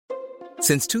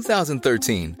Since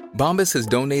 2013, Bombas has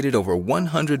donated over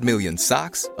 100 million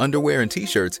socks, underwear, and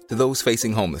T-shirts to those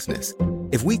facing homelessness.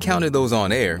 If we counted those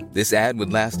on air, this ad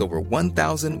would last over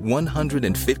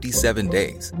 1,157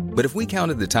 days. But if we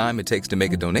counted the time it takes to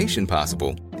make a donation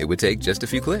possible, it would take just a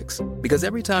few clicks. Because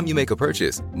every time you make a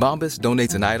purchase, Bombas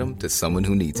donates an item to someone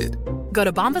who needs it. Go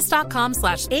to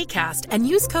bombas.com/ACAST and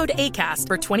use code ACAST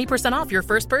for 20% off your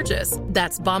first purchase.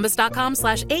 That's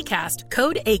bombas.com/ACAST,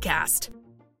 code ACAST.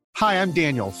 Hi, I'm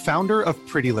Daniel, founder of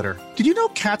Pretty Litter. Did you know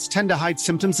cats tend to hide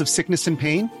symptoms of sickness and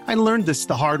pain? I learned this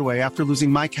the hard way after losing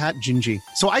my cat, Gingy.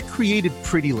 So I created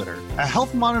Pretty Litter, a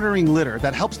health monitoring litter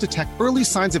that helps detect early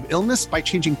signs of illness by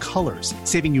changing colors,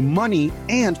 saving you money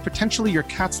and potentially your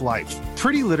cat's life.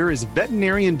 Pretty Litter is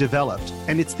veterinarian developed,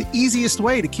 and it's the easiest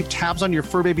way to keep tabs on your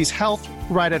fur baby's health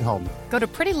right at home. Go to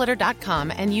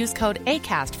prettylitter.com and use code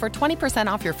ACAST for 20%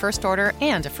 off your first order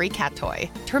and a free cat toy.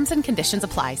 Terms and conditions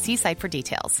apply. See site for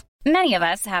details. Many of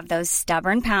us have those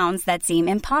stubborn pounds that seem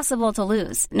impossible to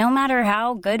lose, no matter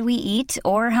how good we eat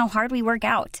or how hard we work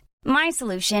out. My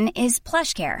solution is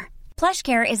PlushCare.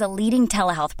 PlushCare is a leading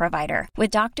telehealth provider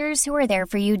with doctors who are there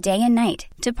for you day and night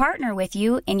to partner with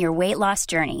you in your weight loss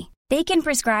journey. They can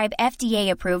prescribe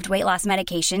FDA-approved weight loss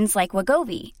medications like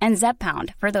Wegovy and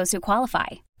Zepbound for those who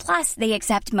qualify. Plus, they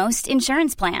accept most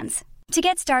insurance plans. To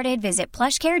get started, visit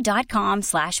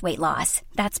plushcare.com/weightloss.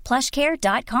 That's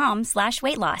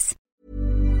plushcare.com/weightloss.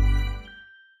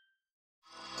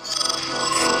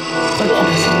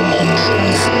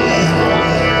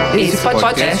 Esse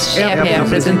podcast é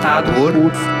apresentado por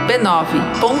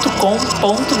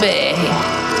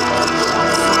b9.com.br.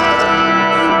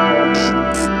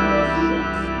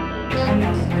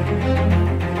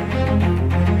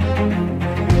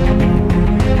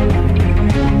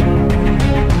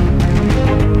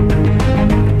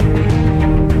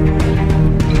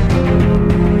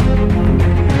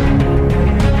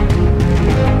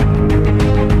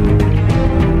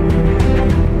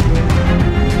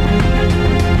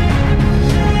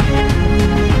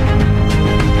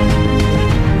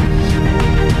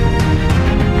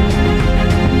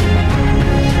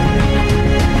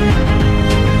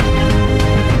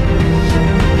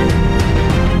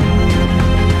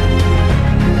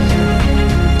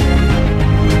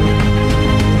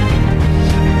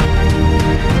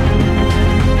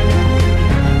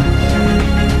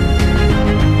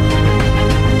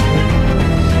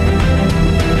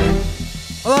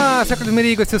 Séculos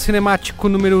Merigo, esse é o Cinemático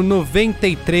número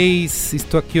 93.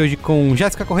 Estou aqui hoje com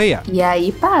Jéssica Correia. E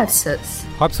aí, parças?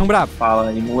 Robson Bravo. Fala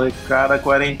aí, molecada,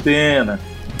 quarentena.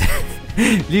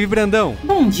 Live Brandão.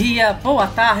 Bom dia, boa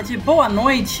tarde, boa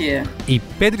noite. E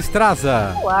Pedro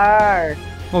Estraza. Olá.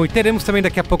 Bom, e teremos também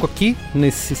daqui a pouco aqui,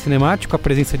 nesse Cinemático, a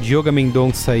presença de Yoga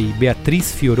Mendonça e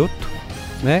Beatriz Fiorotto,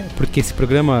 né? Porque esse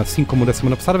programa, assim como o da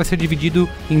semana passada, vai ser dividido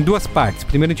em duas partes.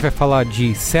 Primeiro a gente vai falar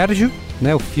de Sérgio,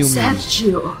 né? O filme...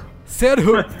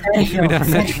 Sérgio, o filme da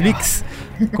Netflix,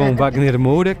 com Wagner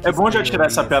Moura. É bom já tirar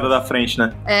essa piada da frente,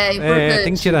 né? É importante.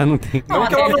 Tem que tirar, não tem. Não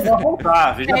que ela não vai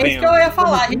voltar, veja bem. É isso que eu ia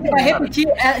falar, a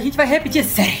gente vai repetir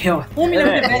sério. 1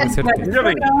 milhão de vezes. Veja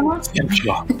bem.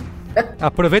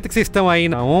 Aproveita que vocês estão aí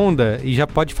na onda e já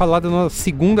pode falar da nossa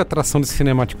segunda atração desse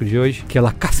cinemático de hoje, que é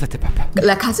La Casa de Papel.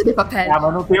 La Casa de Papel. Ah,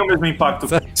 mas não tem o mesmo impacto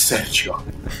que Sérgio.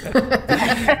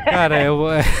 Cara,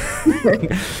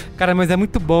 Cara, mas é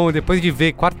muito bom. Depois de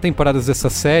ver 4 temporadas dessa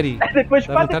série, depois de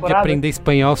dá vontade de aprender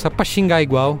espanhol só pra xingar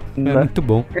igual. É muito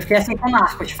bom. Eu fiquei assim com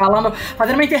Narcos, fazendo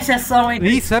uma interseção entre...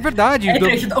 Isso, é verdade.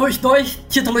 Entre os dois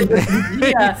títulos do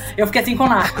dia, eu fiquei assim com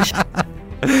Narcos.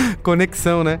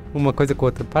 Conexão, né? Uma coisa com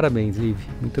outra. Parabéns, Liv.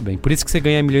 Muito bem. Por isso que você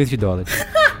ganha milhões de dólares.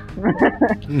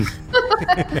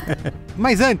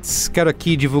 Mas antes, quero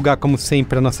aqui divulgar, como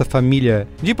sempre, a nossa família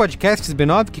de podcasts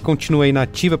B9, que continua aí na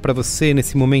ativa pra você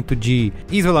nesse momento de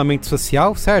isolamento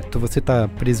social, certo? Você tá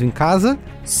preso em casa.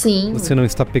 Sim. Você não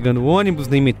está pegando ônibus,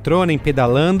 nem metrô, nem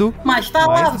pedalando. Mas tá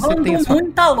lavando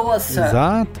muita louça.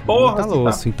 Exato. Muita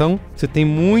louça. Então, você tem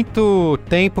muito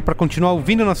tempo pra continuar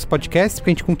ouvindo nossos podcasts, porque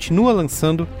a gente continua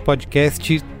lançando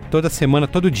podcast toda semana,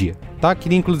 todo dia, tá?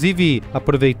 Queria, inclusive,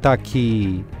 aproveitar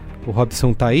que o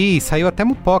Robson tá aí. Saiu até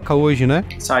Mupoca hoje, né?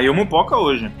 Saiu Mupoca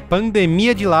hoje.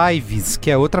 Pandemia de lives, que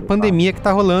é outra pandemia que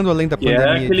tá rolando, além da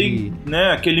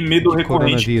pandemia aquele medo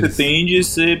recorrente que você tem de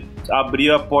você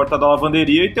abrir a porta da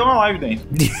lavanderia e ter uma live dentro.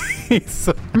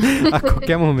 Isso. A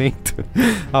qualquer momento,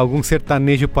 algum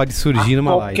sertanejo pode surgir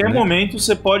numa live. A qualquer momento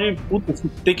você pode... Puta, você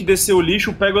tem que descer o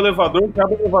lixo, pega o elevador,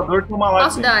 abre o elevador e tem uma live.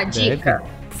 Posso dar uma dica?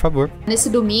 favor. Nesse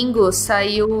domingo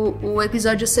saiu o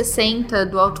episódio 60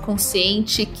 do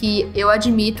Autoconsciente, que eu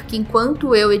admito que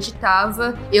enquanto eu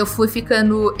editava, eu fui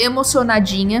ficando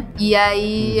emocionadinha. E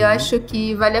aí eu acho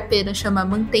que vale a pena chamar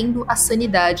Mantendo a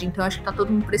Sanidade. Então acho que tá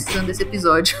todo mundo precisando desse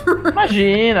episódio.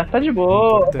 Imagina, tá de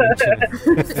boa.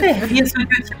 Serviço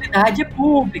de utilidade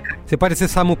pública. Você pode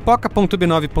acessar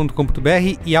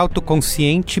mupoca.b9.com.br e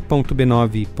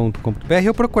autoconsciente.b9.com.br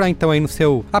ou procurar então aí no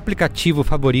seu aplicativo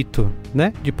favorito,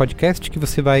 né, de podcast, que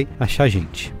você vai achar a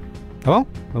gente. Tá bom?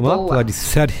 Vamos lá falar de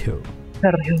Sergio.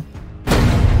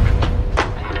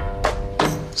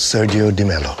 Sergio Di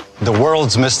Mello, the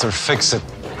world's Mr. Fix-It.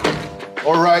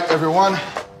 All right, everyone,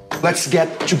 let's get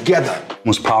together.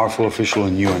 Most powerful official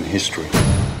in UN history.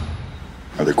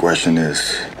 Now the question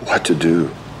is, what to do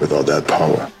with all that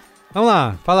power? Vamos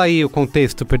lá, fala aí o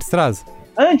contexto, Perdistraza.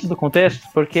 Antes do contexto,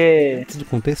 porque... Antes do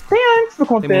contexto? Tem antes do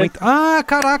contexto. Muito... Ah,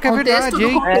 caraca, é verdade,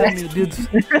 hein? Meu Deus.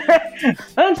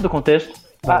 Antes do contexto,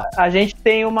 a gente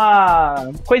tem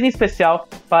uma coisinha especial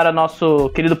para nosso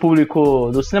querido público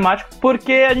do Cinemático,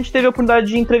 porque a gente teve a oportunidade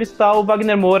de entrevistar o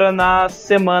Wagner Moura na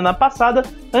semana passada,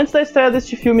 antes da estreia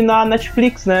deste filme na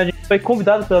Netflix, né? A gente foi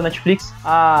convidado pela Netflix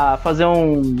a fazer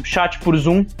um chat por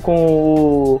Zoom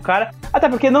com o cara, até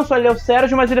porque não só ele é o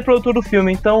Sérgio, mas ele é produtor do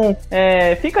filme, então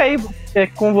fica aí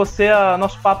com você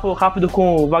nosso papo rápido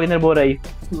com o Wagner Moura aí.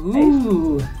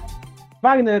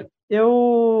 Wagner,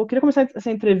 eu queria começar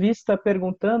essa entrevista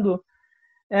perguntando,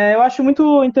 eu acho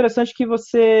muito interessante que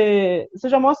você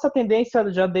já mostra a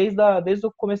tendência já desde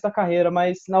o começo da carreira,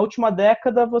 mas na última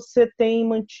década você tem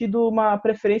mantido uma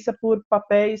preferência por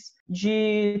papéis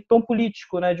de tom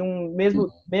político, né, de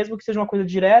mesmo que seja uma coisa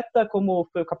direta, como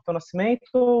foi o Capitão Nascimento,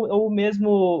 ou mesmo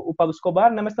o Pablo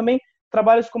Escobar, né, mas também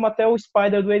trabalhos como até o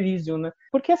Spider do Elysium, né?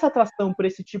 Por que essa atração por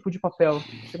esse tipo de papel?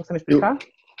 Você consegue me explicar?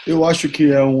 Eu acho que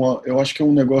é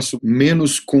um negócio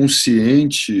menos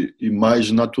consciente e mais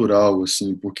natural,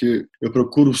 assim, porque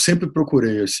sempre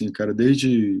procurei, assim, cara,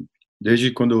 desde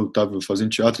quando eu estava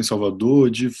fazendo teatro em Salvador,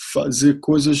 de fazer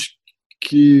coisas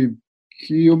que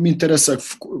eu me interessava,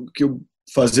 que eu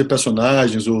fazer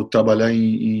personagens ou trabalhar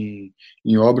em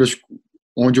obras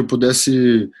onde eu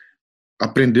pudesse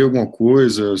aprender alguma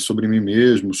coisa sobre mim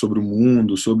mesmo, sobre o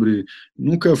mundo,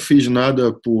 nunca fiz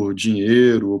nada por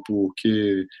dinheiro ou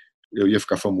porque eu ia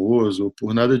ficar famoso ou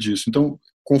por nada disso. Então,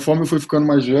 conforme eu fui ficando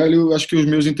mais velho, eu acho que os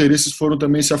meus interesses foram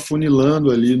também se afunilando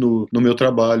ali no meu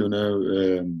trabalho, né?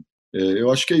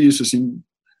 Eu acho que é isso, assim.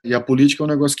 E a política é um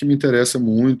negócio que me interessa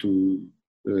muito.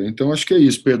 Então acho que é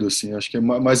isso, Pedro, assim, acho que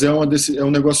mas é um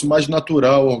negócio mais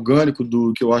natural, orgânico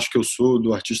do que eu acho que eu sou,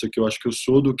 do artista que eu acho que eu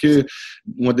sou, do que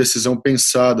uma decisão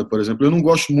pensada, por exemplo. Eu não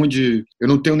gosto muito eu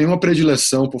não tenho nenhuma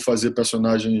predileção por fazer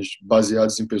personagens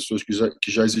baseados em pessoas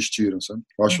que já existiram, sabe?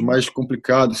 Eu acho mais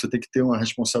complicado, você tem que ter uma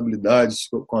responsabilidade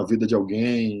com a vida de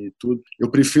alguém e tudo. Eu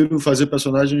prefiro fazer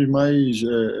personagens mais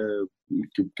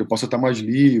que eu possa estar mais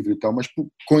livre e tal, mas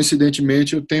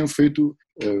coincidentemente eu tenho feito,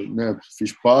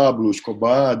 fiz Pablo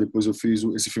Escobar, depois eu fiz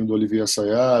esse filme do Olivier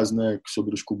Assayas, né,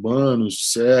 sobre os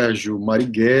cubanos, Sérgio,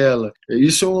 Marighella.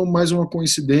 Isso é mais uma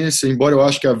coincidência, embora eu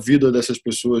acho que a vida dessas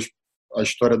pessoas, a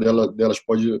história delas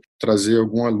pode trazer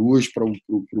alguma luz para o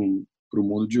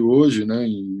mundo de hoje, né,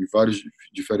 em vários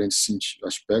diferentes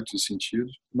aspectos e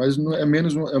sentidos, mas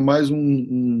é mais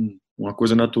uma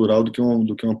coisa natural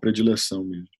do que uma predileção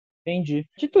mesmo. Entendi.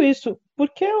 Dito isso, por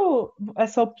que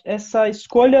essa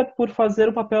escolha por fazer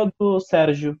o papel do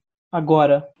Sérgio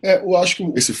agora? Eu acho que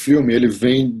esse filme ele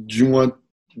vem de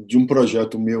um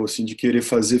projeto meu, assim, de querer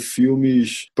fazer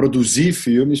filmes, produzir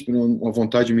filmes, uma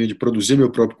vontade minha de produzir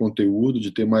meu próprio conteúdo, de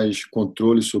ter mais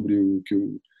controle sobre o que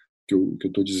eu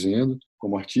estou dizendo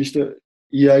como artista.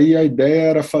 E aí a ideia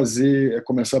era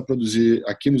começar a produzir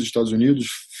aqui nos Estados Unidos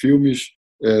filmes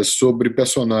sobre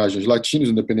personagens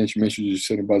latinos, independentemente de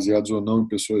serem baseados ou não em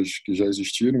pessoas que já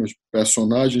existiram, mas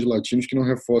personagens latinos que não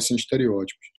reforcem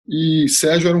estereótipos. E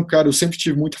Sérgio era um cara, eu sempre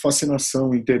tive muita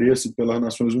fascinação e interesse pelas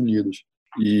Nações Unidas.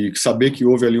 E saber que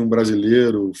houve ali um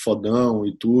brasileiro fodão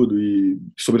e tudo, e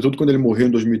sobretudo quando ele morreu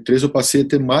em 2013, eu passei a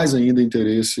ter mais ainda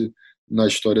interesse na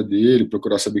história dele,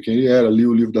 procurar saber quem ele era, li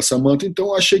o livro da Samantha,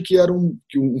 então achei que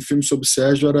um filme sobre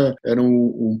Sérgio era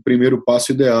um primeiro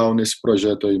passo ideal nesse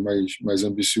projeto aí mais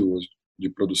ambicioso de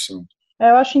produção.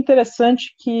 Eu acho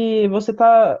interessante que você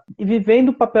está vivendo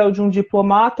o papel de um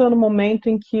diplomata no momento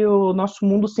em que o nosso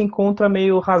mundo se encontra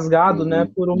meio rasgado, né,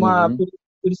 por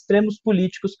extremos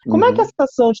políticos. Como é que é a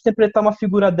sensação de interpretar uma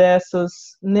figura dessas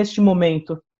neste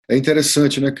momento? É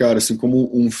interessante, né, cara? Assim,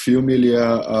 como um filme ele é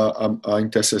a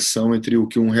interseção entre o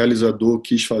que um realizador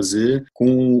quis fazer com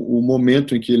o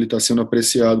momento em que ele está sendo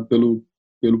apreciado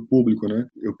pelo público, né?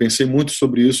 Eu pensei muito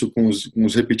sobre isso com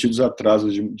os repetidos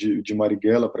atrasos de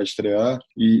Marighella para estrear,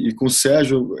 e com o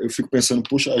Sérgio eu fico pensando,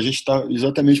 puxa, a gente está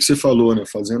exatamente o que você falou, né?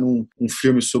 Fazendo um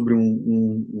filme sobre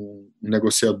um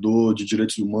negociador de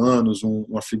direitos humanos,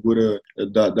 uma figura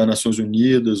das Nações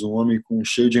Unidas, um homem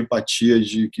cheio de empatia,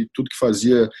 de que tudo que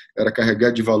fazia era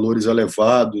carregar de valores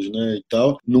elevados, né, e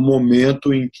tal, no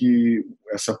momento em que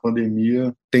essa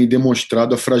pandemia tem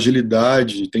demonstrado a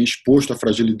fragilidade, tem exposto a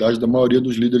fragilidade da maioria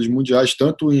dos líderes mundiais,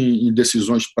 tanto em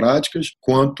decisões práticas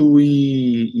quanto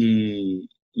em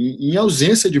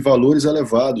ausência de valores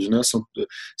elevados, né?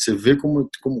 Você vê como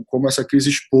essa crise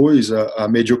expôs a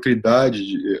mediocridade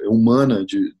humana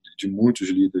de muitos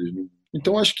líderes no mundo.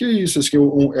 Então, acho que é isso. Acho que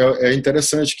é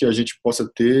interessante que a gente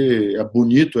possa ter, é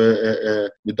bonito,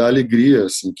 me dá alegria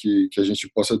assim, que a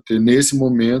gente possa ter, nesse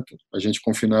momento, a gente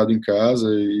confinado em casa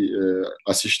e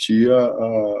assistir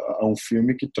a um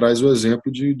filme que traz o exemplo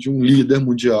de um líder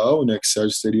mundial, né, que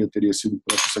Sérgio teria sido o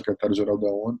próprio secretário-geral da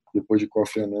ONU, depois de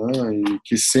Kofi Annan, e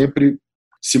que sempre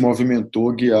se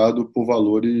movimentou guiado por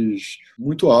valores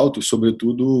muito altos,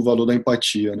 sobretudo o valor da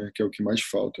empatia, né, que é o que mais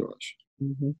falta, eu acho.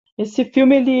 Uhum. Esse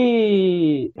filme,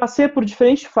 ele passeia por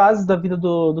diferentes fases da vida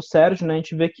do Sérgio, né? A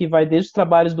gente vê que vai desde os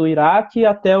trabalhos do Iraque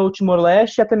até o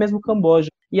Timor-Leste e até mesmo o Camboja.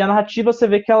 E a narrativa, você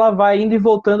vê que ela vai indo e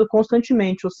voltando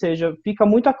constantemente, ou seja, fica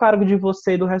muito a cargo de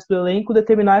você e do resto do elenco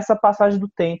determinar essa passagem do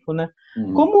tempo, né?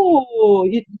 Uhum.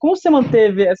 Como você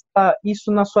manteve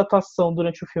isso na sua atuação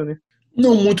durante o filme?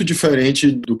 Não muito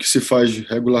diferente do que se faz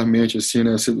regularmente, assim,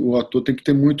 né? O ator tem que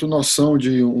ter muito noção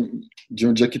de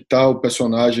onde é que está o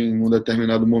personagem em um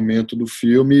determinado momento do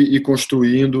filme e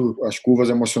construindo as curvas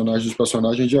emocionais dos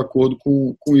personagens de acordo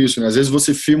com isso, né? Às vezes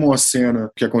você filma uma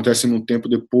cena que acontece num tempo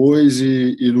depois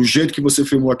e do jeito que você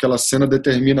filmou aquela cena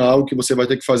determina algo que você vai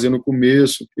ter que fazer no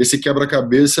começo. Esse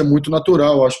quebra-cabeça é muito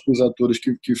natural, acho, para os atores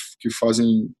que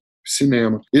fazem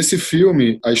cinema. Esse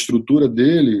filme, a estrutura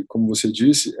dele, como você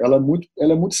disse, ela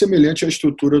é muito semelhante à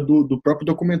estrutura do próprio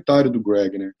documentário do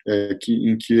Greg, né?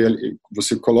 Em que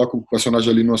você coloca o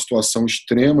personagem ali numa situação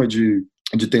extrema de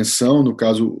tensão, no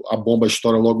caso, a bomba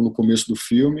estoura logo no começo do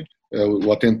filme,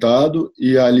 o atentado,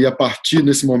 e ali, a partir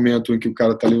desse momento em que o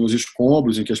cara está ali nos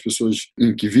escombros, em que as pessoas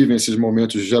que vivem esses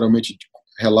momentos geralmente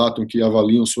relatam que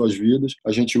avaliam suas vidas,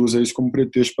 a gente usa isso como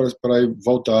pretexto para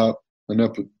voltar, né,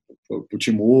 para o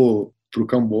Timor, para o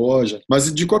Camboja.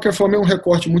 Mas, de qualquer forma, é um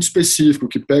recorte muito específico,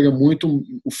 que pega muito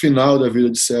o final da vida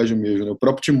de Sérgio mesmo, né? O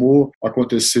próprio Timor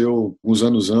aconteceu uns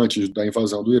anos antes da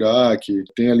invasão do Iraque,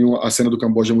 tem ali a cena do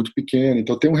Camboja muito pequena,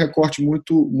 então tem um recorte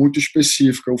muito, muito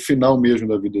específico, é o final mesmo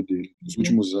da vida dele, dos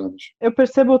últimos anos. Eu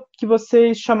percebo que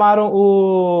vocês chamaram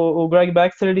o Greg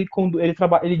Baxter,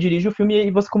 ele dirige o filme,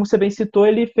 e você, como você bem citou,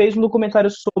 ele fez um documentário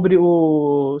sobre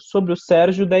o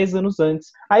Sérgio 10 anos antes.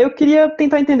 Aí eu queria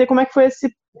tentar entender como é que foi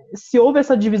se houve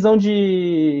essa divisão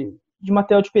de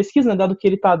material de pesquisa, né, dado que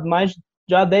ele está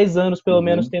já há 10 anos, pelo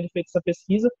menos, tendo feito essa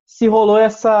pesquisa, se rolou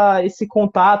esse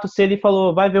contato, se ele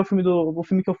falou, vai ver o filme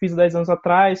que eu fiz 10 anos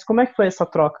atrás, como é que foi essa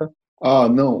troca?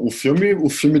 Não, o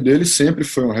filme dele sempre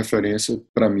foi uma referência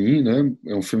para mim, né?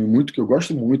 É um filme que eu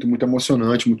gosto muito, muito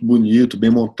emocionante, muito bonito, bem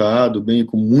montado,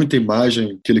 com muita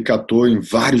imagem que ele catou em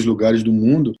vários lugares do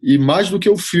mundo. E mais do que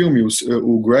o filme,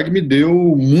 o Greg me deu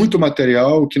muito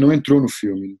material que não entrou no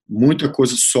filme. Muita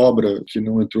coisa sobra que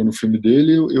não entrou no filme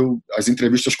dele. As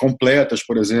entrevistas completas,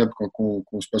 por exemplo, com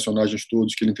os personagens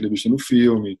todos que ele entrevista no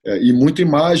filme, e muita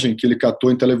imagem que ele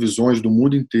catou em televisões do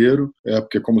mundo inteiro,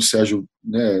 porque como o Sérgio,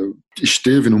 né,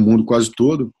 esteve no mundo quase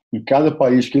todo, em cada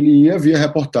país que ele ia, havia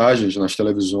reportagens nas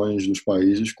televisões dos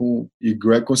países, e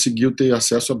Greg conseguiu ter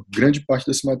acesso a grande parte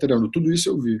desse material. Tudo isso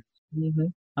eu vi.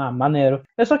 Uhum. Maneiro.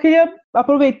 Eu só queria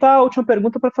aproveitar a última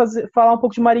pergunta para falar um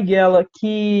pouco de Marighella,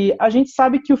 que a gente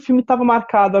sabe que o filme estava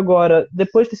marcado agora,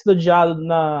 depois de ter sido adiado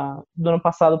do ano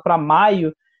passado para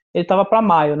maio, ele estava para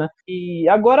maio, né? E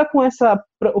agora, com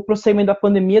o prosseguimento da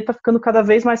pandemia, tá ficando cada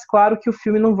vez mais claro que o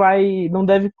filme não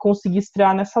deve conseguir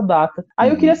estrear nessa data.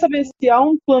 Aí eu queria saber se há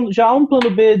um plano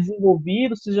B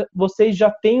desenvolvido, se vocês já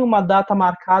têm uma data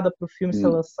marcada para o filme ser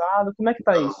lançado. Como é que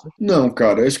tá isso? Não,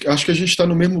 cara, acho que a gente está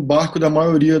no mesmo barco da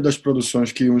maioria das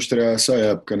produções que iam estrear essa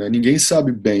época, né? Ninguém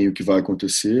sabe bem o que vai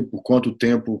acontecer, por quanto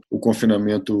tempo o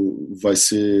confinamento vai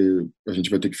ser, a gente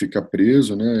vai ter que ficar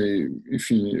preso, né?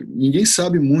 Enfim, ninguém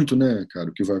sabe muito, né,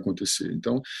 cara, o que vai acontecer.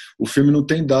 Então, o filme não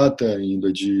tem data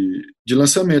ainda de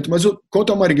lançamento. Mas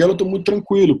quanto ao Marighella, eu estou muito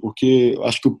tranquilo, porque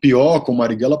acho que o pior com o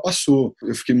Marighella passou.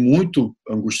 Eu fiquei muito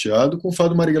angustiado com o fato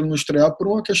do Marighella não estrear por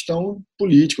uma questão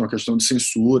política, uma questão de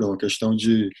censura, uma questão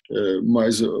de...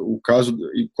 mas o caso...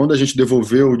 Quando a gente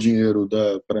devolveu o dinheiro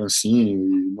para a Ancine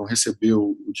e não recebeu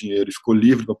o dinheiro e ficou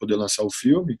livre para poder lançar o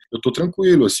filme, eu estou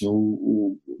tranquilo. Assim,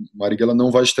 o Marighella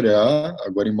não vai estrear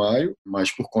agora em maio, mas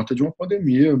por conta de uma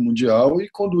pandemia mundial, e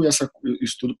quando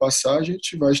isso tudo passar, a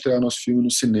gente vai estrear nosso filme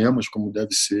nos cinemas, como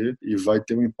deve ser, e vai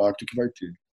ter o impacto que vai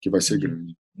ter, que vai ser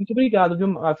grande. Muito obrigado,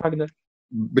 viu, Wagner?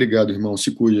 Obrigado, irmão.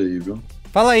 Se cuide aí, viu?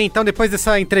 Fala aí, então, depois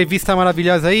dessa entrevista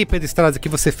maravilhosa aí, Pedro Estrada, que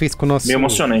você fez com o nosso... Me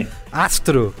emocionei.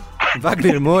 Astro,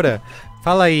 Wagner Moura.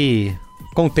 Fala aí,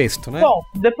 contexto, né? Bom,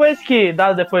 depois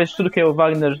de tudo que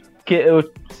o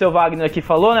seu Wagner aqui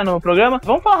falou, né, no programa,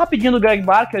 vamos falar rapidinho do Greg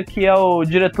Barker, que é o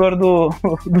diretor do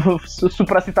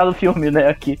supracitado filme, né,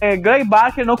 aqui. Greg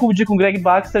Barker, não confundir com Greg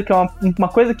Baxter, que é uma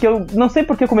coisa que eu não sei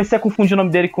porque eu comecei a confundir o nome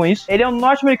dele com isso. Ele é um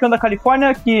norte-americano da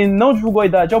Califórnia que não divulgou a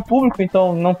idade ao público,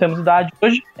 então não temos idade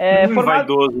hoje.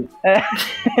 Vaidoso.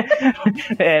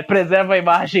 Preserva a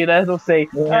imagem, né, não sei.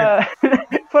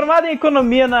 Formado em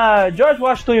economia na George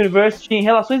Washington University, em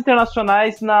relações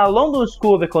internacionais na London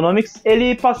School of Economics,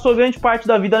 ele passou grande parte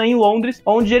da vida em Londres,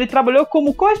 onde ele trabalhou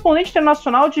como correspondente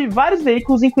internacional de vários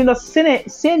veículos, incluindo a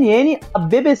CNN, a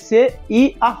BBC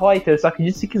e a Reuters,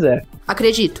 acredite se quiser.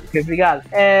 Acredito. Obrigado.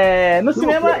 No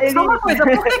cinema, ele... Só uma coisa,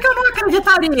 por que eu não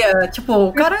acreditaria? Tipo,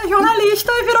 o cara é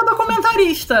jornalista e virou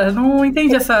documentarista. Não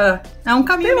entendi essa... É um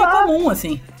caminho meio comum,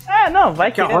 assim. Não,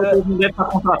 vai que a Reuters não deve estar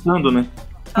contratando, né?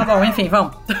 Tá bom, enfim,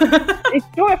 vamos. De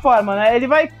qualquer forma, né? Ele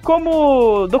vai,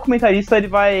 como documentarista, ele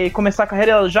vai começar a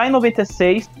carreira já em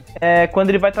 96, quando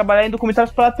ele vai trabalhar em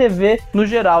documentários para a TV no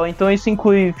geral. Então isso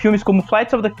inclui filmes como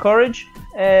Flights of the Courage,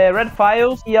 Red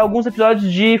Files e alguns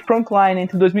episódios de Frontline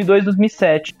entre 2002 e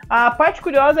 2007. A parte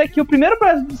curiosa é que o primeiro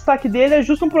projeto de destaque dele é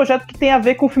justo um projeto que tem a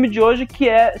ver com o filme de hoje, que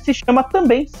se chama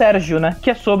também Sérgio, né?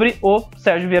 Que é sobre o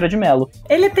Sérgio Vieira de Mello.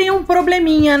 Ele tem um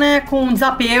probleminha, né, com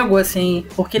desapego, assim,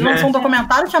 porque ele lançou um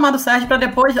documentário chamado Sérgio pra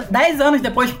depois, 10 anos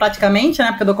depois praticamente, né,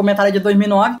 porque o documentário é de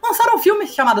 2009, lançaram um filme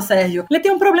chamado Sérgio. Ele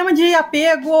tem um problema de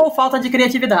apego ou falta de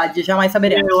criatividade, jamais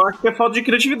saberemos. Eu acho que é falta de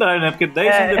criatividade, né, porque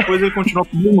 10 anos depois ele continua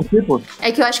com o mesmo tipo.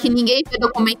 É que eu acho que ninguém vê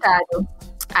documentário.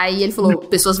 Aí ele falou,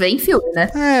 pessoas veem filme, né?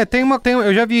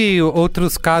 Eu já vi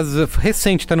outros casos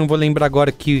recentes, tá? Não vou lembrar agora,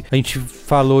 que a gente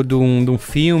falou de um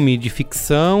filme de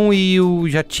ficção e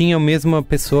já tinha a mesma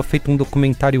pessoa feito um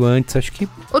documentário antes, acho que...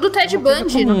 O do Ted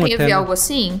Bundy, não teve algo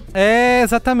assim?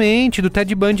 Exatamente, do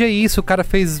Ted Bundy é isso, o cara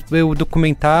fez o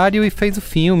documentário e fez o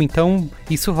filme, então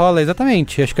isso rola,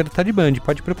 exatamente, acho que é do Ted Bundy,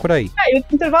 pode procurar aí.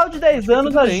 O intervalo de 10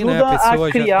 anos ajuda, né? A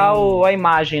criar a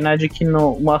imagem, né, de que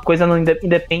uma coisa não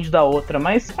independe da outra,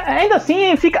 mas ainda assim,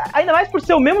 ainda mais por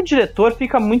ser o mesmo diretor,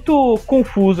 fica muito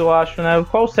confuso, eu acho, né?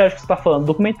 Qual o Sérgio que você tá falando?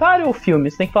 Documentário ou filme?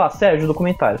 Você tem que falar Sérgio,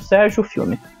 documentário. Sérgio,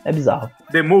 filme. É bizarro.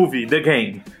 The movie, the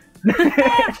game.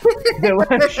 The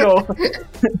One Show.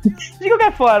 De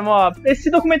qualquer forma, ó, esse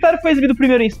documentário foi exibido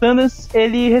primeiro em Sundance.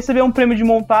 Ele recebeu um prêmio de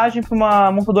montagem por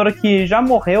uma montadora que já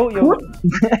morreu.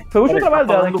 Foi o último trabalho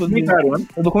dela, inclusive.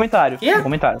 O documentário.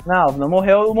 Não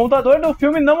morreu. O montador do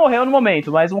filme não morreu no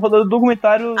momento, mas o montador do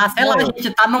documentário. Sei lá, a gente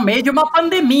tá no meio de uma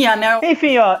pandemia, né?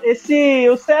 Enfim, ó,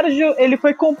 o Sérgio, ele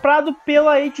foi comprado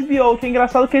pela HBO, que é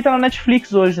engraçado que ele tá na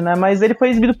Netflix hoje, né? Mas ele foi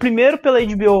exibido primeiro pela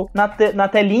HBO na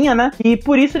telinha, né? E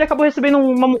por isso ele acabou recebendo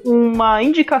uma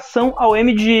indicação ao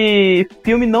Emmy de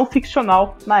filme não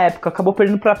ficcional na época. Acabou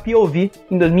perdendo pra POV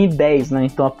em 2010, né?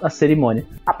 Então, a cerimônia.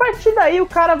 A partir daí, o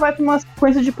cara vai pra uma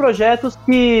sequência de projetos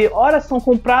que ora são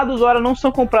comprados, ora não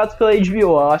são comprados pela HBO.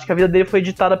 Eu acho que a vida dele foi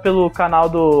editada pelo canal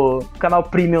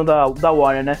premium da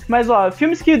Warner, né? Mas, ó,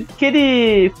 filmes que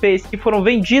ele fez que foram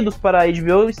vendidos para a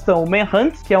HBO estão o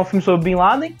Manhunt, que é um filme sobre Bin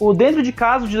Laden, o Dentro de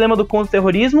Casa, o Dilema do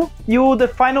Contra-Terrorismo, e o The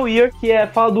Final Year, que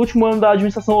fala do último ano da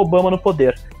administração Obama no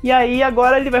poder. E aí,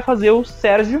 agora ele vai fazer o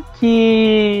Sérgio,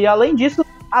 que, além disso,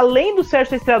 além do Sérgio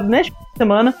ter estreado nesta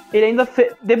semana, ele ainda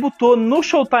debutou no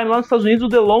Showtime lá nos Estados Unidos, o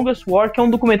The Longest War, que é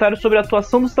um documentário sobre a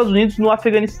atuação dos Estados Unidos no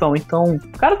Afeganistão. Então,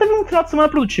 o cara teve um final de semana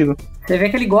produtivo. Você vê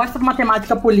que ele gosta de uma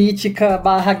temática política,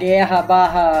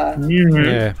 /guerra,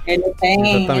 Ele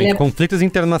tem... Exatamente, conflitos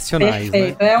internacionais,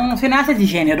 perfeito, né? É um cineasta de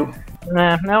gênero.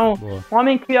 É um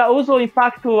homem que usa o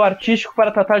impacto artístico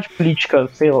para tratar de política,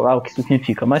 sei lá o que isso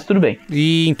significa, mas tudo bem.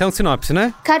 E então, sinopse,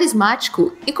 né?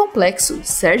 Carismático e complexo,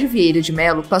 Sérgio Vieira de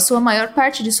Mello passou a maior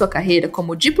parte de sua carreira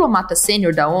como diplomata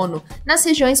sênior da ONU nas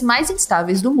regiões mais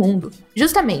instáveis do mundo.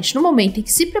 Justamente no momento em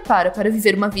que se prepara para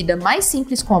viver uma vida mais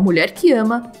simples com a mulher que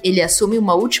ama, ele assume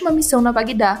uma última missão na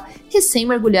Bagdá,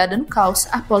 recém-mergulhada no caos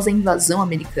após a invasão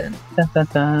americana.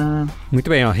 Muito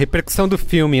bem, ó, repercussão do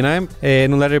filme, né?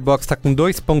 No Letterboxd tá com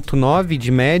 2.9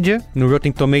 de média, no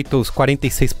Rotten Tomatoes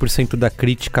 46% da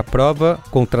crítica aprova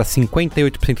contra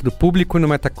 58% do público, e no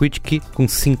Metacritic com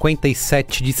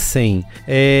 57 de 100.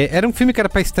 Era um filme que era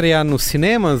pra estrear nos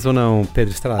cinemas ou não,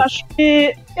 Pedro Estrada? Acho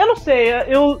que... Eu não sei,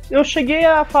 eu cheguei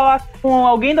a falar com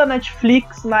alguém da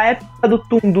Netflix na época do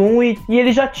Tundum e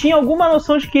ele já tinha alguma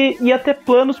noção de que ia ter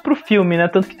planos pro filme, né?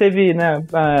 Tanto que teve, né?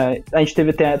 A gente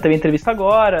teve entrevista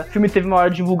agora, o filme teve maior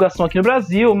divulgação aqui no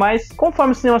Brasil, mas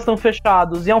conforme os cinemas estão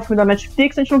fechados e é um filme da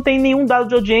Netflix, a gente não tem nenhum dado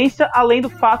de audiência, além do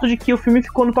fato de que o filme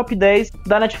ficou no top 10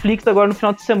 da Netflix agora no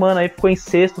final de semana, aí ficou em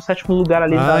sexto, sétimo lugar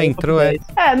ali. Entrou,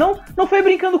 não foi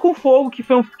Brincando com Fogo,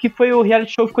 que foi o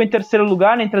reality show que ficou em terceiro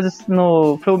lugar, né?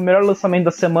 Foi o melhor lançamento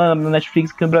da semana na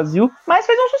Netflix aqui no Brasil, mas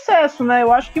fez um sucesso, né?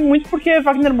 Eu acho que muito porque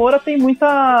Wagner Moura tem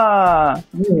muita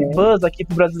buzz aqui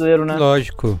pro brasileiro, né?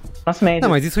 Lógico. Não,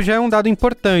 mas isso já é um dado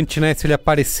importante, né? Se ele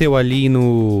apareceu ali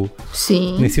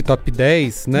nesse top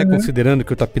 10, né? Considerando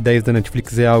que o top 10 da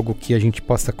Netflix é algo que a gente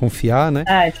possa confiar, né?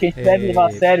 Acho que a gente deve levar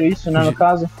a sério isso, né? No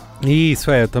caso. Isso,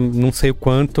 eu não sei o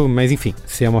quanto, mas enfim,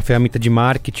 se é uma ferramenta de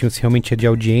marketing ou se realmente é de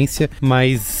audiência,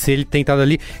 mas se ele tem estado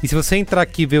ali, e se você entrar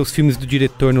aqui e ver os filmes do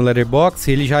diretor no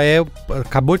Letterboxd, ele já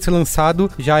acabou de ser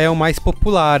lançado, já é o mais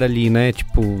popular ali, né,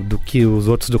 tipo, do que os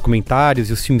outros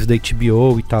documentários e os filmes da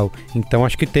HBO e tal, então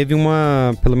acho que teve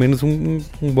pelo menos um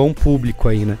bom público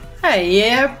aí, né. E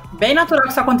é bem natural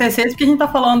que isso acontecesse, porque a gente tá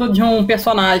falando de um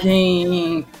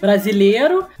personagem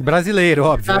brasileiro. Brasileiro,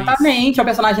 óbvio. Exatamente, é um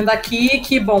personagem daqui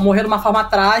que, morreu de uma forma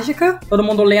trágica. Todo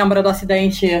mundo lembra do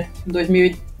acidente em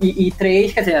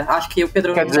 2003, quer dizer, acho que o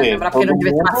Pedro não vai lembrar porque ele não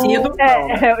devia ter nascido.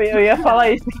 Eu ia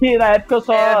falar isso, que na época eu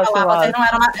só... Vocês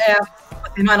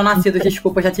não eram nascidos,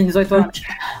 desculpa, eu já tinha 18 anos.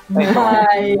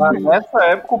 Mas nessa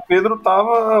época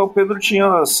o Pedro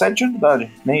tinha 7 anos de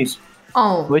idade, nem isso.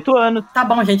 8 anos. Tá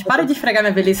bom, gente, para de esfregar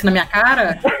minha velhice na minha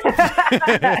cara.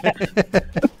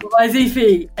 Mas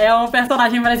enfim, é um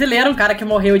personagem brasileiro, um cara que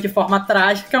morreu de forma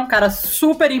trágica, um cara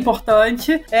super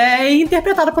importante,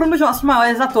 interpretado por um dos nossos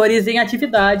maiores atores em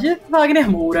atividade,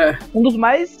 Wagner Moura. Um dos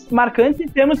mais marcantes em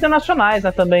termos internacionais,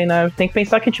 né, também, né? Tem que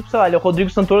pensar que, tipo, sei lá, ele é o Rodrigo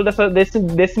Santoro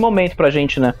desse momento pra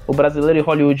gente, né? O brasileiro em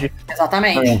Hollywood.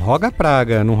 Exatamente. Não roga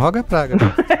praga.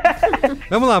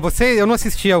 Vamos lá, eu não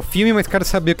assisti ao filme, mas quero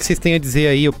saber o que vocês têm a dizer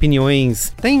aí,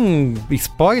 opiniões. Tem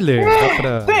spoiler?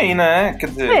 Tem, né? Quer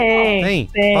dizer... Tem?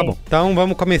 Tá bom, então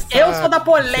vamos começar. Eu sou da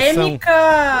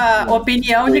polêmica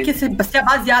opinião de que se é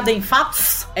baseado em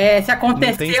fatos, se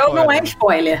aconteceu, não é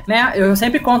spoiler, né? Eu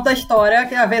sempre conto a história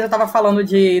que, às vezes, eu tava falando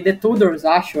de The Tudors,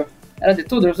 acho. Era The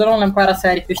Tudors? Eu não lembro qual era a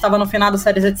série. Eu estava no final das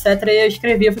séries, etc. E eu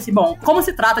escrevi, eu falei assim, bom, como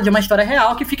se trata de uma história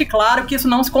real, que fique claro que isso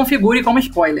não se configure como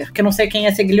spoiler. Porque eu não sei quem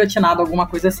ia ser guilhotinado, alguma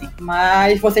coisa assim.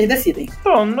 Mas vocês decidem.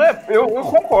 Então, eu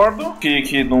concordo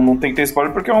que não tem que ter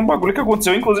spoiler, porque é um bagulho que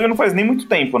aconteceu, inclusive, não faz nem muito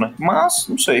tempo, né? Mas,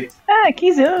 não sei.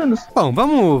 15 anos. Bom,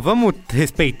 vamos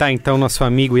respeitar, então, nosso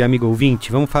amigo e amigo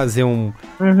ouvinte. Vamos fazer um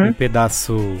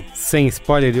pedaço sem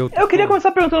spoiler. Eu queria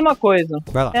começar perguntando uma coisa.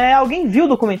 Vai lá. Alguém viu o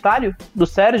documentário do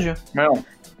Sérgio? Não.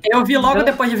 Eu vi logo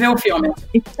depois de ver o filme.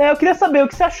 Eu queria saber o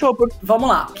que você achou. Vamos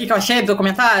lá. O que eu achei do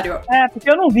documentário? Porque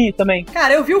eu não vi também.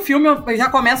 Cara, eu vi o filme, eu já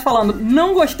começo falando,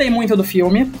 não gostei muito do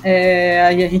filme.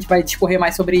 Aí a gente vai discorrer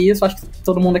mais sobre isso. Acho que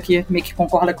todo mundo aqui meio que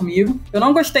concorda comigo. Eu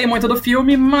não gostei muito do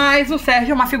filme, mas o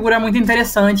Sérgio é uma figura muito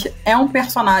interessante. É um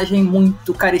personagem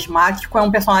muito carismático, é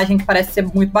um personagem que parece ser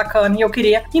muito bacana e eu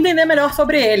queria entender melhor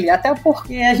sobre ele. Até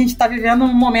porque a gente tá vivendo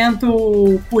um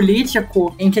momento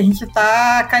político em que a gente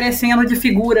tá carecendo de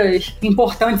figuras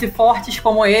importantes e fortes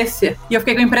como esse, e eu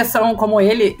fiquei com a impressão como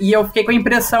ele, e eu fiquei com a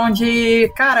impressão de,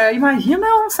 cara, imagina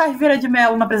um Sérgio Vieira de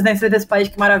Mello na presidência desse país,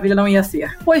 que maravilha não ia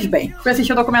ser. Pois bem, fui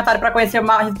assistir o documentário pra conhecer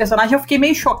mais do personagem, eu fiquei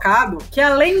meio chocado que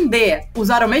além de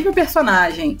usar o mesmo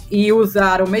personagem e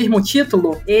usar o mesmo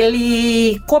título,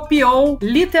 ele copiou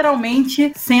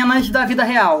literalmente cenas da vida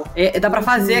real. Dá pra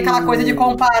fazer aquela coisa de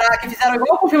comparar, que fizeram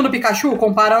igual com o filme do Pikachu,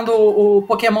 comparando o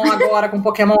Pokémon agora com o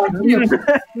Pokémon antigo.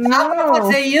 Dá pra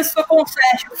fazer isso com o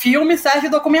Sérgio filme,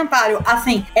 Sérgio documentário.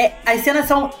 Assim, as cenas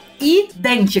são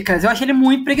idênticas. Eu achei ele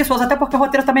muito preguiçoso, até porque o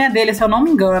roteiro também é dele, se eu não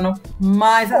me engano.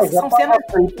 Mas são cenas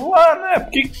lá, né?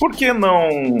 Por que não?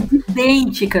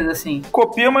 Idênticas, assim.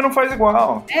 Copia, mas não faz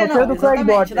igual. Não, do Craig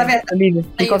Dodge, na verdade.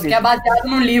 Isso, que é baseado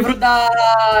no livro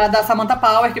da Samantha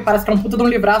Power, que parece que é um puta de um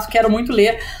livraço, quero muito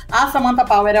ler. A Samantha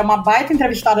Power é uma baita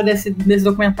entrevistada desse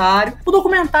documentário. O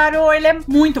documentário, ele é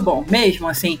muito bom, mesmo,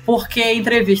 assim, porque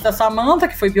entrevista a Samantha,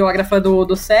 que foi biógrafa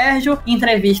do Sérgio,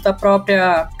 entrevista a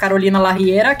própria Carolina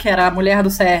Larriera, que era a mulher do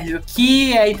Sérgio,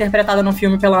 que é interpretada no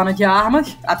filme pela Ana de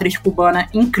Armas, atriz cubana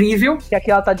incrível. Que é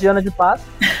aquela Tatiana de Paz.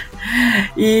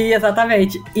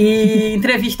 Exatamente. E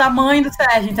entrevista a mãe do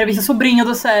Sérgio, entrevista a sobrinha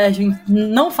do Sérgio.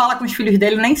 Não fala com os filhos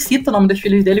dele, nem cita o nome dos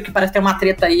filhos dele, que parece ter uma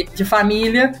treta aí de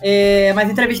família. Mas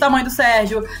entrevista a mãe do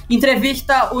Sérgio,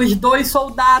 entrevista os 2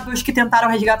 soldados que tentaram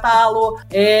resgatá-lo.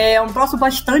 É um troço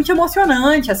bastante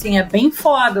emocionante, assim, é bem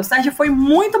foda. O Sérgio foi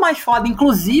muito mais foda,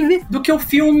 inclusive, do que o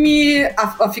filme,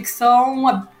 a ficção,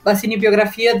 a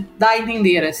cinebiografia dá a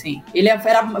entender, assim. Ele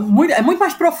é muito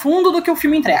mais profundo do que o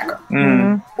filme entrega.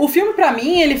 O filme, pra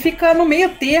mim, ele fica no meio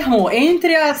termo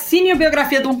entre a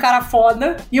cinebiografia de um cara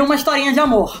foda e uma historinha de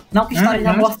amor. Não que história de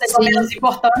amor seja menos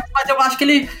importante, mas eu acho que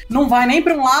ele não vai nem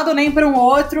pra um lado, nem pra um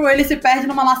outro, ele se perde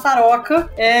numa maçaroca.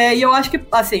 E eu acho que,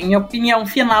 assim, minha opinião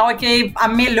final é que a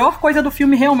melhor coisa do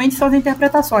filme realmente são as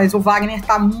interpretações. O Wagner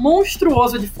tá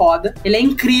monstruoso de foda. Ele é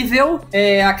incrível.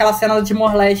 Aquela cena do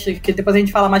Timor-Leste, que depois a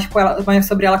gente fala mais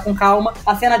sobre ela com calma.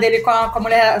 A cena dele com a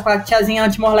mulher, com a tiazinha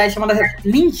Timor-Leste, uma das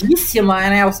lindíssima,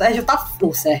 né? O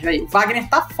Wagner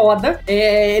tá foda.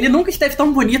 Ele nunca esteve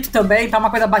tão bonito também, tá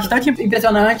uma coisa bastante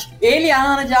impressionante. Ele e a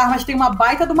Ana de Armas têm uma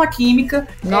baita de uma química.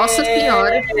 Nossa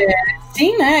senhora.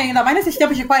 Sim, né? Ainda mais nesses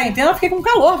tempos de quarentena, eu fiquei com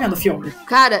calor vendo o filme.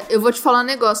 Cara, eu vou te falar um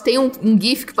negócio. Tem um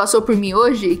gif que passou por mim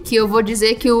hoje que eu vou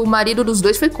dizer que o marido dos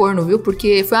 2 foi corno, viu?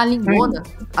 Porque foi uma lingona,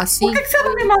 assim. Por que você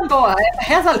não me mandou?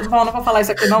 Reza... Não vou falar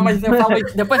isso aqui não, mas eu falo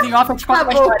depois em off eu te conto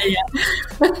uma historinha.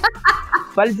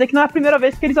 Vale dizer que não é a primeira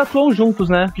vez que eles atuam juntos,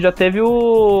 né? Que já teve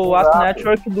o Ask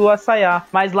Network do Assayá.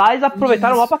 Mas lá eles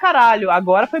aproveitaram lá pra caralho.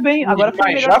 Agora foi bem. Agora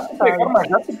foi melhor. Mas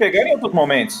já se pegaram em outros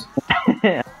momentos.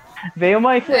 Veio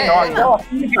uma influência.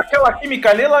 Aquela química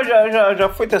ali, ela já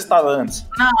foi testada antes.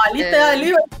 Não,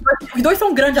 ali os 2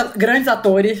 são grandes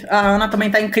atores. A Ana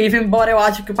também tá incrível, embora eu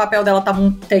acho que o papel dela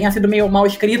tenha sido meio mal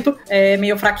escrito,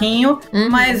 meio fraquinho.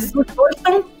 Mas os 2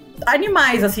 são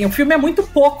animais, assim. O filme é muito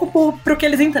pouco pro que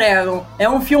eles entregam. É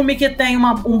um filme que tem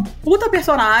um puta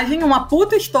personagem, uma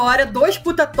puta história, 2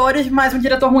 puta atores, mais um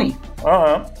diretor ruim.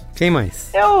 Quem mais?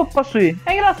 Eu posso ir.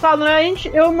 É engraçado, né?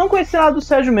 Eu não conheci nada do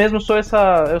Sérgio mesmo.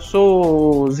 Eu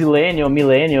sou o Zillennial,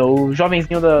 Millennial, o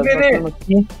jovenzinho da turma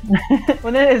aqui. O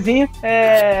nenezinho.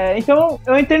 Então,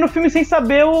 eu entrei no filme sem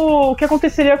saber o que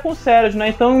aconteceria com o Sérgio, né?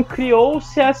 Então,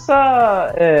 criou-se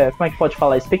essa... como é que pode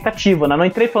falar? Expectativa, né? Não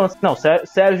entrei falando assim, não,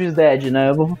 Sérgio is dead, né?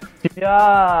 Eu vou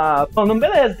falando,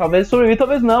 beleza, talvez sobreviva,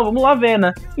 talvez não, vamos lá ver,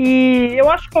 né? E eu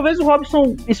acho que talvez o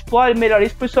Robson explore melhor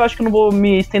isso, por isso eu acho que eu não vou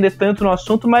me estender tanto no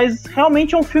assunto, mas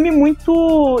realmente é um filme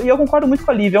muito... E eu concordo muito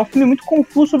com a Lívia, é um filme muito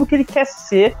confuso sobre o que ele quer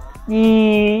ser.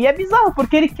 E é bizarro,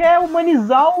 porque ele quer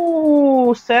humanizar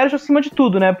o Sérgio acima de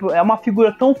tudo, né? É uma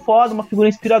figura tão foda, uma figura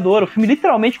inspiradora. O filme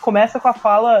literalmente começa com a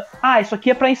fala: isso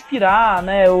aqui é pra inspirar,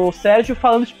 né? O Sérgio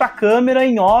falando isso pra câmera,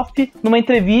 em off, numa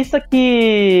entrevista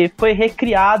que foi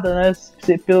recriada, né?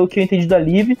 Pelo que eu entendi da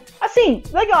Liv. Assim,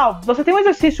 legal. Você tem um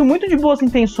exercício muito de boas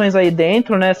intenções aí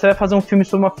dentro, né? Você vai fazer um filme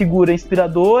sobre uma figura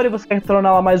inspiradora e você quer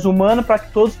torná-la mais humana para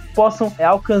que todos possam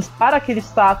alcançar aquele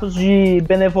status de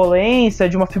benevolência,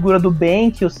 de uma figura do bem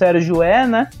que o Sérgio é,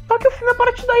 né? Só que o filme, a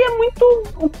partir daí, é muito...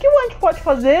 O que o Andy pode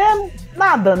fazer é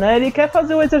nada, né? Ele quer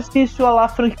fazer o exercício a lá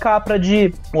Frank Capra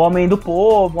de o homem do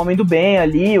povo, o homem do bem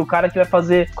ali, o cara que vai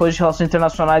fazer coisas de relações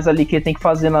internacionais ali que ele tem que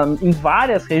fazer em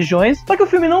várias regiões. Só que o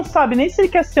filme não sabe nem se ele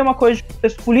quer ser uma coisa de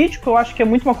contexto político. Eu acho que é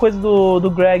muito uma coisa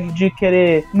do Greg de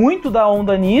querer muito dar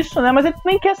onda nisso, né? Mas ele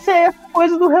também quer ser essa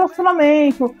coisa do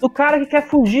relacionamento, do cara que quer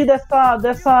fugir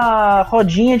dessa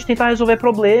rodinha de tentar resolver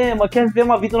problema, quer viver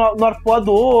uma vida no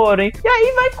arpoador, hein? E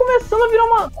aí vai começando a virar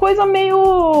uma coisa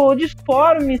meio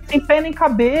disforme, sem pé nem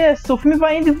cabeça. O filme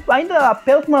vai ainda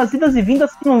pela umas idas e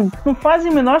vindas que não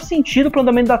fazem o menor sentido pro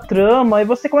andamento da trama, e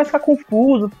você começa a ficar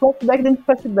confuso, flashback dentro de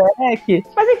flashback.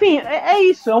 Mas enfim, é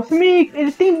isso. É um filme,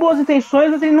 ele tem boas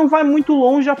intenções, mas ele não vai muito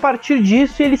longe a partir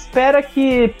disso, e ele espera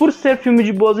que, por ser filme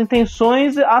de boas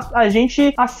intenções, a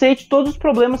gente aceite todos os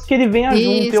problemas que ele venha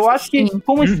junto. Eu acho que,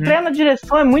 como estreia na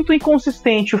direção, é muito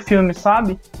inconsistente o filme,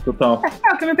 sabe? Total.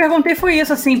 O que eu me perguntei foi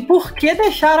isso, assim, por que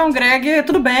deixaram o Greg,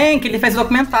 tudo bem, que ele fez o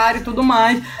documentário e tudo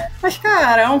mais, Mas,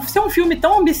 cara, se é um filme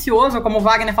tão ambicioso, como o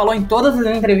Wagner falou em todas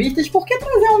as entrevistas, por que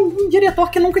trazer um diretor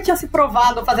que nunca tinha se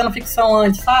provado fazendo ficção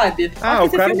antes, sabe? O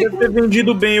cara deve ter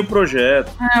vendido bem o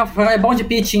projeto. É bom de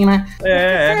pitching, né?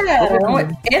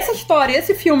 Essa história,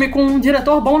 esse filme com um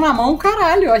diretor bom na mão,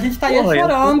 caralho, a gente tá aí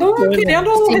chorando,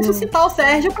 querendo ressuscitar o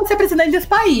Sérgio pra ser presidente desse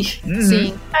país.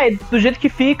 Sim. Do jeito que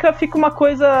fica uma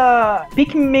coisa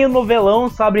pique meio novelão,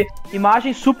 sabe?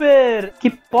 Imagens super que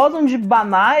posam de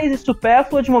banais e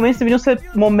supérfluas de momentos que deveriam ser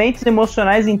momentos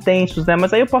emocionais intensos, né?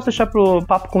 Mas aí eu posso deixar pro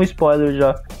papo com spoiler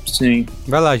já. Sim.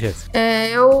 Vai lá, Jéssica.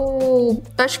 Eu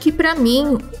acho que pra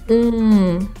mim,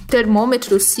 um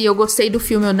termômetro se eu gostei do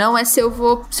filme ou não é se eu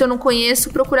não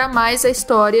conheço, procurar mais a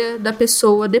história da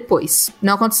pessoa depois.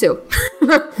 Não aconteceu.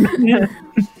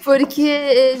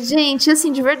 Porque, gente,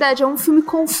 assim, de verdade, é um filme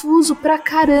confuso pra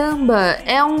caramba.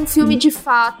 É um filme de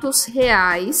fatos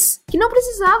reais, que não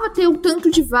precisava ter um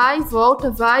tanto de vai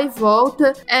e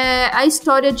volta. A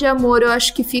história de amor, eu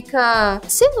acho que fica,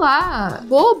 sei lá,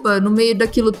 boba no meio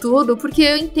daquilo tudo, porque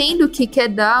eu entendo que quer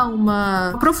dar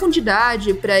uma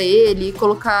profundidade pra ele,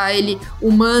 colocar ele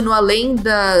humano além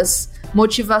das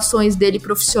motivações dele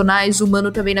profissionais,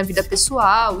 humano também na vida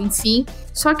pessoal, enfim.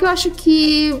 Só que eu acho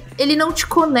que ele não te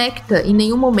conecta em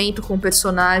nenhum momento com o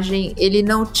personagem, ele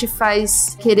não te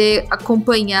faz querer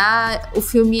acompanhar. O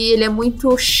filme, ele é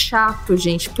muito chato,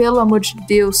 gente, pelo amor de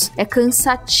Deus, é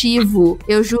cansativo.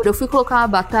 Eu juro, eu fui colocar uma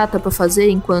batata pra fazer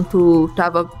enquanto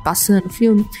tava passando o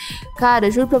filme. Cara,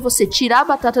 juro pra você, tirar a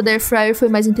batata da air fryer foi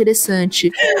mais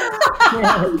interessante.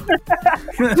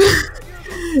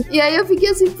 E aí eu fiquei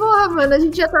assim, porra, mano, a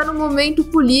gente já tá num momento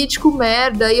político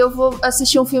merda e eu vou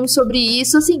assistir um filme sobre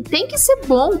isso. Assim, tem que ser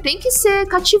bom, tem que ser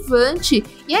cativante.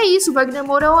 E é isso, o Wagner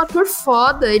Moura é um ator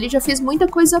foda, ele já fez muita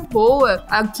coisa boa.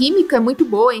 A química é muito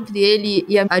boa entre ele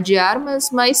e a de Armas,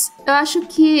 mas eu acho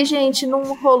que, gente, não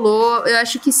rolou. Eu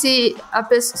acho que se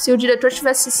o diretor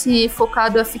tivesse se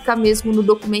focado a ficar mesmo no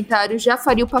documentário, já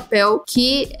faria o papel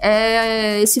que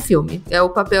é esse filme. É o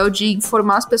papel de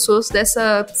informar as pessoas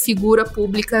dessa figura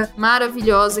pública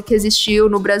maravilhosa que existiu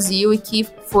no Brasil e que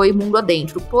foi mundo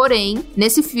adentro. Porém,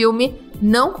 nesse filme,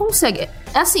 não consegue.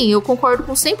 É assim, eu concordo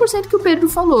com 100% que o Pedro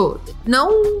falou.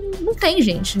 Não tem,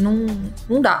 gente.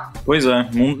 Não dá. Pois é.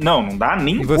 Não dá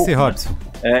nem. E você, Robson?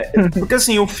 Porque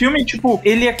assim, o filme, tipo,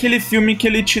 ele é aquele filme que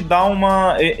ele te dá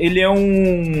ele é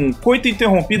um coito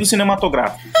interrompido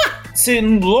cinematográfico.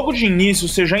 Logo de início,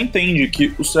 você já entende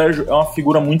que o Sérgio é uma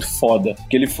figura muito foda.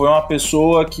 Que ele foi uma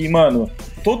pessoa que, mano,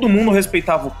 todo mundo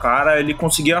respeitava o cara, ele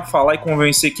conseguia falar e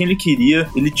convencer quem ele queria,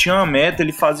 ele tinha uma meta,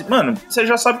 ele fazia... Mano, você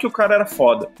já sabe que o cara era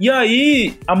foda. E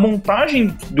aí, a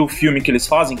montagem do filme que eles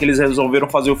fazem, que eles resolveram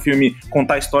fazer o filme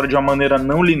contar a história de uma maneira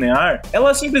não linear,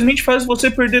 ela simplesmente faz você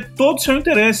perder todo o seu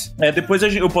interesse. Depois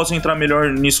eu posso entrar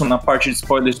melhor nisso na parte de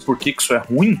spoilers, por que isso é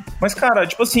ruim. Mas, cara,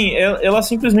 tipo assim, ela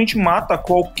simplesmente mata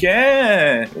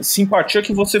qualquer simpatia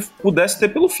que você pudesse ter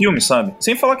pelo filme, sabe?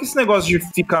 Sem falar que esse negócio de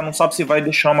ficar, não sabe se vai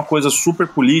deixar uma coisa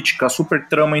super política, super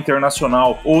trama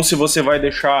internacional, ou se você vai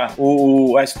deixar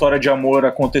a história de amor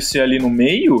acontecer ali no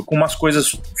meio, com umas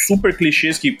coisas super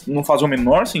clichês que não fazem o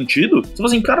menor sentido. Você fala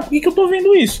assim, cara, por que eu tô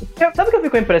vendo isso? Sabe o que eu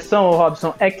fico com a impressão,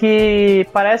 Robson? É que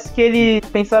parece que eles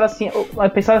pensaram assim,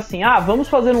 vamos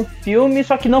fazer um filme,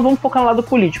 só que não vamos focar no lado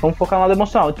político, vamos focar no lado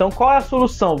emocional. Então qual é a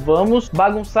solução? Vamos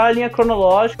bagunçar a linha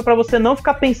cronológica pra você não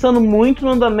ficar pensando muito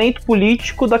no andamento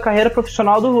político da carreira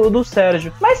profissional do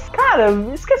Sérgio. Mas, cara,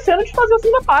 esqueceram de fazer a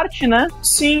segunda parte, né?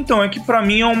 Sim, então, é que pra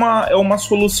mim é uma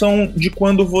solução de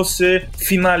quando você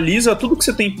finaliza tudo que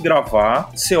você tem que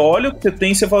gravar, você olha o que você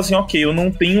tem e você fala assim, ok, eu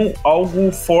não tenho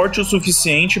algo forte o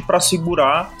suficiente pra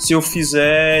segurar se eu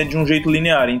fizer de um jeito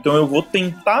linear, então eu vou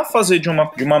tentar fazer de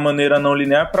uma maneira não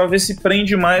linear pra ver se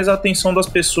prende mais a atenção das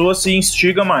pessoas, se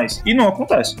instiga mais. E não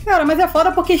acontece. Cara, mas é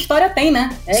foda porque história tem, né?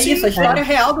 Sim, isso, a história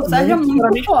real do Sérgio é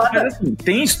muito foda. Assim,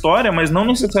 tem história, mas não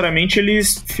necessariamente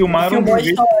eles filmaram de um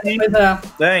jeito que...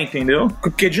 entendeu?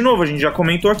 Porque, de novo, a gente já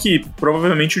comentou aqui,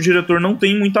 provavelmente o diretor não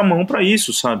tem muita mão pra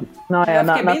isso, sabe? Não,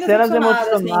 nas cenas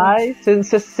emocionais,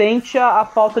 você sente a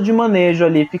falta de manejo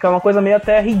ali, fica uma coisa meio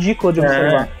até ridícula de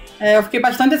observar. Eu fiquei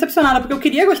bastante decepcionada, porque eu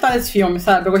queria gostar desse filme,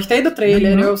 sabe? Eu gostei do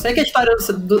trailer, eu sei que a história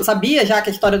sabia já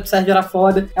que a história do Sérgio era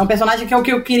foda. É um personagem que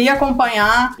eu queria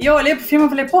acompanhar. E eu olhei pro filme e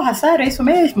falei, porra, sério, é isso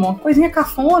mesmo? Coisinha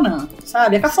cafona,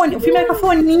 sabe? O filme é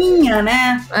cafoninha,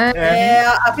 né?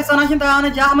 A personagem da Ana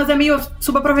de Armas é meio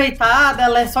subaproveitada,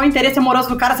 ela é só o interesse amoroso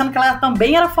do cara, sendo que ela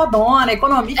também era fodona,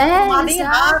 economista formada em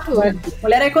Harvard.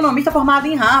 Mulher era economista formada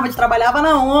em Harvard, trabalhava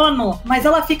na ONU. Mas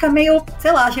ela fica meio,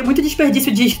 sei lá, achei muito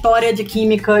desperdício de história, de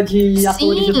química, de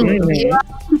atores. Eu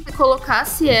acho que o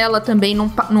colocasse ela também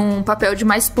num papel de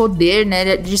mais poder,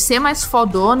 né, de ser mais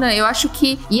fodona, eu acho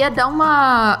que ia dar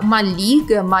uma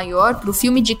liga maior pro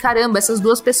filme de caramba, essas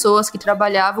duas pessoas que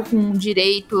trabalhavam com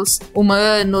direitos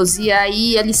humanos e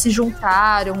aí eles se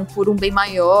juntaram por um bem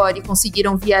maior e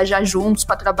conseguiram viajar juntos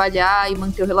pra trabalhar e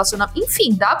manter o relacionamento.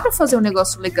 Enfim, dá pra fazer um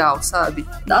negócio legal, sabe?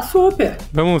 Dá super.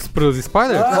 Vamos pros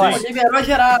spoilers? Liberou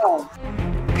geral.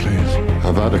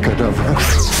 Avada Kedavra.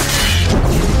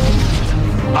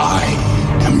 I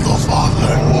am your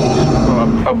father.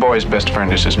 A boy's best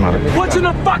friend is his mother. What's in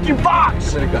the fucking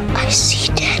box? I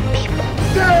see dead people.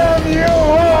 Damn you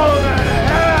all to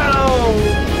hell!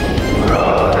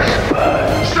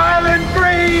 Rosebud. Silent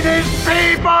breed is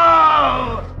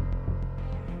people!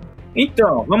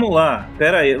 Então, vamos lá.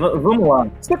 Pera aí, vamos lá.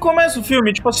 Você começa o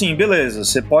filme, tipo assim, beleza,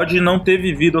 você pode não ter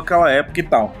vivido aquela época e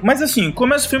tal. Mas assim,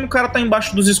 começa o filme, o cara tá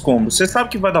embaixo dos escombros. Você sabe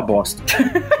que vai dar bosta.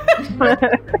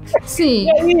 Sim.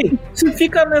 E aí, se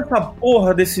fica nessa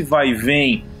porra desse vai e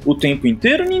vem o tempo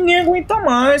inteiro, ninguém aguenta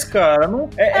mais, cara. Não,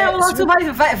 o lance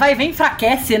vai e vem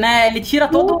enfraquece, né? Ele tira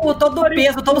todo o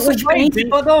peso, todo o suspense,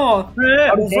 todo...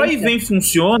 o vai e vem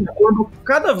funciona quando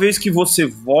cada vez que você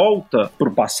volta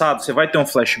pro passado, você vai ter um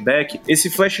flashback,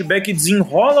 esse flashback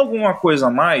desenrola alguma coisa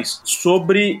a mais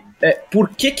sobre... por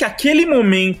que aquele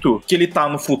momento que ele tá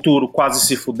no futuro quase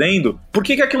se fudendo, por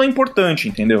que aquilo é importante,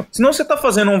 entendeu? Senão você tá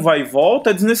fazendo um vai e volta,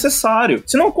 é desnecessário.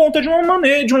 Você não conta de uma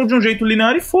maneira, de um jeito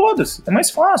linear e foda-se. É mais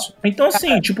fácil. Então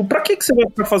assim, tipo, pra que você vai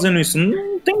ficar fazendo isso?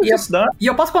 Não tem necessidade. E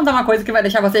eu posso contar uma coisa que vai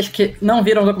deixar vocês que não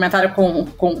viram o documentário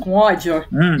com ódio?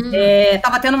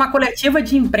 Tava tendo uma coletiva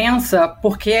de imprensa,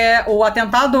 porque o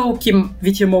atentado que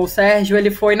vitimou o Sérgio, ele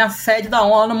foi na sede da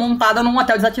ONU, montada num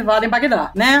hotel desativado em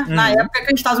Bagdá, né? Na época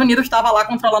que os Estados Unidos estava lá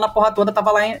controlando a porra toda,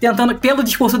 tava lá tentando, pelo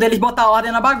discurso deles, botar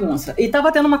ordem na bagunça. E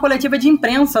tava tendo uma coletiva de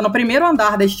imprensa no primeiro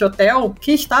andar deste hotel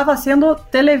que estava sendo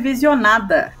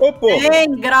televisionada.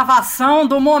 Tem gravação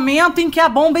do momento em que a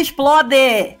bomba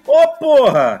explode.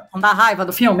 Porra! Não dá raiva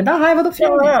do filme? Dá raiva do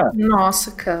filme.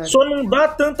 Nossa, cara. Só não dá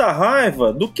tanta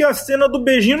raiva do que a cena do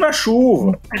beijinho na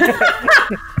chuva.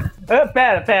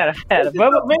 Pera.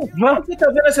 Vamos. Você tá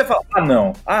vendo aí, você fala,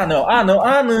 não.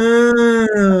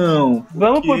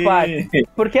 Vamos por parte.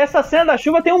 Porque essa cena da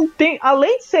chuva tem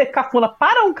além de ser cafona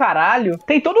para um caralho,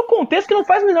 tem todo o contexto que não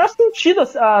faz o menor sentido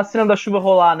a cena da chuva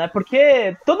rolar, né?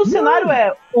 Porque todo o cenário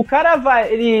o cara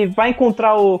vai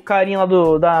encontrar o carinha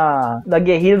lá da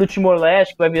guerrilha do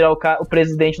Timor-Leste, que vai virar o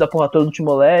presidente da porra toda do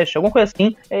Timor-Leste, alguma coisa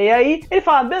assim. E aí ele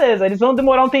fala, beleza, eles vão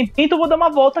demorar um tempinho, então eu vou dar uma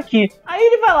volta aqui. Aí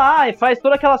ele vai lá e faz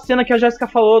toda aquela cena que a Jéssica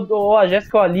falou, a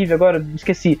Jéssica ou a Lívia, agora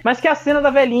esqueci. Mas que é a cena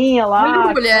da velhinha lá.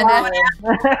 Mulher, né?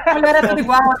 Mulher é tudo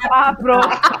igual, né?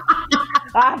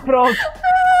 Pronto.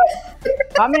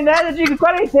 A minério de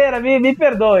quarentena, me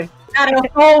perdoe. Cara, eu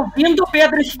tô ouvindo o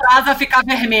Pedro Estraza ficar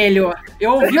vermelho.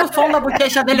 Eu ouvi o som da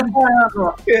bochecha dele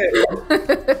voando.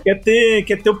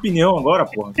 Quer ter opinião agora,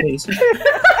 porra? Que é isso?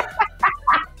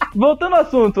 Voltando ao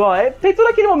assunto, tem todo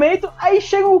aquele momento, aí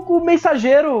chega o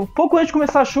mensageiro, pouco antes de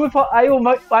começar a chuva, e fala, aí eu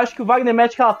acho que o Wagner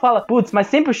mete que ela fala, putz, mas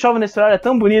sempre chove nesse horário, é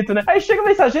tão bonito, né? Aí chega o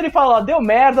mensageiro e fala, deu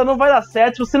merda, não vai dar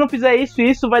certo, se você não fizer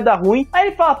isso vai dar ruim. Aí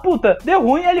ele fala, puta, deu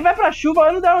ruim, aí ele vai pra chuva,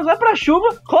 aí não dá, vai pra chuva,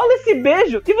 rola esse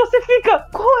beijo, e você fica,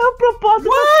 qual é o propósito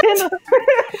da cena?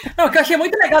 Não, o que eu achei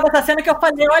muito legal dessa cena é que eu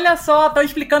falei, olha só, tô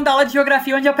explicando a aula de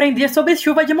geografia onde eu aprendi sobre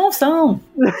chuva de monção.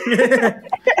 É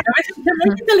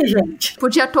muito inteligente.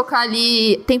 Podia tocar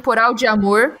ali Temporal de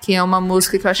Amor, que é uma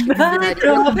música que eu acho que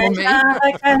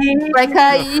vai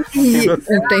cair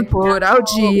um temporal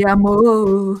de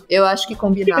amor. Eu acho que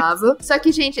combinava. Só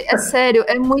que, gente, é sério,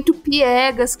 é muito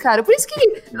piegas, cara. Por isso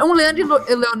que um Leandro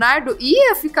e Leonardo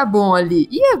ia ficar bom ali.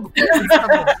 Ia ficar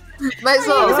bom. Mas,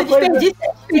 você desperdiça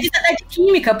até de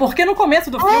química, porque no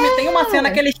começo do filme tem uma cena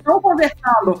que eles estão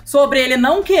conversando sobre ele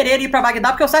não querer ir pra Bagdá,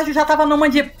 porque o Sérgio já tava numa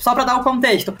de... Só pra dar o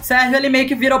contexto. O Sérgio, ele meio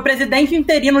que virou presidente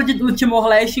interino do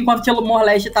Timor-Leste, enquanto o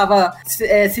Timor-Leste tava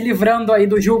se livrando aí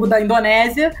do jugo da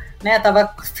Indonésia, né,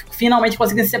 tava finalmente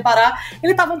conseguindo se separar.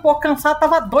 Ele tava um pouco cansado,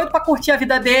 tava doido pra curtir a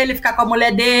vida dele, ficar com a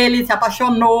mulher dele, se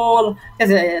apaixonou, quer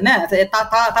dizer, né,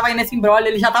 tava aí nesse embrolho,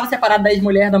 ele já tava separado da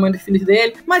ex-mulher, da mãe dos filhos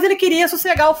dele, mas ele queria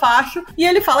sossegar o facho, e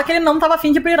ele fala que ele não tava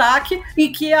afim de ir pro Iraque, e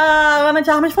que a Ana de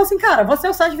Armas falou assim, cara, você é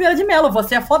o Sérgio Vieira de Mello,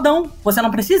 você é fodão, você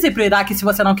não precisa ir pro Iraque se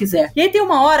você não quiser. E aí tem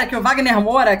uma hora que o Wagner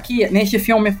Moura, aqui neste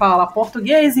filme, fala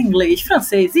português, inglês,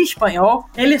 francês e espanhol,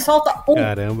 ele solta um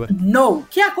no,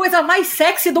 que é a coisa mais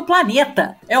sexy do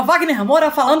planeta. É o Wagner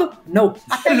Moura falando no.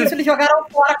 Até isso eles jogaram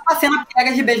fora com a cena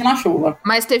pega de beijo na chuva.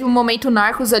 Mas teve um momento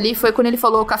Narcos ali, foi quando ele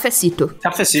falou cafecito.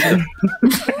 Cafecito.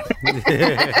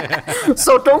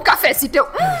 Soltou um cafecito, eu...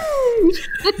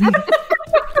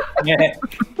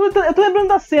 Puta, eu tô lembrando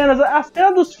das cenas. A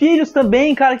cena dos filhos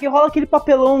também, cara, que rola aquele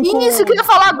papelão com... Isso que eu ia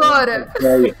falar agora.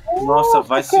 Nossa,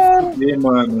 vai se fuder,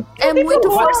 mano. É muito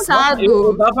forçado.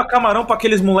 Eu dava camarão pra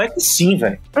aqueles moleques sim,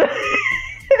 velho.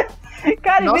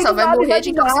 Cara, nossa, vai morrer de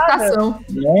intoxicação.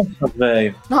 Nossa,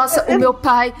 velho. Nossa, o meu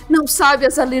pai não sabe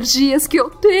as alergias que eu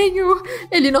tenho.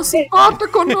 Ele não se importa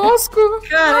conosco.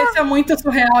 Cara, isso é muito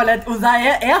surreal, olha. Usar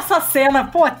essa cena,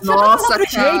 pô, nossa, cara,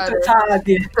 jeito,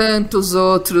 sabe? Tantos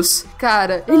outros.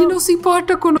 Cara, ele não se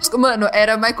importa conosco. Mano,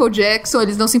 era Michael Jackson,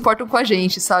 eles não se importam com a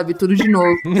gente, sabe? Tudo de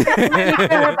novo.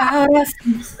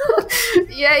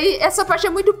 E aí, essa parte é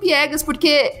muito piegas,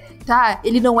 porque... Tá,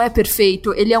 ele não é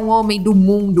perfeito, ele é um homem do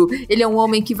mundo, ele é um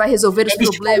homem que vai resolver os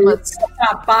problemas.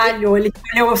 Ele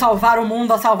escolheu salvar o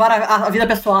mundo, salvar a vida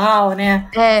pessoal, né?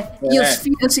 E os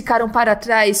filhos ficaram para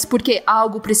trás porque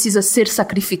algo precisa ser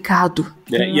sacrificado.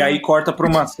 E aí corta pra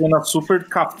uma cena super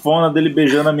cafona dele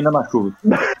beijando a mina na chuva.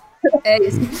 É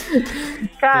isso.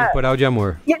 Cara, temporal de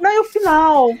amor. E o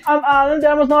final, a Ana de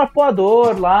Armas no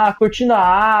arpoador lá, curtindo a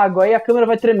água, aí a câmera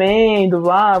vai tremendo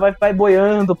lá, vai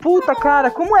boiando. Puta, cara,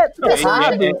 como é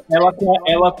pesado.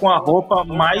 Ela com a roupa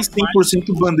mais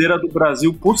 100% bandeira do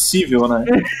Brasil possível, né?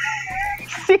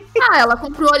 Ela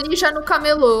comprou ali já no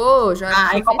camelô.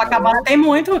 Em Copacabana tem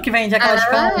muito que vende aquelas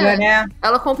cangas, né?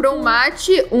 Ela comprou um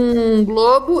mate, um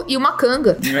globo e uma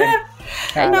canga.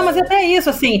 Não, mas até isso,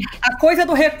 assim, a coisa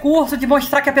do recurso de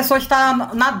mostrar que a pessoa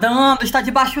está nadando, está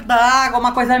debaixo d'água,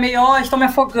 uma coisa meio, estão me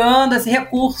afogando, esse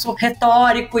recurso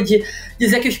retórico de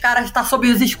dizer que os caras estão sob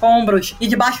os escombros e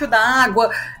debaixo d'água,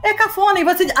 é cafona, e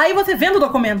aí você vendo o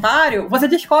documentário, você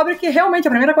descobre que realmente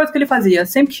a primeira coisa que ele fazia,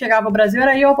 sempre que chegava ao Brasil,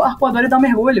 era ir ao arpoador e dar um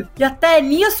mergulho, e até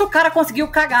nisso o cara conseguiu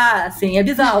cagar, assim, é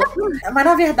bizarro. Mas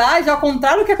na verdade, ao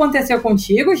contrário do que aconteceu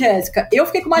contigo, Jéssica, eu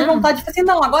fiquei com mais vontade de falar assim,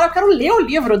 não, agora eu quero ler o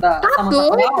livro da Samantha.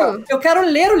 Eu quero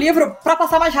ler o livro pra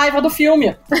passar mais raiva do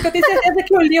filme. Porque eu tenho certeza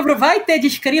que o livro vai ter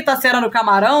descrita a cena do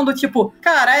camarão, do tipo,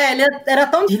 cara, ele era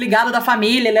tão desligado da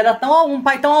família, ele era um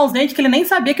pai tão ausente que ele nem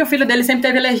sabia que o filho dele sempre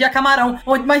teve alergia a camarão.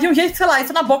 Mas de um jeito, sei lá,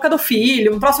 isso na boca do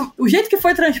filho. O jeito que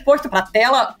foi transposto pra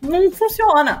tela não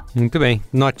funciona. Muito bem.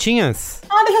 Notinhas?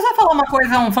 Deixa eu só falar uma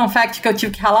coisa, um fun fact que eu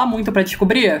tive que ralar muito pra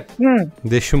descobrir.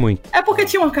 Deixo muito. É porque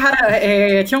tinha um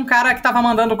cara que tava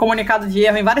mandando comunicado de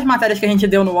erro em várias matérias que a gente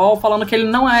deu no UOL, falando que ele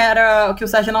não era, que o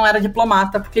Sérgio não era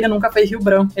diplomata, porque ele nunca fez Rio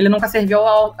Branco, ele nunca serviu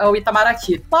ao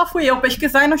Itamaraty. Lá fui eu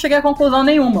pesquisar e não cheguei a conclusão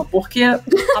nenhuma, porque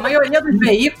a maioria dos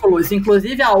veículos,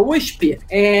 inclusive a USP,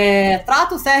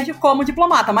 trata o Sérgio como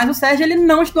diplomata, mas o Sérgio, ele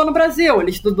não estudou no Brasil,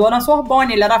 ele estudou na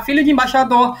Sorbonne, ele era filho de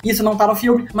embaixador, isso não tá no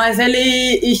filme, mas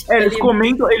ele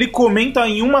comenta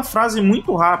em uma frase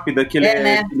muito rápida que ele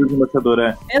é filho de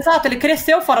embaixador, Exato, ele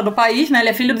cresceu fora do país, né, ele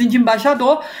é filho de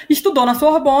embaixador, estudou na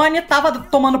Sorbonne, tava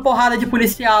tomando porrada de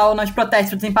policial nos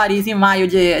protestos em Paris em maio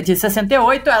de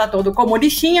 68, era todo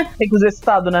comunistinha. Tem que usar esse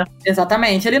estado, né?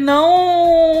 Exatamente, ele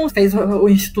não fez o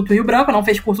Instituto Rio Branco, não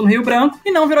fez curso no Rio Branco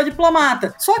e não virou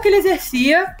diplomata. Só que ele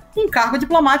exercia um cargo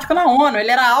diplomático na ONU.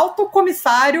 Ele era alto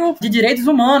comissário de direitos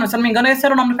humanos, se eu não me engano esse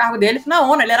era o nome do cargo dele, na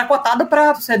ONU. Ele era cotado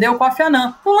pra suceder o Kofi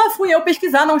Annan. Então lá fui eu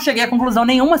pesquisar, não cheguei a conclusão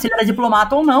nenhuma se ele era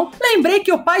diplomata ou não. Lembrei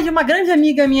que o pai de uma grande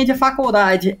amiga minha de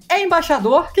faculdade é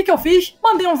embaixador. O que eu fiz?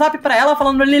 Mandei um zap pra ela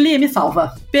falando, Lili, me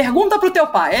salva. Pergunta pro teu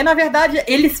pai. Na verdade,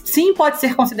 ele sim pode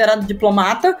ser considerado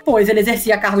diplomata, pois ele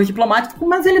exercia cargo diplomático,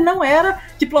 mas ele não era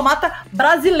diplomata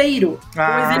brasileiro,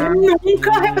 pois ele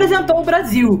nunca representou o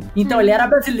Brasil. Então ele era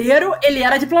brasileiro, ele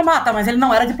era diplomata, mas ele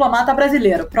não era diplomata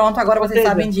brasileiro. Pronto, agora vocês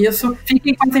sabem disso.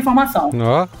 Fiquem com essa informação.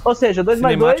 Ou seja, 2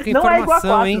 mais 2 não é igual a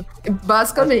 4. Hein?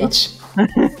 Basicamente.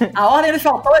 A ordem dos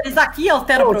fatores aqui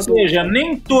altera o produto. Ou seja,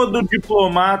 nem todo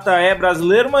diplomata é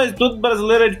brasileiro, mas todo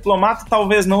brasileiro é diplomata,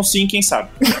 talvez não, sim, quem sabe.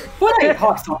 Por aí,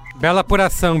 Robson. Bela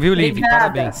apuração, viu, Liv?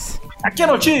 Parabéns. Aqui é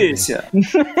notícia.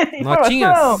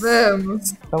 Notinhas?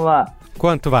 Vamos. Vamos lá.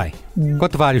 Quanto vai?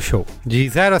 Quanto vale o show? De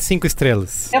 0 a 5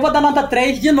 estrelas. Eu vou dar nota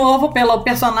 3 de novo pelo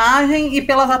personagem e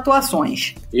pelas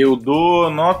atuações. Eu dou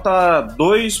nota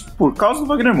 2 por causa do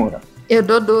Wagner Moura. Eu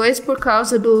dou 2 por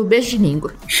causa do beijo de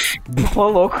língua. Ô,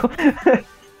 louco.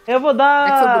 Eu vou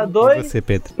dar 2 você,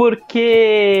 Pedro?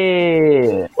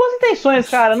 Porque... boas intenções,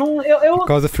 cara.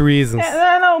 Because of reasons.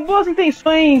 Boas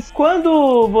intenções.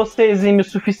 Quando você exime o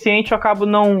suficiente, eu acabo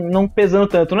não pesando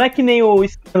tanto. Não é que nem o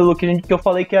escândalo que eu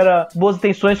falei que era boas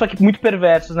intenções, só que muito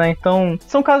perversos, né? Então,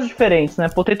 são casos diferentes, né?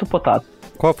 Potato.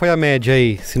 Qual foi a média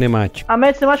aí, cinemática? A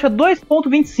média cinemática é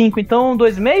 2.25, então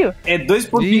 2,5? É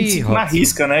 2.25 na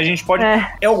risca, né? A gente pode...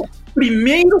 É o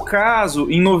primeiro caso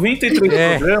em 93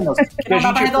 programas que a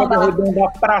gente pode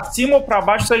arredondar pra cima ou pra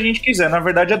baixo se a gente quiser. Na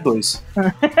verdade, é 2.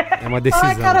 É uma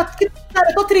decisão. Cara,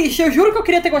 eu tô triste. Eu juro que eu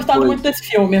queria ter gostado muito desse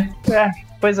filme.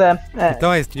 Pois é.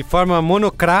 Então, de forma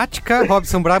monocrática,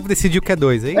 Robson Bravo decidiu que é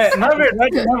 2, é isso? Na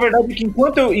verdade, que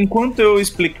enquanto eu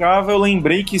explicava, eu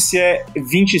lembrei que se é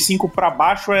 25 pra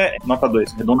baixo é nota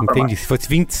 2, redonda pra baixo. Entendi. Se fosse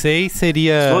 26,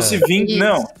 seria... Se fosse 20,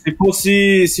 não.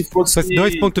 Se fosse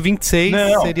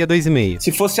 2.26, seria 2,5.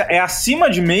 Se fosse acima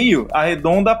de meio,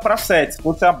 arredonda pra 7. Se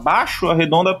fosse abaixo,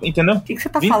 arredonda, entendeu? O que você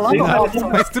tá falando, Robson?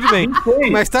 Mas tudo bem.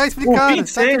 26. Mas tá explicado. O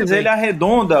 26, ele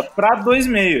arredonda pra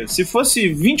 2,5. Se fosse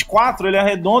 24, ele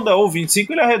arredonda, ou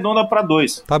 25, ele arredonda pra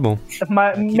 2. Tá bom.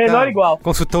 Mas menor igual.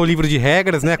 Consultou o livro de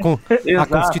regras, né? Com a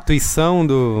constituição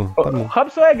do... Tá bom.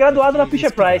 Robson é graduado na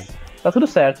Fisher-Price. Tá tudo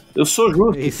certo. Eu sou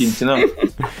justo aqui, entendeu?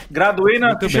 Graduei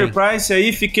na Fisher-Price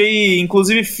aí,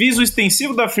 inclusive fiz o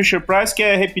extensivo da Fisher-Price, que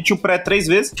é repetir o pré 3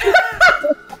 vezes.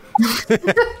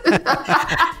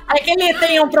 É que ele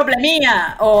tem um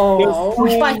probleminha?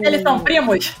 Os pais dele são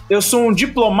primos? Eu sou um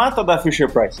diplomata da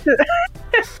Fisher-Price.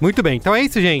 Muito bem, então é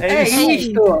isso, gente. É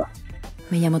isso.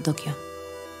 Me llamo Tokio.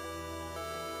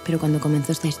 Pero cuando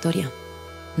comenzó esta historia,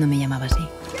 no me llamaba así.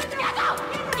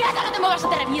 ¡Quieto, no te muevas o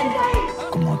te reviento!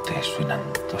 ¿Cómo te suenan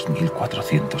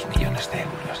 2.400 millones de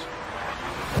euros?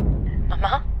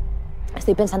 Mamá,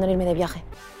 estoy pensando en irme de viaje.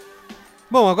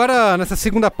 Bom, agora nessa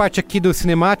segunda parte aqui do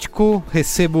Cinemático,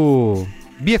 recebo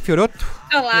Bia Fiorotto.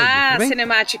 Olá,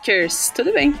 Cinematicers,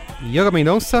 tudo bem? Yoga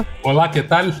Mendonça. Olá, que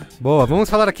tal? Boa, vamos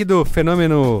falar aqui do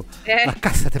fenômeno La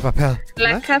Casa de Papel.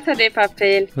 La Casa de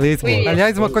Papel.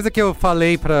 Aliás, uma coisa que eu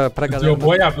falei pra galera... Eu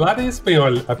vou falar em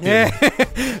espanhol.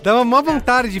 Dá uma maior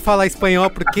vontade de falar espanhol,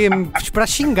 porque pra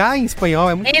xingar em espanhol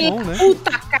é muito bom, né?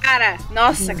 Puta cara!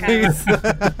 Nossa, cara. Isso.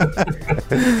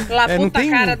 La puta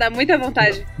cara dá muita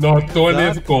vontade.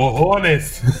 Notones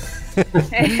cojones.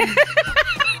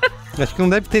 Acho que não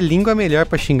deve ter língua melhor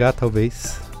pra xingar,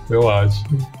 talvez. Eu acho.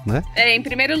 Né? Em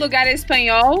primeiro lugar é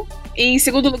espanhol, e em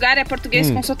segundo lugar é português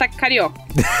com sotaque carioca.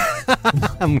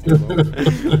 Muito bom.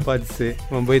 Pode ser,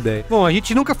 uma boa ideia. Bom, a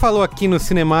gente nunca falou aqui no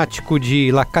Cinemático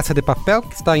de La Casa de Papel,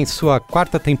 que está em sua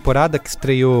 4ª temporada, que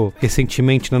estreou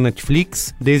recentemente na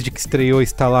Netflix. Desde que estreou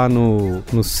está lá no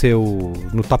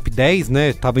top 10, né?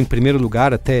 Estava em primeiro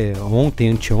lugar até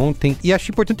anteontem. E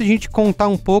acho importante a gente contar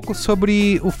um pouco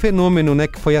sobre o fenômeno, né?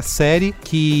 Que foi a série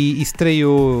que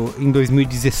estreou em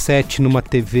 2017 numa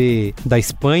TV da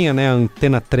Espanha, né? A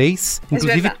Antena 3.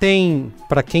 Inclusive tem,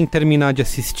 pra quem terminar de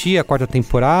assistir a 4ª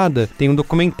temporada, tem um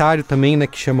documentário também, né,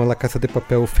 que chama La Casa de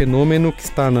Papel, o Fenômeno, que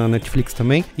está na Netflix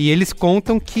também, e eles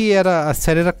contam que a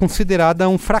série era considerada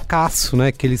um fracasso,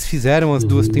 né, que eles fizeram as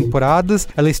 2 temporadas,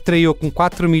 ela estreou com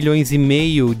 4,5 milhões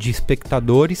de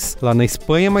espectadores lá na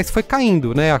Espanha, mas foi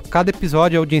caindo, né, a cada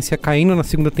episódio a audiência caindo, na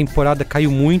 2ª temporada caiu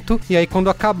muito, e aí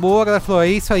quando acabou, a galera falou, é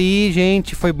isso aí,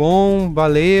 gente, foi bom,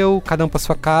 valeu, cada um pra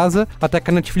sua casa, até que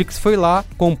a Netflix foi lá,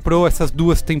 comprou essas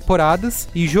 2 temporadas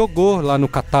e jogou lá no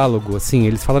catálogo, assim,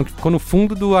 eles falaram que ficou no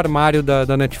fundo do armário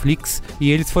da Netflix e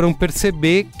eles foram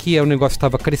perceber que o negócio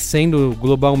estava crescendo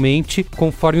globalmente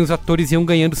conforme os atores iam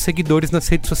ganhando seguidores nas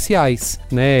redes sociais,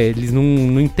 né, eles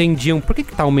não entendiam por que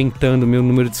tá aumentando o meu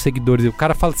número de seguidores, o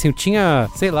cara fala assim, eu tinha,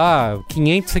 sei lá,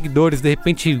 500 seguidores, de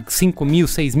repente 5 mil,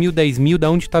 6 mil, 10 mil, da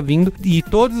onde tá vindo, e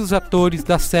todos os atores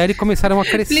da série começaram a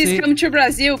crescer. Please come to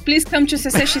Brazil, please come to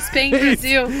CCXP em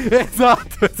Brasil.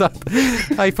 Exato.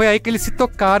 Aí foi aí que eles se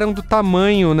tocaram do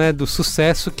tamanho, né, do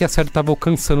sucesso que a série estava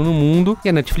alcançando no mundo, e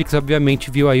a Netflix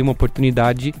obviamente viu aí uma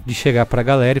oportunidade de chegar pra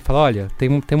galera e falar, olha, tem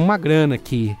uma grana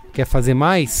aqui, quer fazer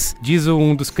mais? Diz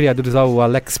um dos criadores lá, o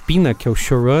Alex Pina, que é o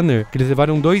showrunner, que eles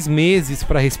levaram 2 meses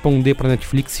pra responder pra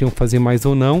Netflix se iam fazer mais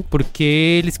ou não, porque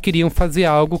eles queriam fazer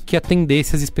algo que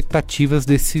atendesse as expectativas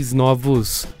desses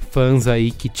novos fãs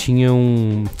aí que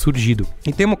tinham surgido.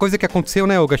 E tem uma coisa que aconteceu,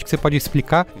 né, Olga? Acho que você pode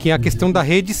explicar, que é a questão da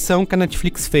reedição que a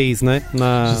Netflix fez, né?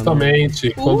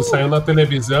 Justamente. Quando saiu na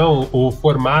televisão, o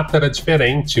formato era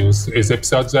diferente. Os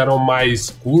episódios eram mais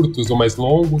curtos ou mais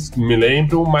longos, me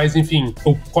lembro, mas enfim,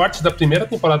 o corte da primeira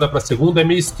temporada pra segunda é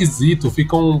meio esquisito.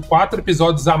 Ficam 4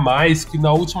 episódios a mais que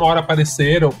na última hora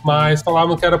apareceram, mas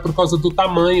falavam que era por causa do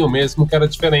tamanho mesmo, que era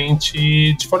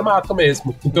diferente de formato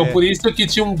mesmo. Então por isso que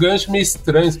tinha um gancho meio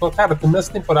estranho. Cara,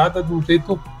 começa a temporada de um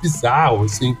jeito bizarro,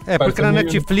 assim. Porque na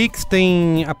Netflix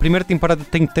tem... A primeira temporada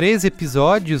tem 13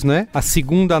 episódios, né? A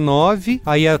segunda, 9.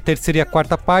 Aí a terceira e a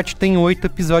 4ª parte tem 8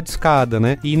 episódios cada,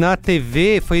 né? E na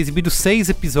TV foi exibido 6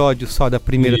 episódios só da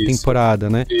primeira temporada,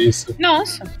 né? Isso.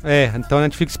 Nossa. Então a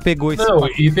Netflix pegou esse... Não,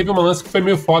 e teve uma lance que foi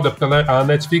meio foda, porque a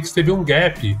Netflix teve um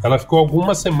gap. Ela ficou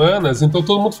algumas semanas, então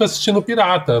todo mundo foi assistindo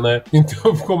pirata, né?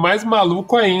 Então ficou mais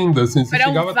maluco ainda, assim.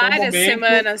 Foram várias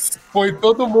semanas. Foi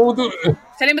todo mundo...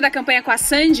 Você lembra da campanha com a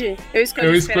Sandy? Eu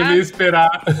escolhi esperar.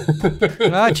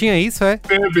 Ah, tinha isso, é?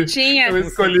 Tinha. Eu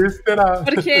escolhi esperar.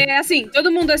 Porque, assim,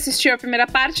 todo mundo assistiu a primeira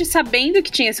parte sabendo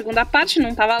que tinha a segunda parte,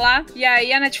 não tava lá. E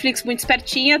aí a Netflix, muito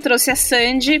espertinha, trouxe a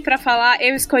Sandy pra falar: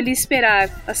 eu escolhi esperar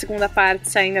a segunda parte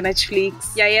saindo da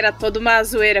Netflix. E aí era toda uma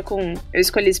zoeira com eu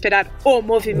escolhi esperar o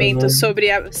movimento sobre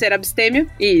ser abstêmio.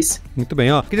 E isso. Muito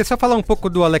bem, ó. Queria só falar um pouco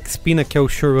do Alex Pina, que é o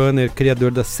showrunner, criador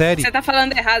da série. Você tá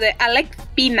falando errado, é Alec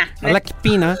Pina, né? Alec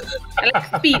Pina.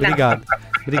 Alec Pina. Obrigado.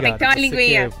 Tem que ter uma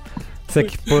linguinha. Você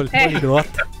que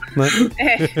poliglota, né?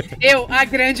 Eu, a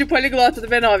grande poliglota do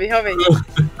B9, realmente.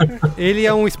 Ele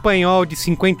é um espanhol de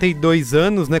 52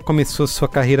 anos, né? Começou sua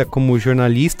carreira como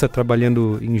jornalista,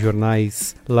 trabalhando em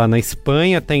jornais lá na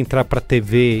Espanha, até entrar pra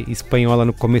TV espanhola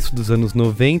no começo dos anos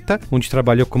 90, onde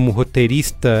trabalhou como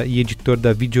roteirista e editor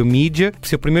da Videomídia.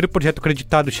 Seu primeiro projeto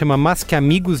creditado chama Más que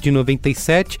Amigos, de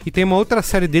 97, e tem uma outra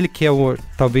série dele que é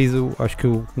acho que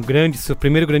seu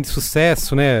primeiro grande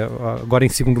sucesso, né? Agora em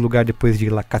segundo lugar, depois de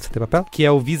La Casa de Papel, que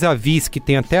é o Vis-a-Vis, que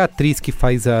tem até a atriz que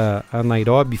faz a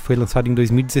Nairobi, foi lançado em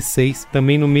 2016,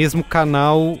 também no mesmo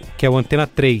canal que é o Antena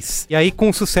 3. E aí, com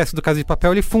o sucesso do Casa de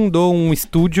Papel, ele fundou um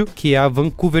estúdio que é a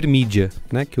Vancouver Media,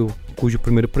 né? Cujo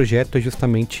primeiro projeto é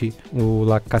justamente o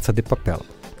La Casa de Papel.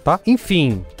 Tá?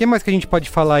 Enfim, o que mais que a gente pode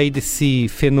falar aí desse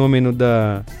fenômeno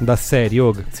da série,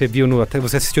 Yoga? Você viu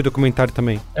você assistiu o documentário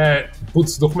também? O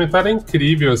documentário é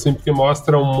incrível, assim, porque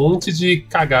mostra um monte de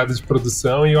cagada de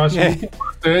produção e eu acho muito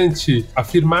importante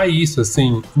afirmar isso,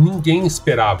 assim, ninguém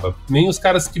esperava, nem os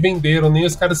caras que venderam, nem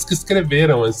os caras que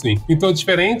escreveram, assim. Então,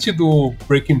 diferente do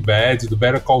Breaking Bad, do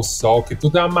Better Call Saul, que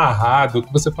tudo é amarrado,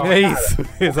 que você fala,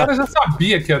 o cara já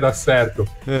sabia que ia dar certo.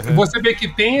 Você vê que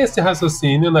tem esse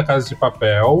raciocínio na Casa de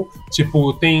Papel.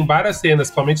 Tipo, tem várias cenas,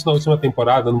 principalmente na última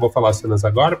temporada, não vou falar as cenas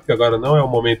agora, porque agora não é o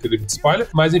momento livre de spoiler,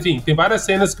 mas enfim, tem várias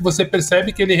cenas que você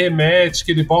percebe que ele remete,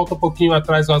 que ele volta um pouquinho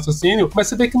atrás do raciocínio, mas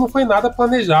você vê que não foi nada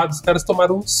planejado, os caras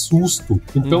tomaram um susto.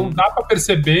 Então dá pra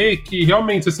perceber que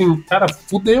realmente, assim, cara,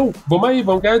 fudeu, vamos aí,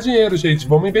 vamos ganhar dinheiro, gente,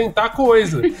 vamos inventar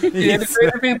coisa. E ele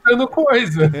tá inventando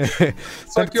coisa.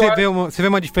 Só que você vê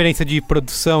uma diferença de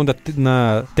produção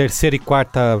na terceira e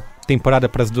quarta temporada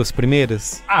para as duas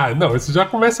primeiras? Não, isso já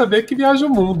começa a ver que viaja o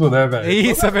mundo, né, velho?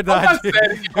 Isso, é verdade. Toda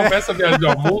série que começa a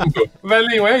viajar o mundo,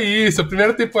 velhinho, é isso. A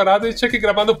primeira temporada a gente tinha que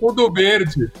gravar no Fundo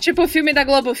Verde. Tipo o filme da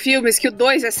Globo Filmes, que o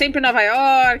 2 é sempre Nova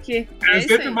York. É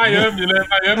sempre Miami, né?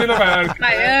 Miami e Nova York.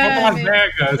 Miami. Vamos para Las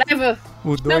Vegas.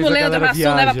 Não, o Leandro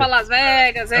Hassum leva pra Las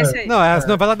Vegas, é isso aí. Não, é as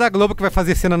novelas da Globo que vai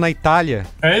fazer cena na Itália.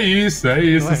 É isso.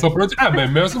 Sobrou de... mas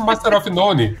mesmo Master of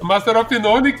None. Master of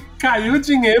None caiu o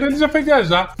dinheiro, ele já foi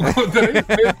viajar. 3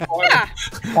 meses fora.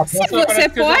 Se você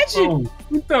pode...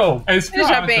 Então, é isso que eu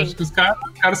acho que os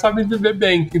caras sabem viver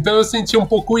bem. Então eu senti um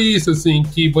pouco isso, assim,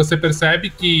 que você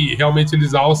percebe que realmente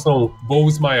eles alçam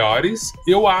voos maiores.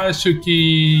 Eu acho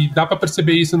que dá pra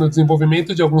perceber isso no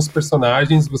desenvolvimento de alguns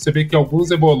personagens. Você vê que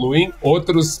alguns evoluem,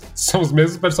 outros são os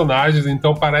mesmos personagens,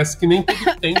 então parece que nem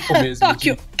todo tempo mesmo.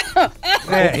 Tóquio!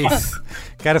 Isso.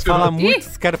 Quero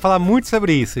falar muito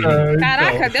sobre isso, gente.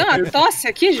 Caraca, deu uma tosse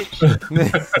aqui, gente.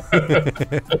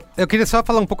 Eu queria só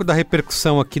falar um pouco da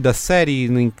repercussão aqui da série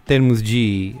em termos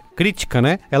de crítica,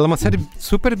 né? Ela é uma série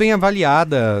super bem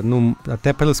avaliada,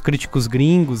 até pelos críticos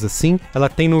gringos, assim. Ela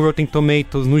tem no Rotten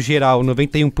Tomatoes, no geral,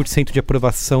 91% de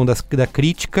aprovação da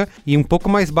crítica e um pouco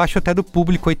mais baixo até do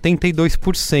público,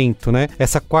 82%, né?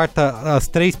 As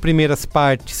 3 primeiras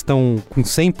partes estão com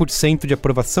 100% de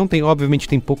aprovação. Obviamente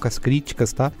tem poucas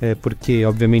críticas, tá? Porque,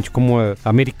 obviamente, como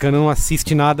americano não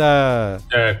assiste nada...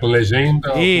 com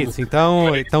legenda... Isso,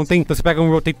 então você pega um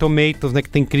Rotten Tomatoes, né, que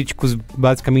tem críticos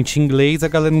basicamente em inglês, a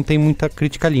galera não tem muita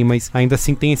crítica ali, mas ainda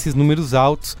assim tem esses números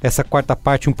altos. Essa quarta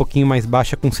parte um pouquinho mais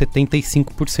baixa, com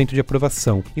 75% de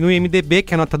aprovação. E no IMDb,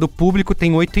 que é a nota do público,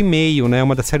 tem 8,5, né?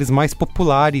 Uma das séries mais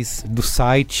populares do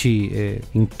site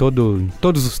em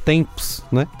todos os tempos,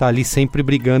 né? Tá ali sempre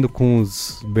brigando com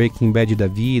os Breaking Bad da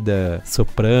vida,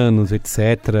 Sopranos, etc.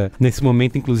 Nesse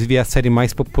momento, inclusive, é a série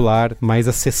mais popular, mais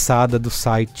acessada do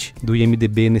site do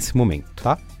IMDb nesse momento,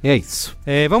 tá? E é isso.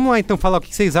 Vamos lá, então, falar o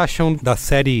que vocês acham da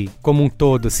série como um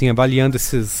todo, assim, avaliando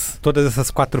todas essas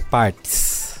 4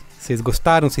 partes. Vocês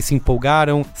gostaram? Vocês se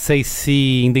empolgaram? Vocês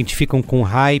se identificam com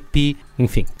hype?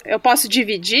 Enfim. Eu posso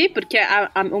dividir, porque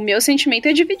o meu sentimento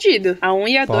é dividido. A 1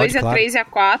 e a 2, a 3 e a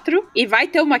 4. E vai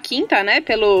ter uma quinta, né?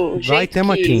 Vai ter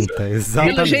uma quinta,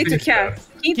 exatamente. Pelo jeito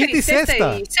quinta e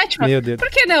sexta e sétima. Meu Deus. Por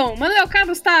que não? Manuel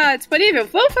Carlos tá disponível?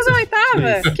 Vamos fazer uma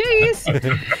oitava. Que isso?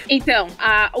 Então,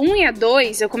 a 1 e a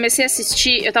 2 eu comecei a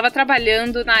assistir, eu tava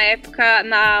trabalhando na época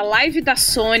na live da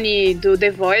Sony do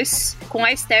The Voice com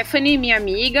a Stephanie, minha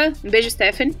amiga. Um beijo,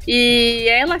 Stephanie. E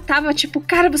ela tava tipo,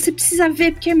 cara, você precisa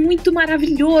ver porque é muito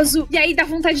maravilhoso. E aí dá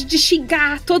vontade de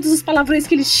xingar todos os palavrões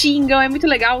que eles xingam, é muito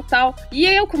legal e tal. E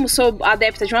eu, como sou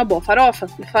adepta de uma boa farofa,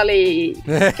 eu falei,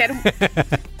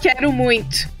 quero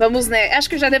muito. Vamos, né? Acho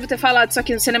que eu já devo ter falado isso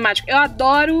aqui no Cinemático. Eu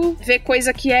adoro ver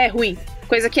coisa que é ruim.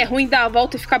 Coisa que é ruim, dá a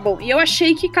volta e fica bom. E eu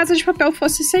achei que Casa de Papel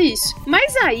fosse ser isso.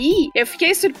 Mas aí, eu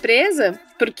fiquei surpresa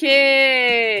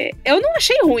porque eu não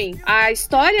achei ruim. A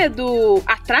história do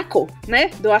atraco, né?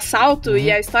 Do assalto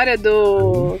e a história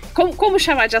do... Como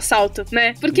chamar de assalto,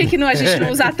 né? Por que a gente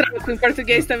não usa atraco em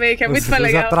português também, que é muito mais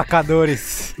legal? Os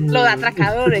atracadores. Os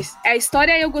atracadores. A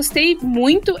história eu gostei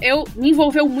muito, me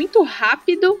envolveu muito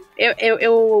rápido.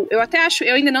 Eu até acho,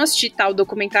 eu ainda não assisti tal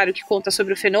documentário que conta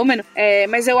sobre o fenômeno,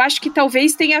 mas eu acho que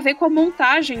talvez tenha a ver com a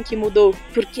montagem que mudou,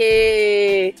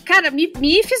 porque, cara, me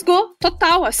fisgou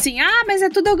total, assim, mas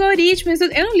é tudo algoritmo,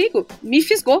 eu não ligo, me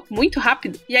fisgou muito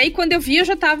rápido. E aí quando eu vi, eu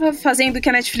já tava fazendo o que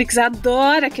a Netflix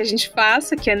adora que a gente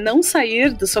faça, que é não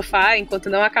sair do sofá enquanto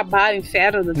não acabar o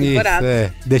inferno da temporada.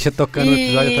 Isso, deixa tocando um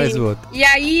episódio atrás do outro. E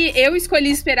aí eu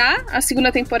escolhi esperar a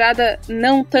segunda temporada,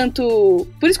 não tanto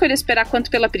por escolher esperar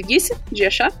quanto pela preguiça de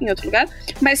achar em outro lugar,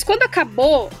 mas quando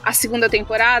acabou a segunda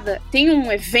temporada, tem um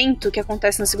evento que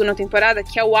acontece na segunda temporada,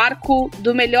 que é o arco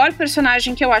do melhor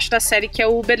personagem que eu acho da série, que é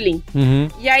o Berlim.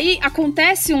 E aí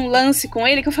acontece um lance com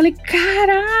ele que eu falei,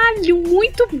 caralho,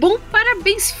 muito bom,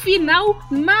 parabéns, final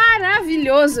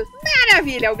maravilhoso.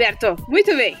 Maravilha, Alberto,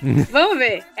 muito bem, vamos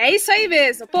ver, é isso aí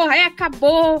mesmo. Porra, aí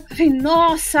acabou, eu falei,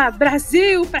 nossa,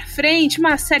 Brasil pra frente,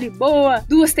 uma série boa,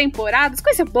 2 temporadas,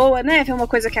 coisa boa, né, ver uma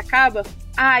coisa que acaba.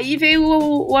 Aí veio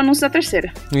o anúncio da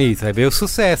terceira. Isso, aí veio o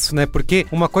sucesso, né? Porque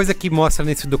uma coisa que mostra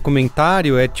nesse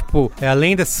documentário é, tipo,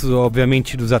 além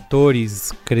obviamente, dos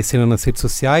atores crescendo nas redes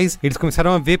sociais, eles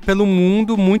começaram a ver pelo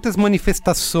mundo muitas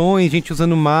manifestações, gente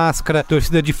usando máscara,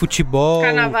 torcida de futebol.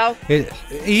 Carnaval.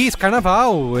 Isso,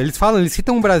 carnaval. Eles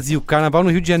citam o Brasil, carnaval no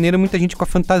Rio de Janeiro, muita gente com a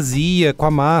fantasia, com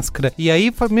a máscara. E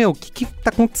aí, meu, o que tá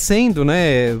acontecendo,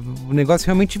 né? O negócio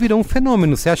realmente virou um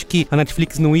fenômeno. Você acha que a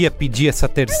Netflix não ia pedir essa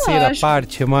terceira parte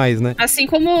a mais, né? Assim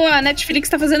como a Netflix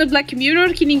tá fazendo Black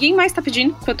Mirror, que ninguém mais tá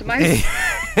pedindo, quanto mais.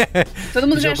 Todo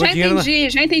mundo já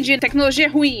entendi. Tecnologia é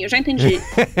ruim, eu já entendi.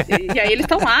 e aí eles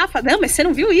estão lá, falando, não, mas você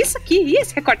não viu isso aqui? E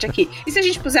esse recorte aqui? E se a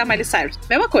gente puser a Miley Cyrus?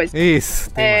 Mesma coisa.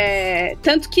 Isso.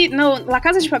 Tanto que no La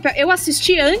Casa de Papel, eu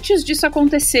assisti antes disso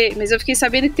acontecer, mas eu fiquei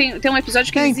sabendo que tem um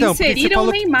episódio que eles inseriram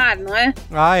o Neymar, não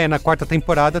é? Na quarta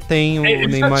temporada tem o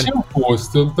Neymar. Já tinha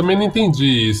posto, eu também não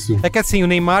entendi isso. É que assim, o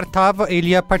Neymar ele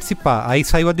ia participar. Aí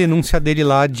saiu a denúncia dele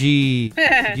lá de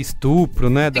estupro,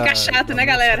 né? Fica chato, né,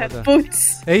 galera?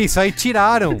 Putz. É isso, aí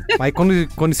tiraram. Aí quando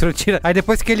isso tira. Aí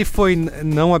depois que ele foi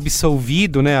não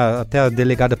absolvido, né? Até a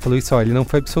delegada falou isso, ele não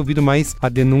foi absolvido, mas a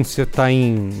denúncia tá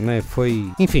né?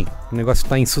 Enfim, o negócio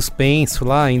tá em suspenso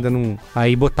lá, ainda não.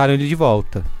 Aí botaram ele de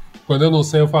volta. Quando eu não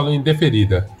sei, eu falo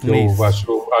indeferida. Eu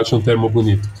acho um termo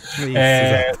bonito. Isso,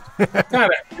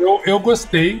 cara, eu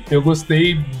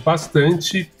gostei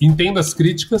bastante. Entendo as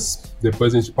críticas.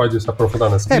 Depois a gente pode se aprofundar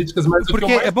nas críticas, mas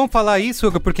porque é bom falar isso,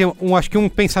 Hugo, porque acho que um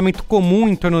pensamento comum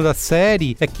em torno da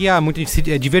série é que muita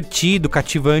gente é divertido,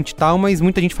 cativante e tal, mas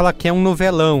muita gente fala que é um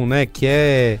novelão, né? Que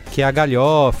é a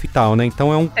galhofa e tal, né?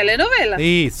 Então é um... telenovela.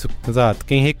 Isso, exato.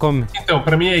 Quem recomenda... Então,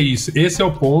 pra mim é isso. Esse é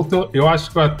o ponto. Eu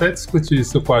acho que eu até discuti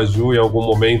isso com a Ju em algum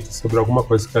momento, sobre alguma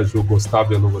coisa que a Ju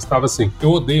gostava e eu não gostava. Assim, eu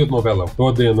odeio novelão.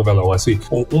 Assim,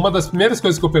 uma das primeiras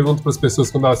coisas que eu pergunto pras pessoas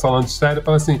quando elas falam de série, eu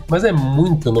falo assim, mas é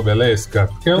muito novelesca?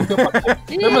 Porque eu não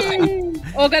tenho mesmo assim,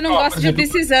 Olga não gosta de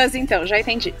This Is Us, então, já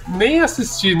entendi. Nem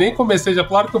assisti, nem comecei, já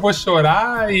falaram que eu vou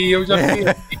chorar e eu já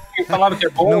fiquei... Falaram que é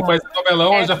bom, mas é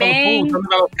novelão, eu já falo, puta,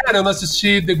 novelão. Cara, eu não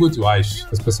assisti The Good Wife.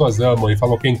 As pessoas amam e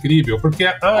falam que é incrível, porque,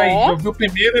 eu vi o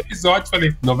primeiro episódio e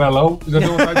falei, novelão, já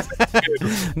deu vontade de ser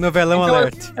primeiro. Novelão então,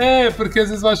 alert. Porque às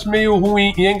vezes eu acho meio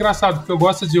ruim, e é engraçado, porque eu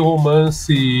gosto de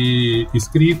romance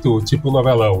escrito, tipo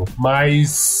novelão,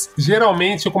 mas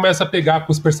geralmente eu começo a pegar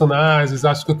com os personagens,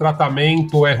 acho que o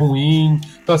tratamento é ruim,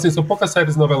 então assim, são poucas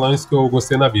séries novelões que eu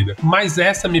gostei na vida. Mas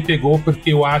essa me pegou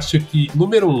porque eu acho que,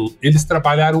 número 1, eles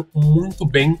trabalharam muito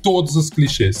bem todos os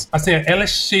clichês. Assim, ela é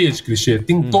cheia de clichê,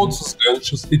 tem todos os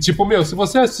ganchos. E tipo, se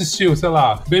você assistiu, sei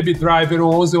lá, Baby Driver,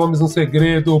 11 Homens no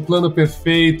Segredo, O Plano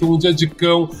Perfeito, Um Dia de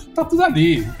Cão, tá tudo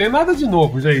ali. Não tem nada de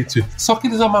novo, gente. Só que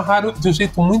eles amarraram de um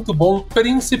jeito muito bom,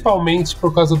 principalmente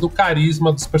por causa do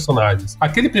carisma dos personagens.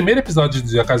 Aquele primeiro episódio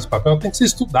de A Casa de Papel tem que ser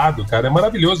estudado, cara. É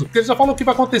maravilhoso. Porque eles já falam o que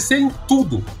vai acontecer em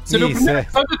tudo. Você vê o primeiro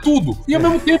episódio de tudo. E ao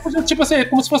mesmo tempo, tipo assim, é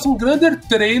como se fosse um grande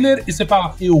trailer e você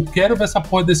fala, eu quero ver essa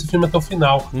porra desse filme até o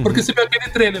final. Porque você vê aquele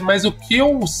trailer. Mas o que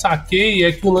eu saquei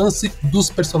é que o lance dos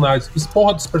personagens, os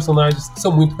porra dos personagens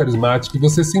são muito carismáticos e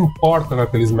você se importa com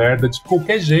aqueles merda de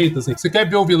qualquer jeito, assim. Você quer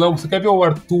ver o vilão, você quer ver o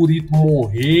Arthurito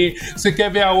morrer, você quer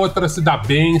ver a outra se dar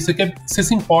bem, você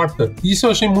se importa. Isso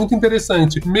eu achei muito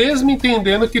interessante. Mesmo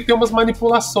entendendo que tem umas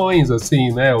manipulações,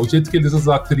 assim, né? O jeito que eles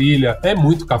usam a trilha é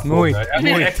muito cafona. Muito.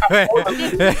 É cafona.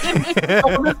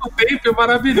 Ao mesmo tempo é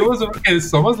maravilhoso, porque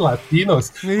somos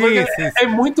latinos. É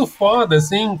muito foda,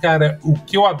 assim, cara. O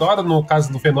que eu adoro no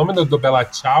caso do fenômeno do Bella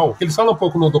Ciao, eles falam um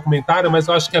pouco no documentário, mas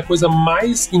eu acho que é a coisa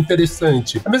mais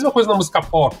interessante. A mesma coisa na música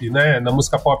pop, né? Na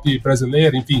música pop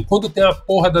brasileira, enfim. Quando tem a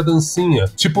porra da dancinha.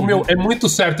 Tipo, é muito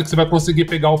certo que você vai conseguir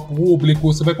pegar o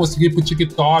público, você vai conseguir ir pro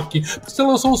TikTok, porque você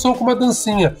lançou um som com uma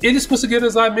dancinha. Eles conseguiram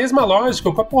usar a mesma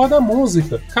lógica com a porra da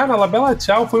música. Cara, La Bella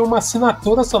Ciao foi uma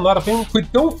assinatura sonora, foi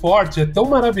tão forte, é tão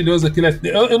maravilhoso aquilo.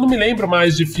 Eu não me lembro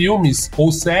mais de filmes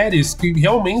ou séries que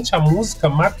realmente a música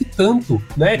marque tanto,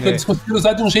 né? Que eles conseguiram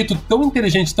usar de um jeito tão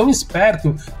inteligente, tão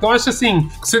esperto. Então eu acho assim,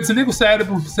 você desliga o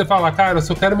cérebro, você fala, cara,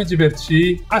 se eu quero me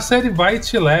divertir, a série vai e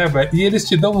te leva, e eles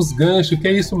te dão uns ganchos, que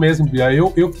é isso mesmo, Bia.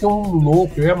 Eu fiquei um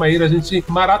louco, eu e a Maíra, a gente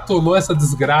maratonou essa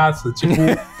desgraça, tipo...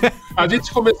 A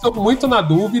gente começou muito na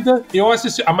dúvida. Eu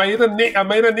assisti. A Maíra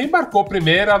nem embarcou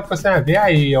primeiro. Ela falou assim: vê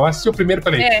aí. Eu assisti o primeiro e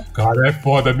falei: cara, é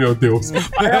foda, meu Deus.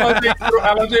 Aí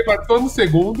ela já embarcou no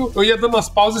segundo. Eu ia dando as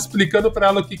pausas explicando pra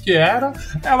ela o que era.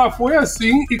 Ela foi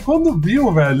assim. E quando viu,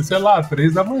 velho, sei lá,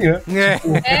 3 da manhã.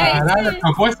 Tipo, caralho,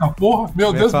 acabou essa porra.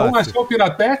 Meu Deus, vamos achar o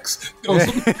Piratex. Eu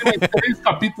soube que tem mais 3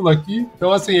 capítulos aqui.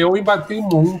 Então, assim, eu embarquei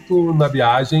muito na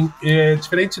viagem.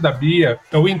 Diferente da Bia,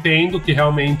 eu entendo que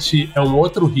realmente é um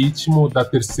outro ritmo da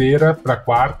terceira pra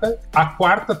quarta. A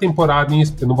quarta temporada,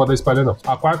 eu não vou dar spoiler não.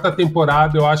 A quarta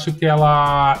temporada, eu acho que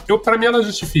pra mim ela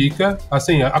justifica.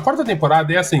 Assim, a quarta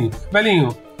temporada é assim,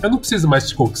 velhinho, eu não preciso mais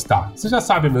te conquistar. Você já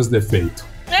sabe meus defeitos.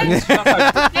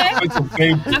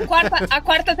 A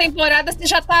quarta temporada você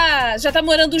já tá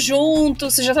morando junto,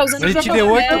 você já tá usando o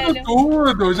próprio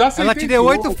tudo, ela te deu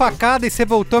 8 facadas e você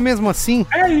voltou mesmo assim?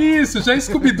 É isso, já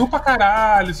Scooby-Doo pra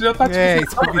caralho. Você já tá tipo...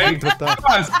 Scooby-Doo, tá.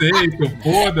 Aceito,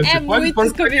 foda-se. Pode pôr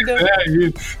o que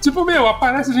quiser. Tipo,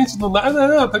 aparece gente do nada.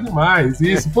 Não, tá demais.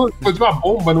 Isso, foi de uma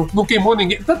bomba, não queimou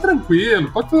ninguém. Tá tranquilo,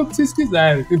 pode fazer o que vocês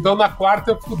quiserem. Então na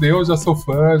quarta eu fudeu, já sou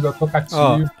fã, já tô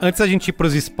cativo. Antes da gente ir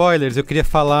pros spoilers, eu queria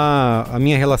falar, a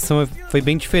minha relação foi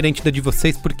bem diferente da de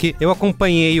vocês, porque eu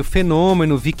acompanhei o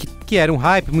fenômeno, vi que era um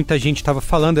hype, muita gente tava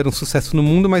falando, era um sucesso no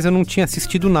mundo, mas eu não tinha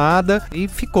assistido nada e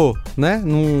ficou, né?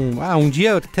 Um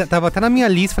dia eu tava até na minha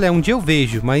lista, falei, um dia eu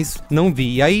vejo, mas não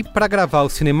vi. E aí, pra gravar o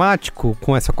cinemático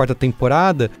com essa quarta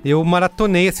temporada, eu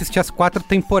maratonei, assisti as 4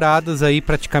 temporadas aí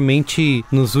praticamente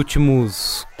nos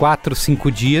últimos 4,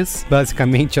 5 dias,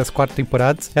 basicamente as 4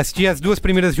 temporadas. Assisti as 2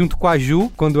 primeiras junto com a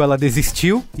Ju, quando ela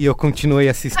desistiu, e eu continuei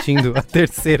assistindo a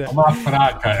terceira. É uma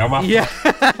fraca.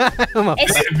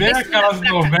 Vê aquelas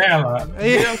novelas,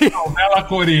 novela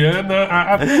coreana.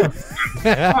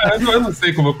 Eu não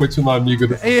sei como eu continuo amigo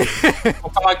dessa.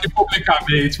 Vou falar aqui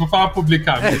publicamente,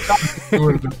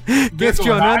 absurdo.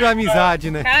 Questionando a amizade,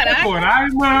 né?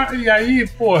 Caraca. E aí,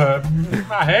 porra,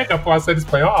 arrega a série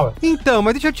espanhola? Então,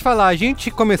 mas deixa eu te falar, a gente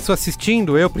começou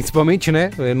assistindo, eu principalmente,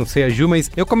 né? Eu não sei a Ju,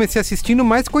 mas eu comecei assistindo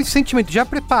mais com esse sentimento, já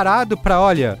preparado pra,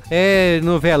 olha,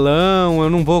 novelão, eu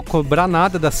não vou cobrar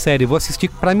nada da série, vou assistir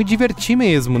pra me divertir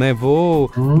mesmo, né? Vou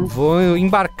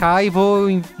embarcar e vou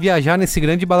viajar nesse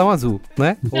grande balão azul,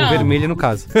 né? Ou vermelho, no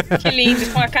caso. Que lindo,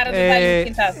 com a cara do Vale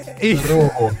pintado.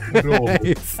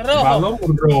 Balão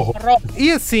rojo.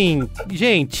 E assim,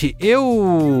 gente,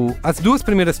 as 2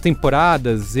 primeiras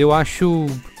temporadas, eu acho...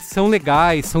 são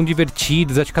legais, são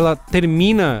divertidas, acho que ela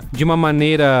termina de uma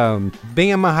maneira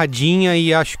bem amarradinha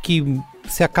e acho que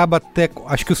você acaba até...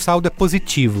 acho que o saldo é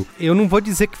positivo. Eu não vou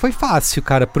dizer que foi fácil,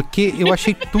 cara, porque eu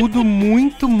achei tudo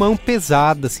muito mão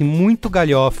pesada, assim, muito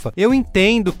galhofa. Eu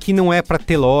entendo que não é pra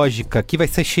ter lógica, que vai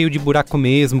ser cheio de buraco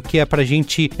mesmo, que é pra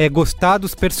gente gostar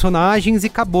dos personagens e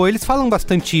acabou. Eles falam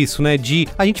bastante isso, né,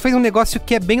 a gente fez um negócio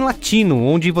que é bem latino,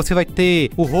 onde você vai ter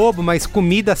o roubo, mas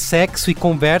comida, sexo e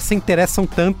conversa interessam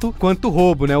tanto quanto o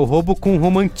roubo, né, o roubo com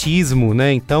romantismo,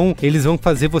 né, então eles vão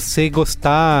fazer você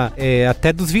gostar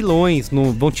até dos vilões,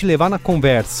 vão te levar na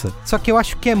conversa. Só que eu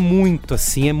acho que é muito,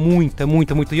 assim, é muito.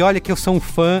 E olha que eu sou um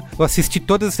fã, eu assisti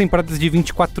todas as temporadas de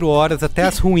 24 horas, até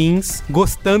as ruins,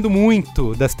 gostando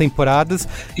muito das temporadas.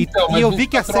 Então, e eu vi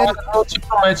que a série... não te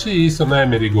promete isso, né,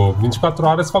 Merigo? 24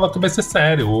 horas fala que vai ser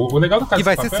sério. O legal do Casa que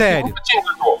vai de ser Papel sério.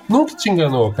 Nunca te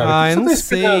enganou, cara. Eu não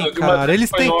sei, cara. Eles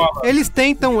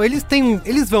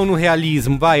vão no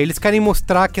realismo, vai. Eles querem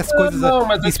mostrar que as coisas...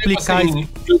 mas explicar...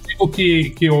 Eu digo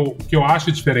que eu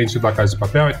acho diferente da Casa de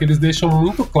Papel é que eles deixam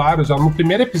muito claro já no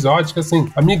primeiro episódio que, assim,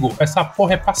 amigo, essa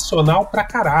porra é passional pra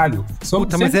caralho.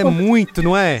 Puta, mas é muito,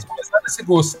 não é? Começar a se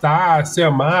gostar, se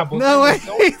amar... Não, é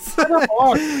isso.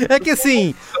 É que,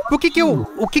 assim, o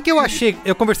que eu achei...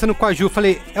 Eu conversando com a Ju,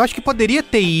 falei, eu acho que poderia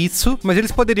ter isso, mas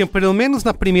eles poderiam, pelo menos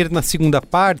na primeira e na segunda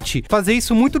parte, fazer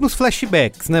isso muito nos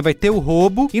flashbacks, né? Vai ter o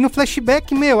roubo, e no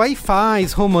flashback, aí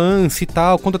faz romance e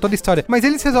tal, conta toda a história. Mas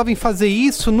eles resolvem fazer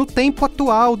isso no tempo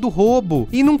atual do roubo.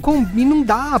 E não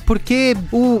dá, porque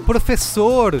o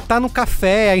professor tá no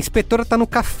café, a inspetora tá no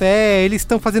café, eles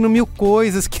estão fazendo mil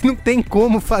coisas que não tem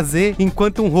como fazer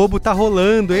enquanto um roubo tá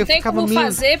rolando. Não tem como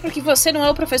fazer porque você não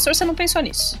é o professor, você não pensou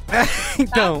nisso.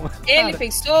 Então. Tá? Ele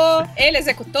pensou, ele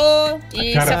executou,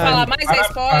 e se eu falar mais é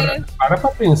spoiler. Para pra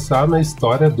pensar na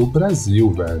história do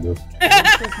Brasil, velho.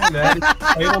 Muitas mulheres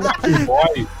saíram da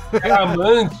Playboy,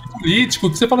 amante, político,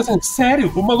 que você fala assim,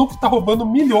 sério, o maluco tá roubando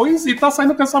milhões e tá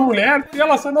saindo com essa mulher, e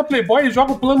ela sai na Playboy e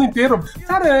joga o plano inteiro.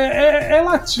 Cara, é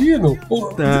latino.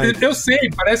 Eu sei,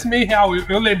 parece meio real.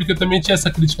 Eu lembro que eu também tinha essa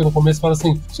crítica no começo, falando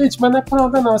assim, gente, mas não é pra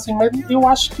nada não, assim, mas eu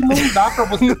acho que não dá pra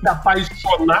você se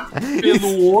apaixonar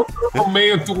pelo outro no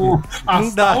meio do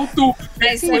assalto, a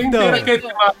pessoa inteira quer te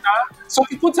matar. Só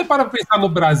que quando você para pra pensar no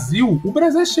Brasil, o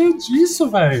Brasil é cheio disso,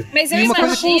 velho. Mas eu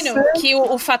imagino que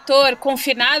o fator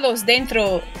confinados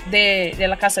dentro de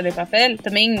La Casa de Papel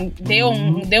também deu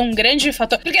um grande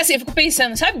fator. Porque assim, eu fico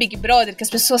pensando, sabe Big Brother? Que as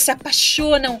pessoas se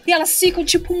apaixonam e elas ficam,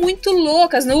 tipo, muito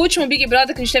loucas. No último Big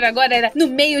Brother que a gente teve agora era no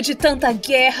meio de tanta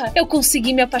guerra, eu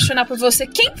consegui me apaixonar por você.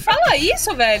 Quem fala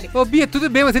isso, velho? Ô, Bia, tudo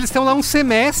bem, mas eles estão lá um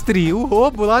semestre. O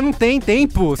roubo lá não tem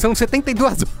tempo. São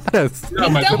 72 horas. Não,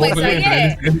 mas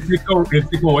aí eles ficam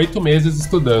 8 meses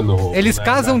estudando. Eles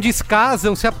casam,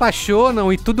 descasam, se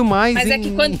apaixonam e tudo mais. Mas é que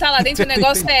quando tá lá dentro o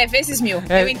negócio é vezes 1000.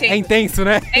 Eu entendo. É intenso,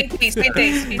 né? É intenso. A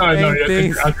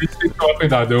gente tem que tomar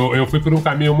cuidado. Eu fui por um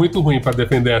caminho muito ruim pra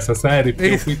defender essa série,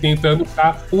 porque eu fui tentando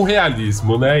buscar o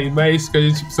realismo, né? E não é isso que a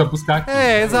gente precisa buscar aqui.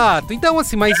 Exato. Então,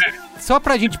 assim, mas... Só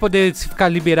pra gente poder ficar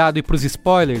liberado e pros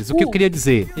spoilers, o que eu queria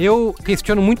dizer? Eu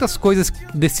questiono muitas coisas,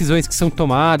 decisões que são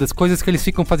tomadas, coisas que eles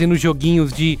ficam fazendo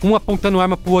joguinhos de um apontando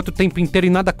arma pro outro o tempo inteiro e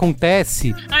nada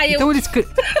acontece. Então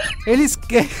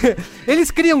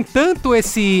eles criam tanto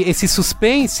esse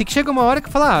suspense que chega uma hora que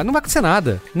fala, não vai acontecer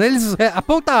nada. Eles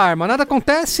aponta a arma, nada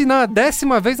acontece, na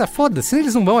 10ª vez, foda-se,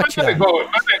 eles não vão atirar. Mas é igual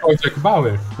o Jack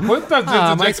Bauer? Quantas vezes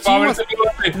o Jack Bauer você viu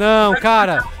assim? Não,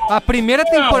 cara, a primeira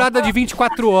temporada de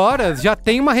 24 horas já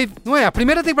tem uma... Não é? A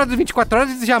primeira temporada de 24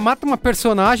 horas eles já matam uma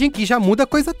personagem que já muda a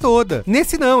coisa toda.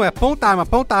 Nesse não, é aponta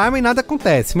a arma e nada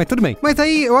acontece, mas tudo bem. Mas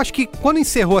aí eu acho que quando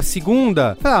encerrou a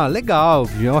segunda, legal,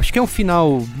 eu acho que é um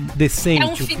final decente. É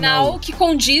um final que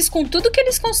condiz com tudo que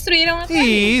eles construíram até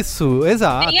Isso,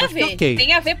 exato. Tem a ver,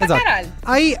 tem a ver pra caralho.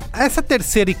 Aí, essa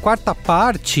terceira e quarta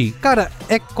parte, cara,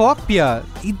 é cópia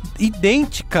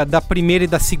idêntica da primeira e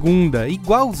da segunda,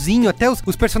 igualzinho, até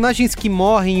os personagens que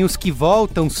morrem e os que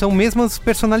voltam são mesmas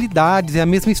personalidades, é a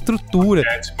mesma estrutura.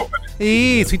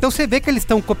 Isso, então você vê que eles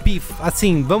estão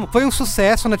assim, foi um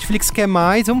sucesso, a Netflix quer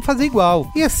mais, vamos fazer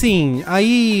igual. E assim,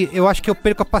 aí eu acho que eu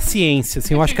perco a paciência,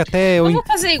 assim, eu acho que até... Vamos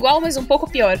fazer igual, mas um pouco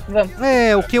pior, vamos.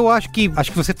 O que eu acho que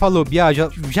você falou, Bia, já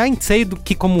sei do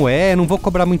que como não vou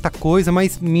cobrar muita coisa,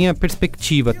 mas minha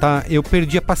perspectiva, tá? Eu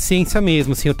perdi a paciência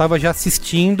mesmo, assim, eu tava já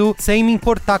assistindo sem me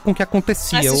importar com o que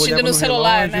acontecia. Assistindo no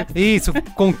celular, relógio, né? Isso,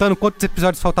 contando quantos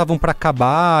episódios faltavam pra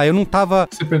acabar, eu não tava...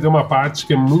 Você perdeu uma parte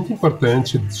que é muito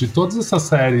importante de todas essas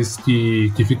séries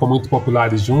que ficam muito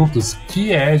populares juntos,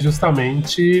 que é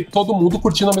justamente todo mundo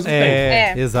curtindo ao mesmo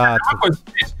tempo. Exato. É uma coisa,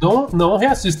 não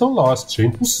reassistam Lost, é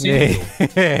impossível.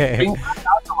 Tem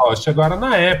Lost. Agora,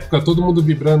 na época, todo mundo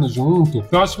vibrando junto,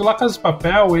 eu acho que o La Casa de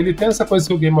Papel, ele tem essa coisa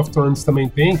que o Game of Thrones também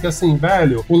tem, que assim,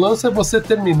 velho, o lance é você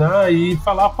terminar e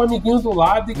falar pro amiguinho do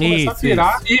lado e começar a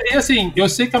pirar. E assim, eu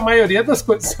sei que a maioria das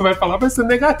coisas que você vai falar vai ser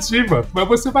negativa, mas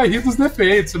você vai rir dos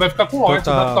defeitos, você vai ficar com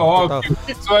ódio da Tóquio,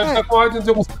 você vai ficar com ódio de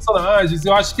alguns personagens.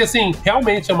 Eu acho que, assim,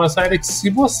 realmente é uma série que se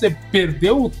você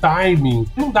perdeu o timing,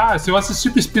 não dá. Se eu assistir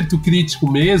pro espírito crítico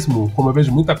mesmo, como eu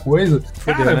vejo muita coisa,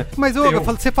 cara, né? Mas,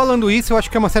 você falando isso, eu acho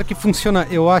que é uma série que funciona,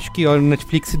 eu acho que a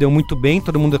Netflix se deu muito bem,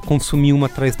 todo mundo consumiu uma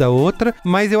atrás da outra,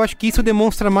 mas eu acho que isso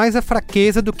demonstra mais a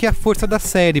fraqueza do que a força da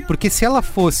série, porque se ela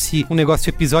fosse um negócio de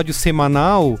episódio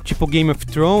semanal, tipo Game of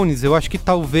Thrones, eu acho que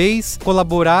talvez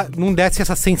colaborar, não desse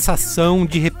essa sensação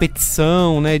de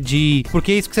repetição, né,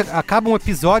 porque isso que você acaba um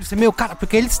episódio, você, cara,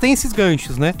 porque eles têm esses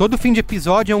ganchos, né, todo fim de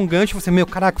episódio é um gancho, você,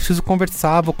 caraca, preciso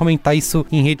conversar, vou comentar isso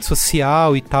em rede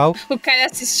social e tal. O cara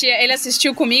ele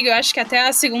assistiu comigo, eu acho que até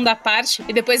a segunda parte,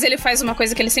 e depois ele faz uma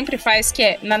coisa que ele sempre faz, que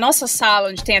é, na nossa sala,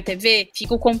 onde tem a TV,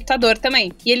 fica o computador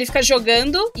também. E ele fica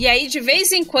jogando, e aí, de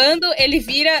vez em quando, ele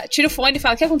tira o fone e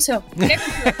fala, o que aconteceu?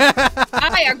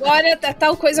 Ai, agora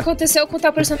tal coisa aconteceu com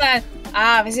tal personagem.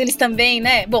 Ah, mas eles também,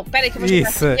 né? Bom, peraí que eu vou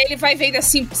jogar. Ele vai vendo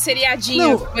assim,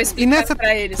 seriadinho, vou explicar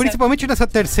pra eles. Principalmente nessa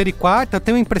terceira e quarta, eu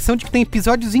tenho a impressão de que tem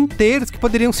episódios inteiros que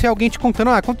poderiam ser alguém te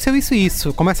contando, aconteceu isso e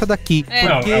isso, começa daqui.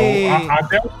 Porque...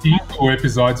 até o quinto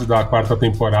episódio da quarta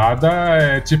temporada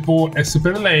é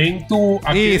super lento,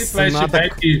 aquele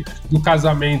flashback do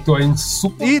casamento é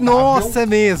insuportável. E nossa, é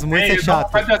mesmo, esse é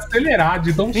chato. Pode acelerar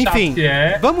de tão chato que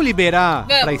é. Vamos liberar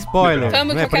pra spoiler?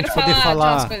 Vamos, né, que eu pra quero gente poder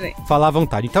falar à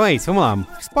vontade. Então é isso, vamos lá.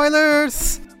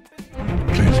 Spoilers!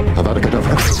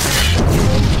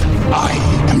 I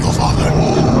am your father.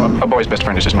 A boy's best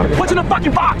friend is his mother. What's in the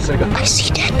fucking box? I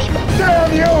see dead people.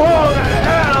 Damn you all to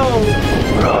hell!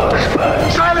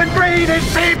 Rosebud. Silent breed is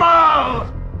people!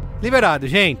 Liberado,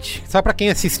 gente. Só pra quem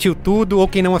assistiu tudo ou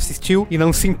quem não assistiu e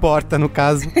não se importa, no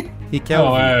caso. E quer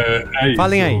ouvir. É isso.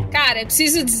 Falem aí. Cara, eu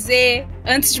preciso dizer,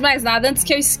 antes de mais nada, antes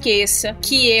que eu esqueça,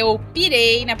 que eu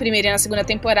pirei na primeira e na segunda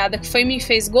temporada, que me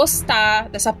fez gostar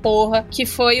dessa porra, que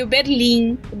foi o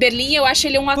Berlim. O Berlim, eu acho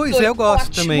ele um ator eu gosto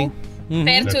ótimo, também.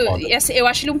 E assim, eu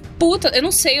acho ele um puta... Eu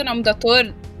não sei o nome do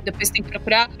ator, depois tem que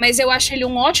procurar, mas eu acho ele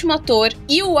um ótimo ator.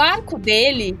 E o arco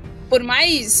dele... Por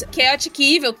mais chaotic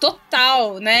evil,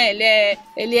 total, né?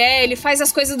 Ele faz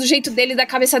as coisas do jeito dele, da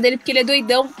cabeça dele, porque ele é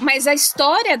doidão. Mas a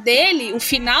história dele, o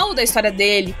final da história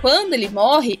dele, quando ele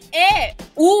morre, é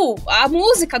a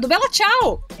música do Bella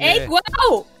Ciao. É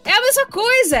igual. É a mesma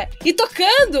coisa. E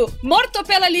tocando Morto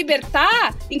pela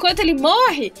Libertad, enquanto ele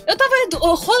morre, eu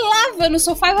rolava no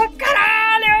sofá e falava,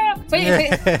 caralho!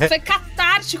 Foi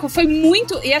catártico, foi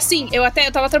muito... E assim, eu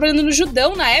tava trabalhando no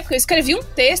Judão na época, eu escrevi um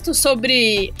texto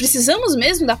sobre... Precisamos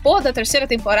mesmo da porra da terceira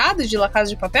temporada de La Casa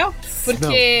de Papel?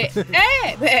 Porque...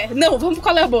 Não, vamos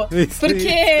qual é a boa.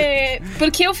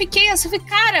 Porque eu fiquei assim,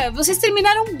 cara, vocês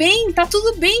terminaram bem, tá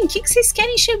tudo bem, o que vocês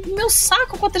querem encher o meu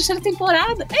saco com a terceira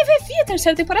temporada? Aí vai vir a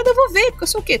terceira temporada, eu vou ver, porque eu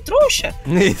sou o quê? Trouxa?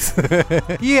 Isso.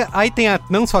 E aí tem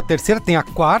não só a terceira, tem a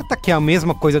quarta, que é a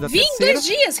mesma coisa da terceira. 2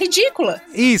 dias, ridícula.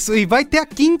 Isso, e vai ter a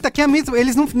quinta, que é a mesma.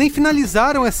 Eles nem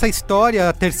finalizaram essa história,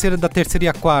 da terceira e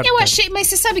a quarta. Eu achei, mas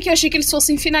você sabe que eu achei que eles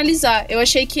fossem finalizar. Eu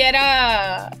achei que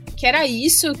era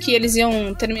isso, que eles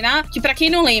iam terminar. Que pra quem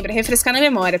não lembra, refrescar na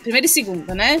memória, primeira e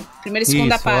segunda, né? Primeira e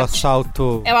segunda parte. O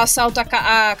assalto. É o assalto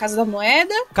à Casa da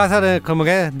Moeda. Como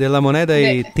é? De la Moneda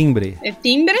e Timbre. É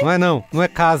Timbre? Não é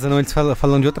casa, não. Eles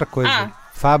falam de outra coisa.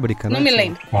 Fábrica, né? Não me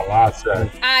lembro. Palácio.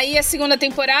 Aí a segunda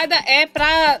temporada é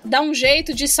pra dar um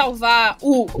jeito de salvar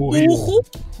o burro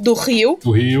do rio.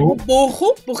 O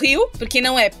burro do rio, porque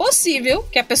não é possível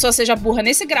que a pessoa seja burra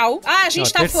nesse grau. A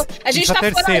gente tá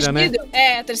foragido.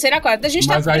 Né? A terceira e a quarta. A gente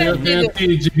mas tá aí foragido. Eu tenho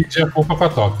que dividir a culpa com a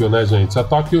Tóquio, né, gente? A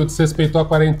Tóquio desrespeitou a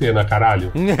quarentena,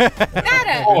 caralho.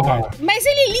 Cara, mas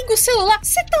ele liga o celular.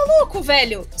 Você tá louco,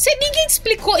 velho?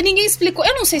 Ninguém explicou.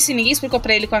 Eu não sei se ninguém explicou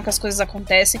pra ele como é que as coisas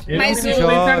acontecem. Mas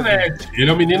Ele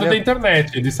é o menino da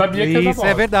internet. Ele sabia que era isso,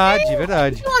 é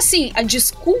verdade. Então, assim, a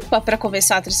desculpa pra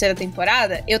começar a terceira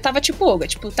temporada, eu tava tipo, Olga,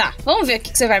 tá, vamos ver o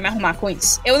que você vai me arrumar com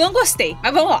isso. Eu não gostei,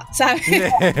 mas vamos lá, sabe?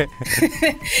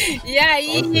 E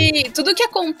aí, tudo que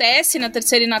acontece na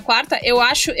terceira e na quarta, eu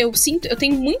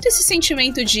tenho muito esse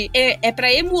sentimento de é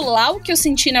pra emular o que eu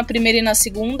senti na primeira e na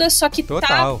segunda, só que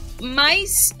tá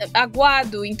mais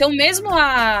aguado. Então, mesmo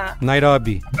a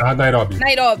Nairobi.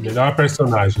 Melhor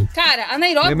personagem. Cara, a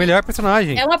Nairobi é o melhor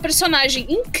personagem. É uma personagem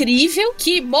incrível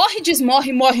que morre,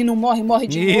 desmorre, morre, não morre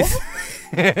de novo.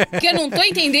 Porque eu não tô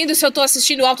entendendo se eu tô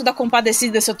assistindo o Alto da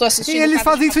Compadecida, se eu tô assistindo... E eles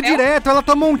fazem isso direto, ela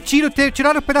tomou um tiro,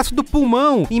 tiraram um pedaço do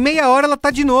pulmão, em meia hora ela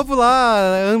tá de novo lá,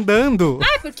 andando.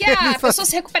 Porque a pessoa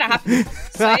se recupera rápido.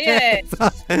 Isso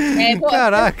aí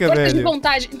Caraca, velho. De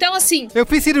vontade. Então, assim... Eu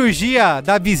fiz cirurgia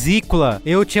da vesícula,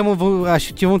 eu tinha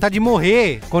vontade de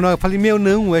morrer, quando eu falei,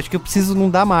 não, acho que eu preciso não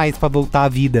dar mais pra voltar à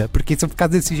vida, porque se eu ficar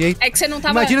desse jeito... É que você não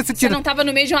tava, não tava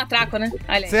no meio de um atraco, né?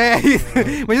 Olha aí.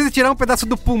 Imagina você tirar um pedaço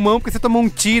do pulmão, porque você tomou um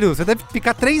tiro. Você deve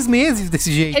ficar 3 meses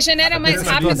desse jeito. Regenera mais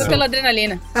rápido pela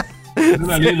adrenalina.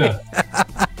 Adrenalina.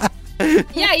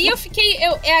 E aí eu fiquei...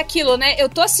 é aquilo, né? Eu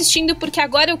tô assistindo porque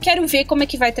agora eu quero ver como é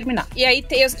que vai terminar. E aí,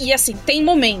 assim, tem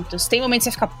momentos. Tem momentos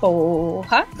que você fica,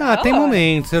 porra... tem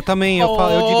momentos. Eu também, eu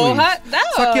digo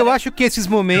isso. Só que eu acho que esses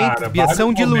momentos, Bia,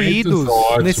 são diluídos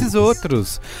nesses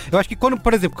outros. Eu acho que quando,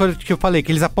 por exemplo, quando eu falei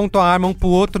que eles apontam a arma um pro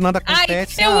outro, nada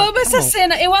acontece. Eu amo essa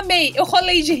cena. Eu amei. Eu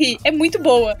rolei de rir. É muito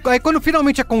boa. Aí quando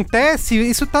finalmente acontece,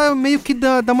 isso tá meio que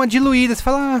dá uma diluída. Você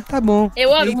fala, tá bom.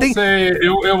 Eu amo.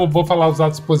 Eu vou falar os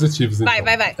atos positivos, então.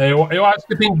 Vai. Eu acho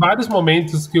que tem vários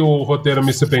momentos que o roteiro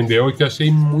me surpreendeu e que eu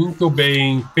achei muito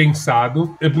bem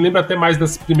pensado. Eu me lembro até mais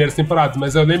das primeiras temporadas,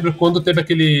 mas eu lembro quando teve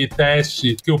aquele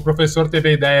teste, que o professor teve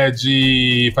a ideia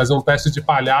de fazer um teste de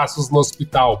palhaços no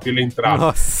hospital, pra ele entrar.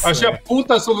 Nossa. Eu achei a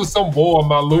puta solução boa,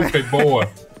 maluca e boa.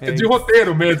 De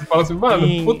roteiro mesmo. Fala assim,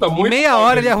 mano, puta, muito... Em meia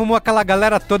hora ele arrumou aquela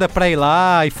galera toda pra ir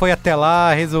lá, e foi até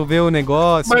lá, resolveu o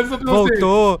negócio,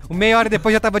 voltou. Meia hora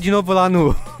depois já tava de novo lá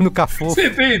no Cafô. Você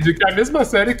entende que é a mesma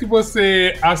série que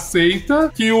você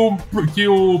aceita que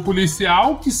o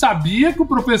policial que sabia que o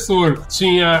professor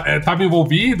tava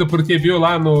envolvido, porque viu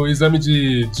lá no exame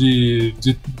de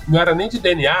não era nem de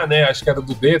DNA, né? Acho que era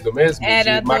do dedo mesmo.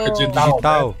 Era de marca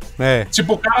digital. Né?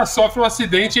 Tipo, o cara sofre um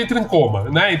acidente e entra em coma,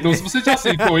 né? Então, se você já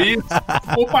aceitou isso,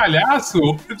 o palhaço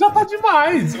já tá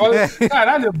demais.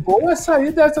 Caralho, boa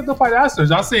sair dessa do palhaço. Eu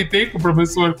já aceitei que o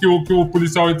professor, que o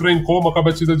policial entrou em coma com a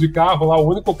batida de carro lá, o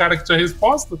único cara que tinha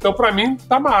resposta. Então, pra mim,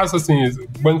 tá massa, assim,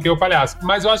 banquei o palhaço.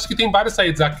 Mas eu acho que tem várias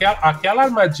saídas. Aquela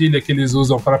armadilha que eles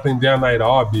usam pra prender a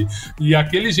Nairobi e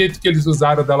aquele jeito que eles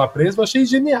usaram dela presa, eu achei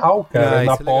genial, cara,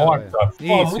 na porta.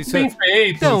 Legal, muito bem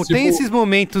feito. Então, tipo... tem esses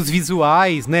momentos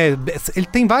visuais, né? Ele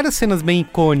tem várias cenas bem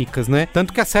icônicas, né?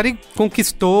 Tanto que a série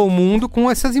conquistou o mundo com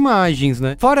essas imagens,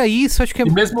 né? Fora isso, acho que é...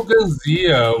 E mesmo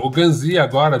o Ganzia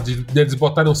agora, deles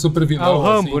botarem um super vilão. O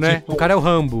Rambo, assim, né? Tipo... O cara é o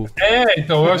Rambo.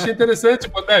 Então, eu achei interessante,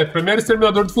 tipo, primeiro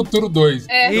Exterminador do Futuro 2.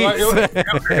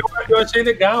 Eu achei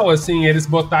legal, assim, eles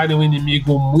botarem um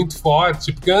inimigo muito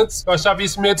forte, porque antes eu achava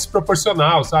isso meio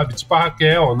desproporcional, sabe? Tipo a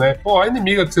Raquel, né? Pô, a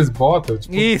inimiga que vocês botam.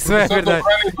 Tipo, isso, é verdade.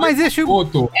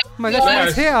 Mas acho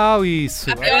mais real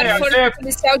isso. A pior força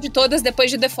policial de todas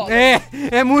depois de The Fall.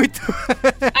 É muito.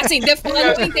 Assim, The Fall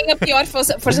não tem a pior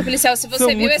força policial. Se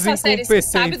você viu essa série, você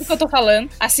sabe do que eu tô falando.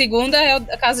 A segunda é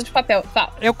a Casa de Papel.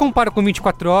 Fala. Eu comparo com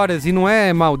 24 Horas e não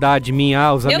é maldade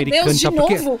minha, os americanos. Meu Deus,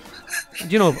 de novo?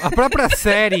 De novo, a própria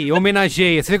série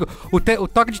homenageia. Você vê, o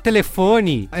toque de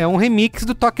telefone é um remix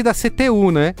do toque da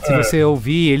CTU, né? Se você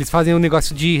ouvir, eles fazem um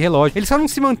negócio de relógio. Eles só não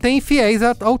se mantêm fiéis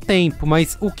ao tempo,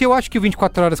 mas o que eu acho que o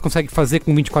 24 Horas consegue fazer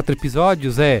com 24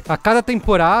 episódios a cada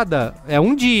temporada é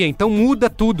um dia, então muda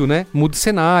tudo, né? Muda o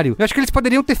cenário. Eu acho que eles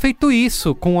poderiam ter feito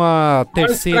isso com a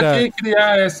terceira...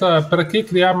 Mas pra que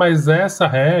criar mais essa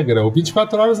regra? O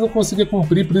 24 Horas não conseguia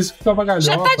cumprir, por isso que ficava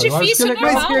galhofa. Já tá difícil,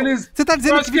 normal. Você tá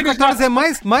dizendo que 24 Horas é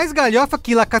mais galhofa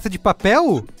que La Casa de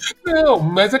Papel? Não,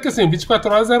 mas é que assim,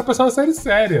 24 Horas era pra ser uma série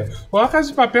séria. O La Casa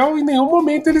de Papel, em nenhum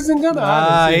momento eles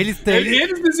enganaram. Assim.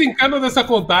 Eles desencanam dessa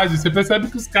contagem. Você percebe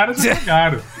que os caras já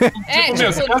cagaram.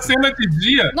 Tipo, a cena de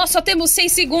dia... Nós só temos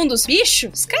 6 segundos. Bicho,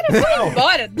 os caras vão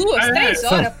embora. 2, 3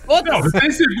 horas. Não,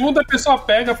 6 segundos a pessoa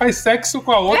pega, faz sexo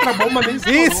com a outra, a bomba nem se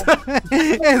isso,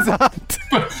 exato.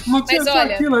 Não tinha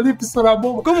aquilo ali pra estourar a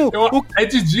bomba. É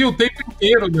de dia o tempo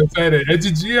inteiro da série. É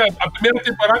de dia a primeira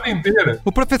temporada inteira.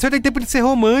 O professor tem tempo de ser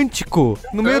romântico.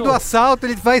 No meio do assalto,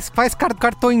 ele faz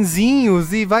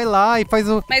cartõezinhos e vai lá e faz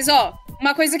o... Mas,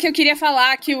 uma coisa que eu queria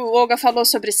falar, que o Olga falou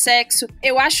sobre sexo,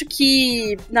 eu acho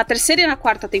que na terceira e na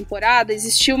quarta temporada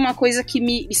existiu uma coisa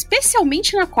que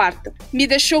especialmente na quarta, me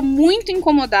deixou muito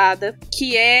incomodada,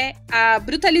 que é a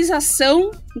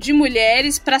brutalização de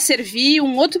mulheres pra servir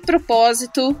um outro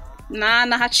propósito na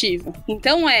narrativa.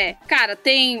 Então cara,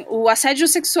 tem o assédio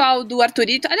sexual do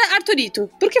Arthurito. Arthurito,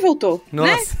 por que voltou?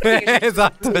 Nossa, né?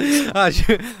 Exato.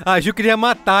 A Ju queria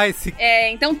matar esse...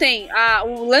 Então tem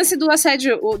o lance do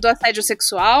assédio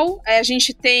sexual. A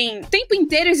gente tem... O tempo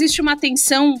inteiro existe uma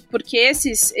tensão, porque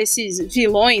esses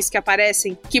vilões que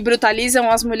aparecem, que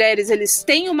brutalizam as mulheres, eles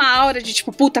têm uma aura de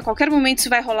tipo, puta, a qualquer momento isso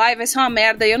vai rolar e vai ser uma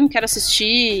merda e eu não quero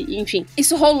assistir, enfim.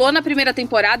 Isso rolou na primeira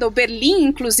temporada, o Berlim,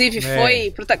 inclusive,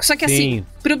 foi... Só que assim,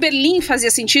 pro Berlim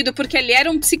fazia sentido porque ele era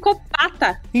um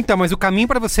psicopata. Então, mas o caminho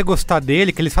pra você gostar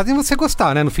dele, que eles fazem você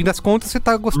gostar, né? No fim das contas, você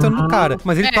tá gostando do cara.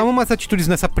 Mas ele toma umas atitudes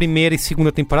nessa primeira e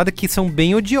segunda temporada que são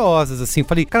bem odiosas, assim.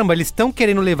 Falei, caramba, eles estão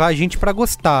querendo levar a gente pra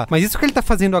gostar. Mas isso que ele tá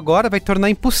fazendo agora vai tornar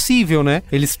impossível, né?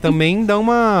 Eles também dão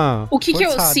uma... O que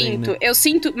eu sinto? Aí, né? Eu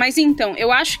sinto... Mas então,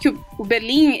 eu acho que o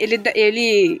Berlim,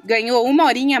 ele ganhou 1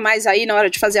 horinha a mais aí na hora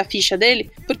de fazer a ficha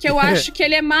dele, porque eu acho que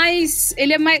ele é mais,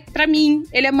 pra mim,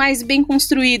 ele é mais bem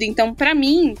construído. Então, pra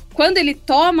mim, quando ele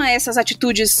toma essas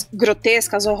atitudes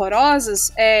grotescas,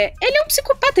 horrorosas, ele é um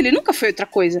psicopata, ele nunca foi outra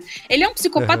coisa. Ele é um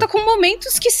psicopata com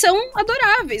momentos que são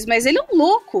adoráveis, mas ele é um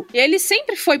louco. E ele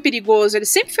sempre foi perigoso, ele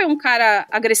sempre foi um cara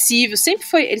agressivo, ele sempre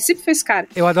foi esse cara.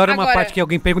 Eu adoro uma parte que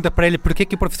alguém pergunta pra ele por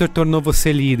que o professor tornou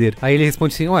você líder. Aí ele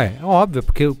responde assim, é óbvio,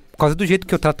 porque por causa do jeito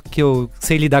que eu trato, que eu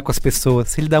sei lidar com as pessoas,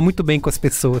 sei lidar muito bem com as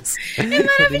pessoas. É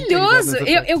maravilhoso,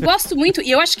 eu gosto muito, e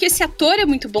eu acho que esse ator é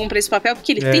muito bom pra esse papel,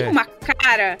 porque ele tem uma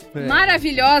cara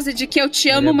maravilhosa de que eu te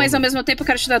amo, mas ao mesmo tempo eu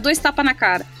quero te dar 2 tapas na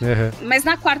cara. Mas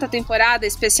na 4ª temporada,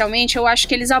 especialmente, eu acho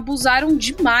que eles abusaram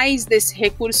demais desse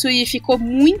recurso e ficou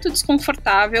muito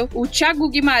desconfortável. O Thiago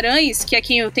Guimarães, que é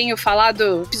quem eu tenho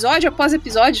falado episódio após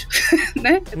episódio,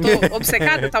 né? Eu tô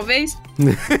obcecada, talvez.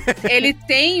 Ele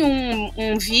tem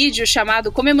um vídeo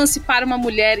chamado Como Emancipar uma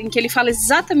Mulher, em que ele fala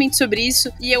exatamente sobre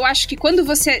isso, e eu acho que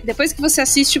depois que você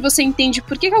assiste, você entende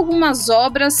por que algumas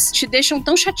obras te deixam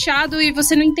tão chateado e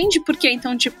você não entende por quê.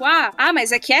 Então, tipo,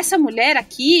 mas é que essa mulher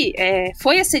aqui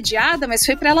foi assediada, mas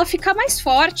foi pra ela ficar mais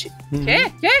forte. Quê?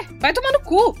 Vai tomar no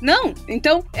cu. Não.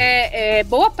 Então,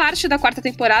 boa parte da 4ª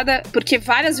temporada, porque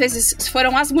várias vezes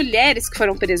foram as mulheres que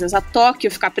foram presas. A Tóquio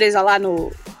ficar presa lá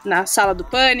na sala do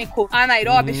pânico, a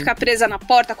Nairobi ficar presa na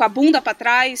porta com a bunda pra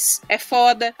trás, é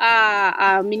foda.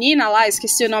 A menina lá,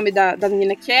 esqueci o nome da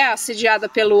menina que é assediada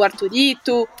pelo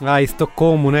Arthurito.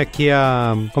 Estocolmo, né? Que é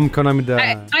a... Como que é o nome da...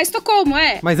 Estocolmo,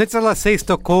 Mas antes dela ser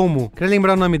Estocolmo, queria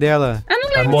lembrar o nome dela. Eu não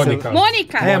lembro.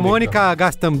 Mônica. Mônica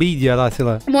Gastambidia lá, sei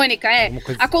lá. Mônica,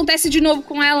 Acontece de novo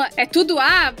com ela. É tudo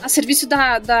a serviço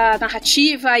da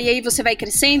narrativa, e aí você vai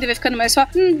crescendo e vai ficando mais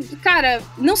forte. Cara,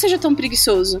 não seja tão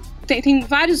preguiçoso. Tem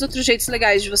vários outros jeitos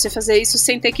legais de você fazer isso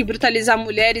sem ter que brutalizar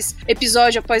mulheres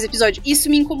episódio após episódio. Isso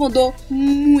me incomodou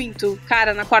muito,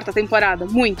 cara, na 4ª temporada.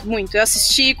 Muito, muito. Eu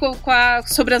assisti com a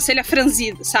sobrancelha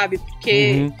franzida, sabe?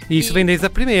 Porque... E isso vem desde a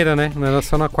primeira, né? Não é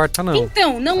só na 4ª, não.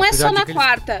 Então, não é só na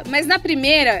 4ª, mas na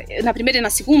primeira e na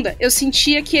 2ª, eu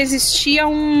sentia que existia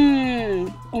um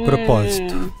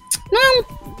propósito. Não é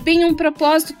bem um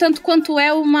propósito, tanto quanto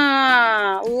é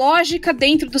uma lógica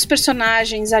dentro dos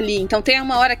personagens ali. Então tem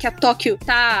uma hora que a Tóquio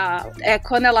tá...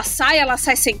 quando ela sai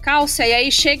sem calça, e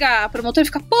aí chega a promotora e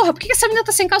fica, porra, por que essa menina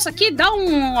tá sem calça aqui? Dá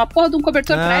uma porra de um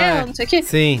cobertor pra ela, não sei o quê.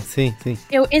 Sim.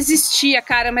 Eu existia,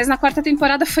 cara, mas na 4ª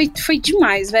temporada foi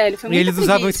demais, velho. Foi e eles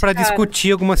usavam isso pra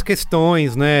discutir algumas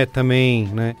questões, né, também,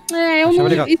 né? Eu não...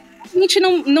 Legal.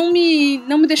 Não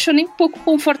me deixou nem um pouco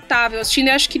confortável assistindo.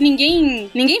 Eu acho que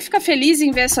ninguém fica feliz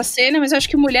em ver essa cena, mas eu acho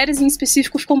que mulheres em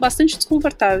específico ficam bastante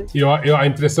desconfortáveis. A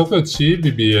impressão que eu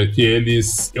tive, Bia, é que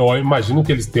eu imagino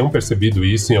que eles tenham percebido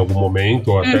isso em algum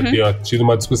momento, ou até tenham tido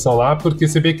uma discussão lá, porque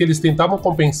você vê que eles tentavam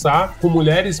compensar com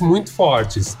mulheres muito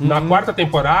fortes. Na 4ª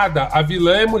temporada, a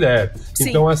vilã é mulher. Sim.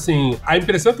 Então, assim, a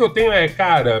impressão que eu tenho é,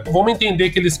 cara, vamos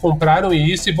entender que eles compraram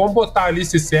isso e vão botar a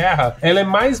Alice Serra. Ela é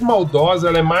mais maldosa,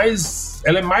 ela é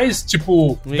mais,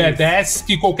 tipo, badass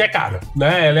que qualquer cara,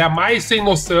 né? Ela é a mais sem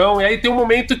noção, e aí tem um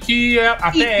momento que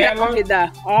até ela...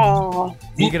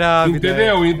 Grávida.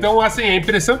 Entendeu? Então, assim, a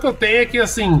impressão que eu tenho é que,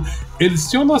 assim, eles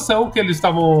tinham noção que eles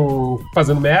estavam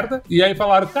fazendo merda, e aí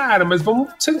falaram, cara, mas vamos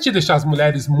sentir deixar as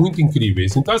mulheres muito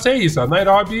incríveis. Então, assim, é isso. A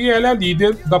Nairobi, ela é a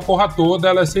líder da porra toda,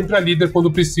 ela é sempre a líder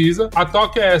quando precisa. A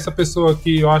Tóquio é essa pessoa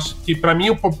que eu acho que, pra mim,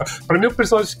 o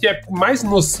personagem que é mais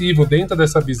nocivo dentro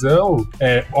dessa visão,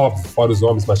 óbvio, fora os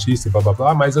homens machistas, blá blá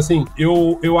blá, mas, assim,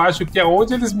 eu acho que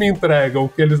aonde eles me entregam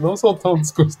que eles não são tão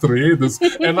desconstruídos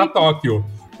é na Tóquio.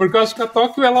 Porque eu acho que a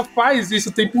Tóquio, ela faz isso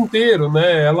o tempo inteiro,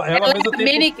 né? Ela é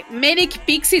Manic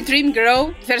Pixie Dream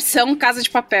Girl versão Casa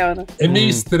de Papel, né? É meio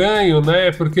estranho,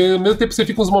 né? Porque ao mesmo tempo você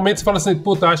fica uns momentos e fala assim,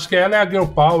 puta, acho que ela é a Girl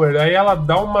Power. Aí ela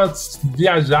dá uma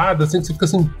viajada, assim, que você fica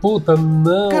assim, puta,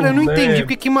 não, cara, eu não entendi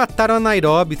por que mataram a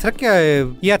Nairobi. Será que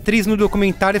a atriz no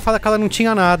documentário fala que ela não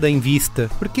tinha nada em vista?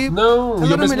 Porque não,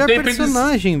 ela era o melhor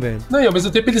personagem, velho. Não, e ao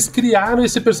mesmo tempo eles criaram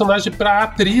esse personagem pra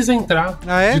atriz entrar.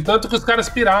 De tanto que os caras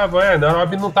piravam,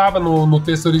 Nairobi não tava no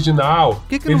texto original. Por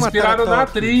que eles inspiraram na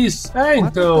atriz.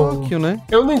 Então. Tóquio, né?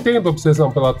 Eu não entendo a obsessão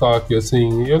pela Tóquio,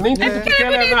 assim. Eu nem entendo porque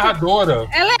ela é narradora.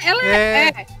 Ela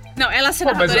é. Não, ela ser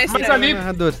narradora é estranho.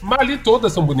 Mas ali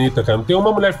todas são bonitas, cara. Não tem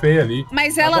uma mulher feia ali.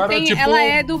 Mas ela agora, ela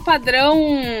é do padrão...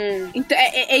 Então,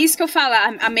 é isso que eu falo,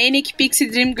 a Manic Pixie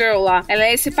Dream Girl lá. Ela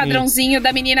é esse padrãozinho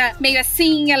da menina meio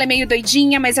assim, ela é meio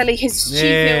doidinha, mas ela é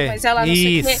irresistível, mas ela não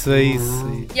sei o quê.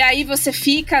 Isso. E aí você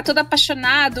fica todo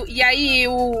apaixonado, e aí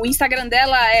o Instagram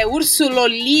dela é Urso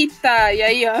Lolita, e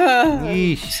aí...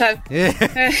 Ixi. Sabe?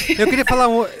 Eu queria falar,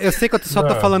 eu sei que eu só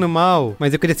tô falando mal,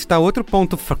 mas eu queria citar outro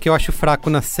ponto que eu acho fraco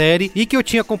na série, e que eu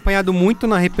tinha acompanhado muito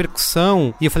na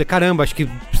repercussão, e eu falei, caramba, acho que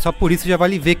só por isso já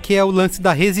vale ver, que é o lance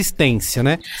da resistência,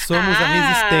 né? Somos a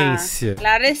resistência.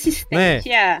 A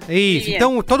resistência. Isso,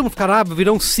 então todo mundo fica,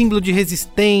 virou um símbolo de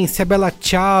resistência, Bela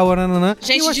Tchau, nananã.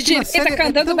 Gente de direita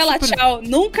cantando Bela Tchau,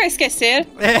 nunca esquecer.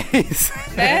 Isso.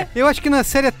 Eu acho que na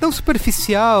série é tão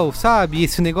superficial, sabe,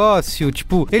 esse negócio,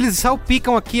 tipo, eles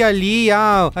salpicam aqui e ali,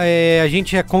 a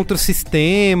gente é contra o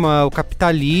sistema, o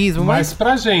capitalismo, mas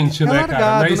pra gente, né,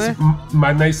 largado, cara?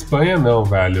 Mas na Espanha não,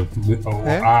 velho.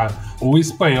 O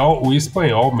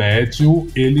espanhol médio,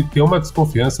 ele tem uma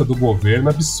desconfiança do governo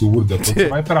absurda. Quando você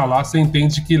vai pra lá, você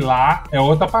entende que lá é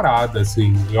outra parada,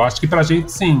 assim. Eu acho que pra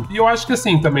gente, sim. E eu acho que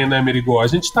assim também, né, Merigo? A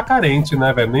gente tá carente,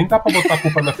 né, velho? Nem dá pra botar a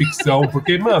culpa na ficção,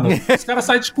 porque, mano, os caras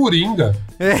saem de Coringa.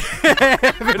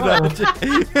 É verdade.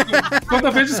 Toda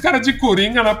vez os caras de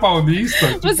Coringa na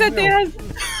Paulista. Você tem razão.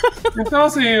 Então,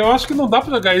 assim, eu acho que não dá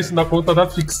pra jogar isso na conta da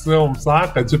ficção,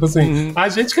 saca? Tipo assim, a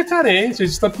gente que é carente, a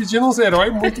gente tá pedindo uns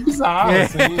heróis muito bizarros.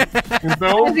 Assim.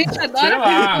 Então, a gente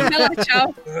adora Bela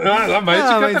Tchau. Mas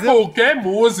a gente canta qualquer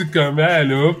música,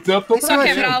 velho. Eu tô só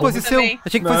quebrar algo também.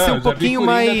 Achei que fosse ser um pouquinho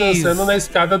mais... dançando na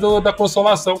escada da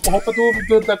consolação com roupa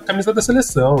da camisa da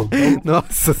seleção. Então...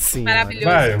 Nossa senhora.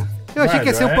 Maravilhoso. Eu achei que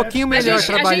ia ser um pouquinho melhor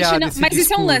trabalhado. Mas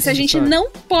isso é um lance, a gente não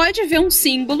pode ver um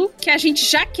símbolo que a gente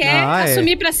já quer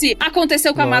assumir pra si.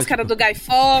 Aconteceu com a máscara do Guy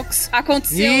Fawkes,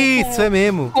 aconteceu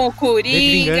com o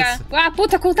Coringa.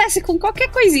 Puta, acontece com qualquer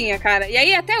coisinha, cara. E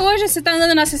aí até hoje você tá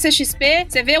andando na CCXP,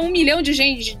 você vê 1 milhão de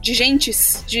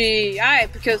gentes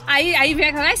porque... Aí vem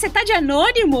aquela, você tá de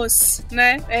Anonymous,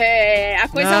 né? A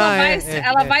coisa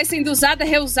ela vai sendo usada,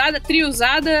 reusada,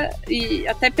 triusada e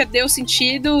até perder o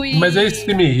sentido. Mas é isso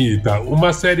que me irrita.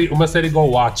 Uma série igual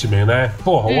Watchmen, né?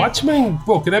 Porra, Watchmen,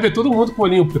 queria ver todo mundo com o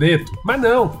olhinho preto. Mas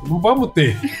não vamos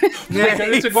ter. Porque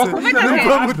a gente gosta do zero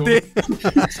errado.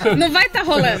 Não vai tá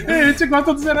rolando. A gente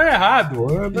gosta do zero errado.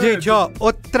 Gente,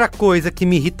 outra coisa que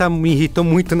me irritou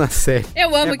muito na série.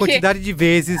 Eu amo a quantidade de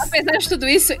vezes. Apesar de tudo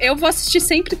isso, eu vou assistir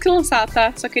sempre que lançar,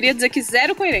 tá? Só queria dizer que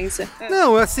zero coerência.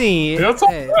 Não, assim... Eu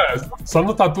só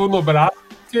no tatu no braço,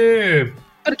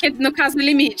 porque, no caso,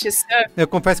 limites. Eu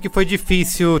confesso que foi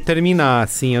difícil terminar,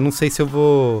 assim. Eu não sei se eu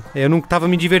vou... Eu não tava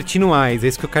me divertindo mais, é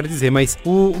isso que eu quero dizer. Mas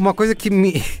uma coisa que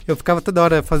eu ficava toda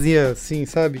hora, fazia assim,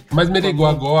 sabe? Mas, Merigo,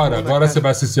 agora você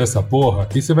vai assistir essa porra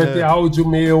e você vai ter áudio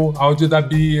meu, áudio da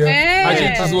Bia. A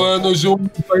gente zoando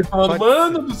junto, aí falando,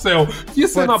 mano do céu, que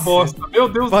cena bosta. Meu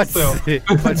Deus do céu.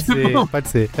 Pode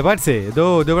ser. Eu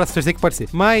dou o braço a torcer que pode ser.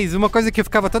 Mas uma coisa que eu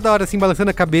ficava toda hora, assim, balançando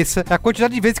a cabeça, é a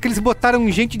quantidade de vezes que eles botaram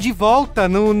gente de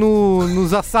volta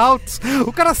nos assaltos.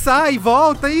 O cara sai e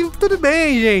volta e tudo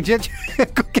bem, gente.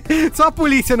 Só a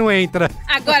polícia não entra.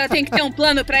 Agora tem que ter um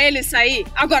plano pra ele sair.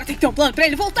 Agora tem que ter um plano pra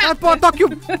ele voltar.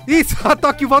 A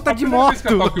Tóquio volta de moto. Depois que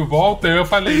a Tóquio volta, eu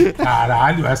falei,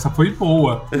 caralho, essa foi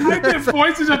boa. Aí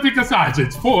depois você já fica assim,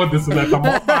 gente, foda-se, né? Tá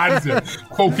mó várzea.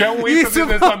 Qualquer um entra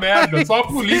nessa merda. Só a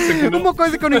polícia que não... Uma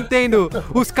coisa que eu não entendo,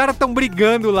 os caras tão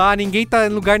brigando lá, ninguém tá em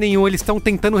lugar nenhum, eles estão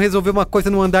tentando resolver uma coisa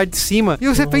no andar de cima, e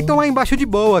os reféns estão lá embaixo de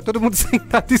boa, todo mundo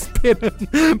sentado esperando.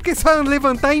 Porque só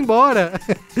levantar e ir embora.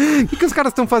 O que os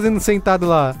caras estão fazendo sentado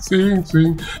lá? Sim.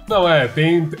 Não, é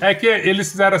que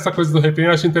eles fizeram essa coisa do refém,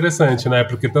 eu acho interessante, né?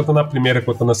 Porque tanto na primeira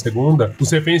quanto na segunda,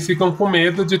 os reféns ficam com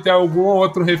medo de ter algum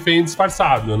outro refém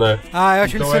disfarçado, né? Eu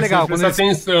acho isso legal. Quando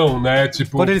atenção, né?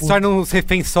 Tipo, quando eles tornam os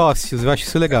reféns sócios, eu acho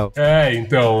isso legal.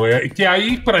 Então, que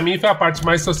aí pra mim foi a parte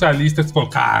mais socialista, que você falou,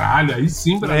 caralho, aí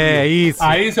sim, Brasil. Isso.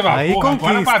 Aí você fala, porra,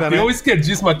 agora bateu, né? O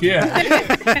esquerdismo aqui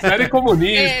série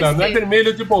comunista, não é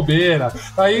vermelho de bobeira.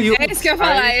 Aí, é isso que eu ia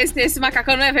falar, esse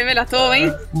macacão não é vermelho à toa,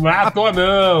 hein? Não é à toa,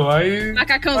 não.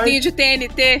 Macacãozinho de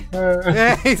TNT.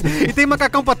 E tem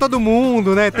macacão pra todo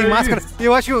mundo, né? Tem máscara.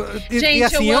 Eu acho... Gente,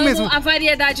 assim, eu amo a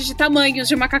variedade de tamanhos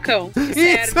de macacão.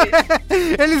 Isso,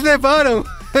 eles levaram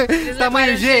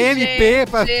tamanho GMP.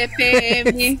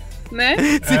 GPM... né?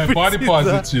 Body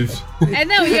positive.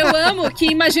 E eu amo que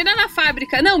imagina na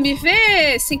fábrica, me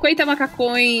vê 50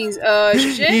 macacões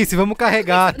GG. Isso, vamos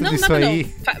carregar tudo isso aí.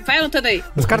 Vai anotando aí.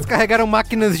 Os caras carregaram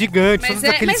máquinas gigantes, todos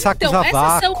aqueles sacos a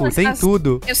vácuo, tem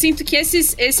tudo. Eu sinto que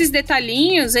esses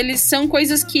detalhinhos, eles são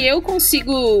coisas que eu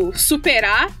consigo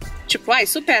superar. Tipo,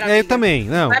 supera. Eu também,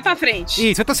 não. Vai pra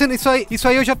frente. Isso, eu tô sendo. Isso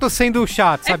aí eu já tô sendo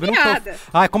chato, sabe? Eu não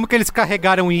tô. Como que eles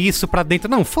carregaram isso pra dentro?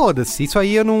 Não, foda-se. Isso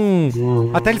aí eu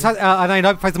não. Até eles a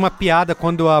Nairobi faz uma piada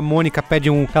quando a Mônica pede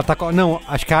ela tá, não,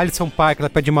 acho que a Alison Park, ela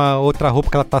pede uma outra roupa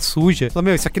que ela tá suja. Fala,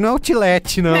 meu, isso aqui não é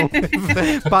outlet, não.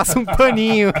 Passa um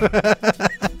paninho.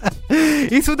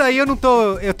 Isso daí eu não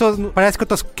tô. Parece que eu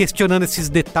tô questionando esses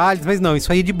detalhes, mas não,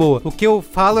 isso aí é de boa. O que eu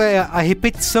falo é a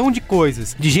repetição de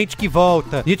coisas. De gente que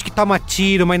volta, gente que toma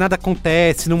tiro, mas nada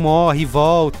acontece, não morre e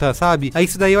volta, sabe? Aí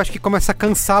isso daí eu acho que começa a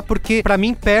cansar, porque pra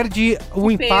mim perde o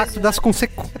impacto das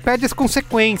consequências. Perde as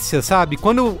consequências, sabe?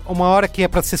 Quando uma hora que é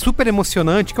pra ser super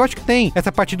emocionante, que eu acho que tem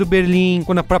essa parte do Berlim,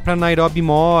 quando a própria Nairobi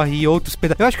morre e outros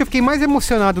pedaços. Eu acho que eu fiquei mais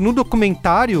emocionado no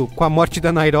documentário com a morte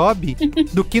da Nairobi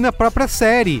do que na própria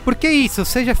série. Porque é isso,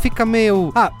 você já fica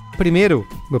meio... Primeiro,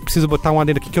 eu preciso botar um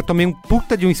adendo aqui que eu tomei um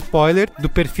puta de um spoiler do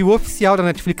perfil oficial da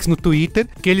Netflix no Twitter,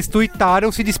 que eles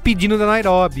tuitaram se despedindo da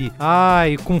Nairobi.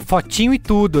 Com fotinho e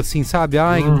tudo, assim, sabe?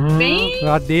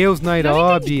 Adeus,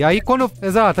 Nairobi. Aí quando...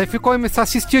 Exato, aí ficou começar a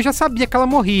assistir, eu já sabia que ela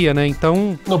morria, né?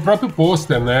 Então... No próprio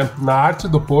pôster, né? Na arte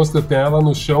do pôster tem ela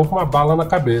no chão com uma bala na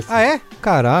cabeça.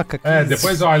 Caraca.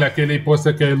 Depois olha, aquele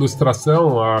pôster que é a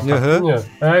ilustração, a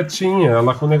capinha, tinha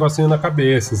ela com um negocinho na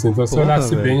cabeça, assim. Então se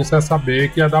olhasse bem, você ia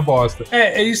saber que ia dar bosta.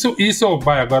 Isso,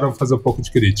 agora eu vou fazer um pouco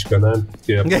de crítica, né?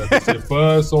 Porque apesar de ser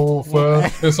fã, sou um fã,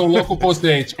 eu sou um louco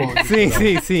consciente, como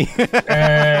Sim.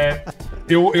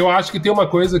 Eu acho que tem uma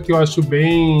coisa que eu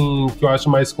acho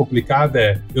mais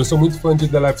complicada eu sou muito fã de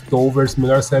The Leftovers,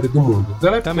 melhor série do mundo.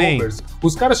 The Leftovers,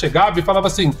 os caras chegavam e falavam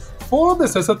assim,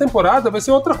 foda-se, essa temporada vai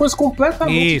ser outra coisa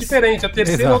completamente diferente, a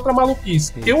terceira é outra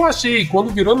maluquice. Eu achei,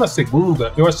 quando virou na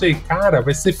segunda, cara,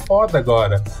 vai ser foda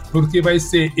agora, porque vai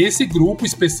ser esse grupo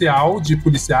especial de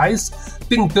policiais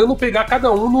tentando pegar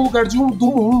cada um no lugar do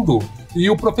mundo. E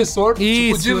o professor,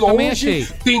 de longe,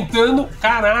 tentando...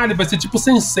 Caralho, vai ser tipo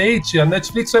Sense8. A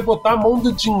Netflix vai botar a mão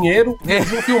do dinheiro. Eles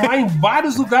vão filmar em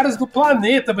vários lugares do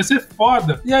planeta. Vai ser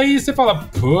foda. E aí você fala...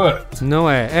 Putz. Não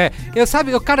é. Eu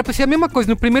pensei a mesma coisa.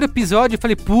 No primeiro episódio, eu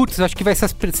falei... Putz, acho que essa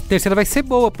terceira vai ser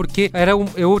boa. Porque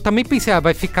eu também pensei...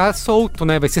 vai ficar solto,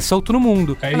 né? Vai ser solto no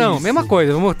mundo. Não, isso. Mesma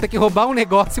coisa. Vamos ter que roubar um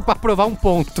negócio pra provar um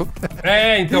ponto.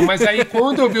 Então. Mas aí,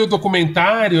 quando eu vi o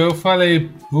documentário, eu falei...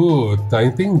 Puta,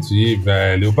 entendi,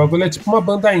 velho. O bagulho é tipo uma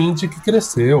banda indie que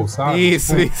cresceu, sabe?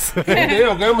 Isso.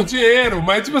 Entendeu? Ganhamos dinheiro.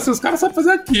 Mas, tipo assim, os caras sabem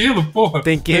fazer aquilo, porra.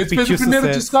 Tem que repetir o sucesso. A gente fez o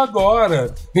primeiro disco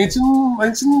agora. A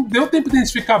gente não deu tempo de a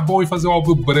gente ficar bom e fazer um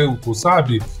álbum branco,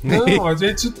 sabe? Não, a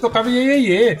gente tocava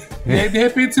iê. E aí, de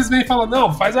repente, vocês vêm e falam,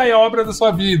 não, faz aí a obra da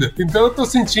sua vida. Então, eu tô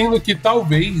sentindo que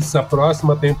talvez a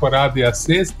próxima temporada e a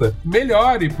sexta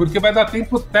melhore, porque vai dar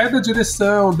tempo até da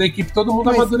direção, da equipe, todo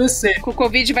mundo amadurecer. Com o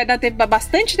Covid vai dar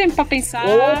bastante tempo pra pensar.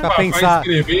 Pra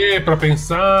escrever, pra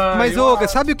pensar. Mas, Olga,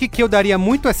 sabe o que eu daria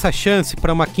muito essa chance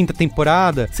pra uma quinta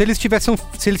temporada? Se eles tivessem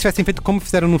feito como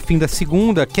fizeram no fim da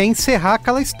segunda, que é encerrar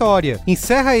aquela história.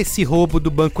 Encerra esse roubo do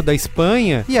Banco da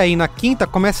Espanha e aí na quinta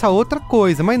começa outra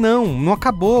coisa. Mas não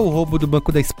acabou o roubo do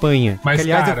Banco da Espanha. Mas,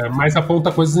 que, aliás, mas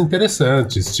aponta coisas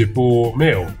interessantes. Tipo,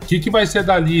 o que vai ser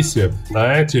da Alicia?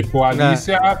 Né? Tipo, a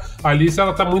Alicia,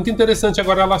 ela tá muito interessante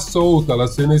agora, ela solta, ela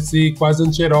sendo esse quase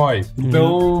anti-herói.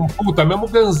 Então, mesmo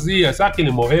Ganzia, será que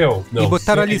ele morreu? Não, e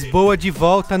botaram a Lisboa de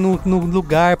volta no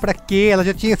lugar, pra quê? Ela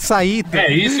já tinha saído.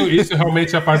 Isso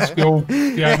realmente é a parte que eu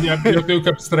tenho que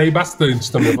abstrair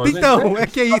bastante também. Então, é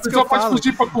que é isso que eu falo. Ela pode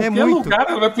fugir pra qualquer lugar,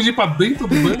 ela vai fugir pra dentro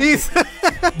do banco. Isso.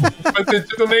 Não faz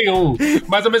sentido nenhum.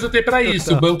 Mas ao mesmo tempo era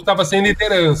isso, o banco tava sem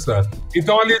liderança.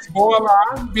 Então a Lisboa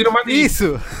lá vira uma lista.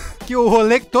 Isso. Que o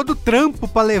rolê, todo trampo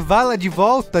pra levá-la de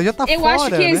volta já tá fora. Eu acho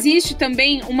que existe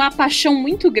também uma paixão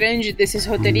muito grande desses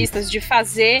roteiristas de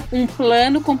fazer um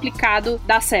plano complicado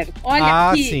dar certo.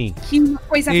 Olha que uma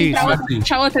coisa vem pra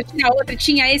outra, tinha outra,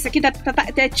 tinha esse aqui,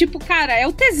 é tipo, cara, é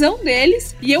o tesão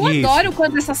deles. E eu adoro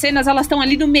quando essas cenas, elas estão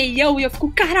ali no meião e eu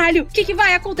fico, caralho, o que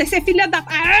vai acontecer, filha da...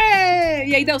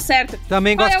 E aí deu certo.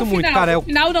 Também gosto muito, cara. O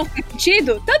final não faz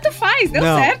sentido? Tanto faz, deu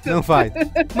certo. Não faz.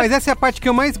 Mas essa é a parte que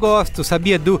eu mais gosto,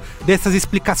 sabia? Dessas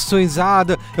explicações,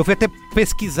 eu fui até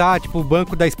pesquisar, tipo, o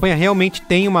Banco da Espanha realmente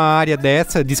tem uma área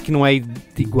dessa, diz que não é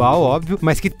igual, óbvio,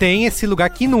 mas que tem esse lugar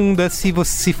que inunda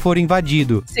se for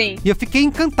invadido. Sim. E eu fiquei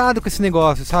encantado com esse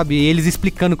negócio, sabe? Eles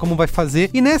explicando como vai fazer.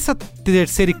 E nessa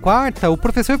terceira e quarta, o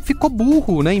professor ficou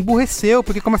burro, né? Emburreceu,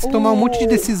 porque começa a tomar um monte de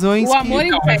decisões. O amor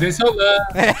mas esse é o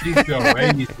lance. Então,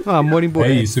 é isso. O amor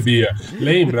emburrece. É isso, Bia.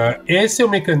 Lembra? Esse é o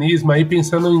mecanismo aí,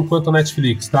 pensando enquanto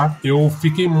Netflix, tá? Eu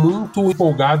fiquei muito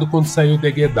empolgado quando saiu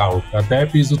The Get Down. Até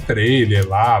fiz o 3 trailer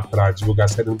lá pra divulgar a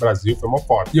série no Brasil, foi mó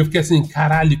foda. E eu fiquei assim,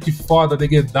 caralho, que foda, The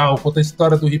Get Down, conta a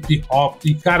história do hip hop,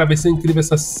 cara, vai ser incrível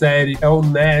essa série. É o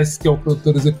Ness, que é o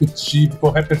produtor executivo, com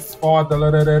o rapper foda,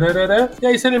 lararararara. E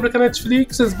aí você lembra que a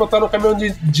Netflix, eles botaram um caminhão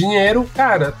de dinheiro,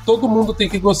 cara, todo mundo tem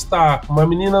que gostar. Uma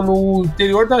menina no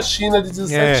interior da China de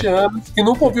 17 anos, que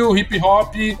nunca ouviu o hip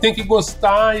hop, tem que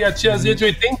gostar, e a tiazinha de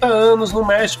 80 anos no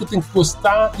México tem que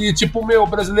gostar, e tipo, meu,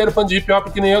 brasileiro fã de hip hop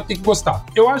que nem eu tem que gostar.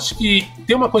 Eu acho que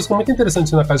tem uma coisa que é muito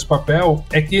interessante na Casa de Papel,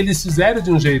 é que eles fizeram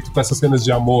de um jeito com essas cenas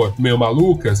de amor meio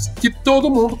malucas, que todo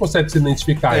mundo consegue se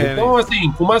identificar. Então,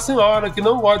 assim, uma senhora que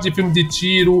não gosta de filme de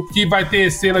tiro, que vai ter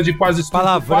cena de quase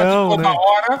palavrão, toda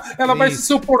hora, ela vai se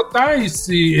suportar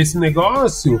esse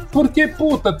negócio, porque,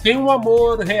 puta, tem um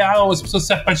amor real, as pessoas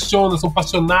se apaixonam, são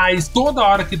passionais. Toda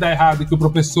hora que dá errado, que o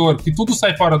professor, que tudo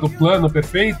sai fora do plano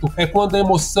perfeito, é quando a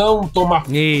emoção toma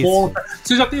conta.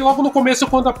 Você já tem logo no começo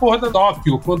quando a porra da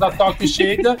Tóquio, quando a Tóquio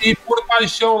chega e por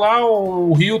paixão lá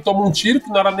o Rio toma um tiro, que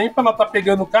não era nem pra ela tá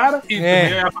pegando o cara, e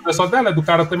também é a pessoa dela, é do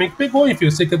cara também que pegou, enfim,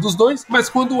 eu sei que é dos dois, mas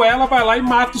quando ela vai lá e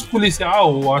mata os policiais,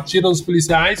 ou atira nos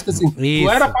policiais, que assim,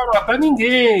 não era pra matar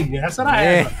ninguém, essa era a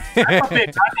regra. Não é pra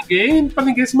pegar ninguém, pra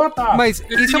ninguém se matar. Mas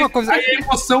isso é uma coisa... Aí a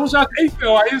emoção já...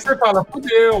 Então, aí você fala,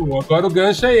 fudeu, agora o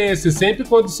gancho é esse, sempre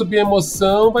quando subir a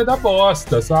emoção vai dar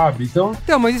bosta, sabe? Então,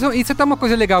 mas isso é até uma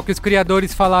coisa legal que os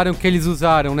criadores falaram que eles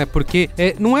usaram, né? Porque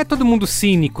não é todo mundo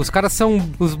cínico, os caras são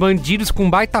os bandidos com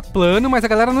baita plano, mas a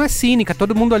galera não é cínica,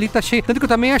 todo mundo ali tá cheio. Tanto que eu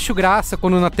também acho graça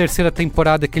quando na terceira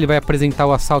temporada que ele vai apresentar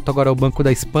o assalto agora ao Banco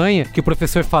da Espanha, que o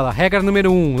professor fala, regra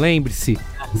número 1, lembre-se,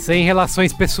 sem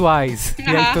relações pessoais. E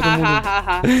aí todo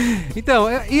mundo... Então,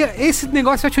 esse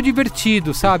negócio eu acho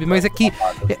divertido, sabe? Mas é que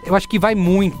eu acho que vai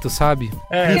muito, sabe?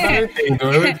 Eu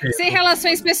entendo. Sem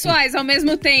relações pessoais, ao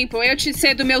mesmo tempo, eu te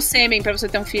cedo meu sêmen pra você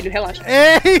ter um filho, relaxa.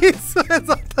 É isso,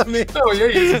 exatamente. Não, e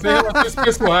é isso, sem relações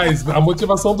pessoais. A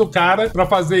motivação do cara pra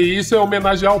fazer isso é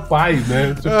homenagear o pai,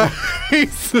 né? Tipo...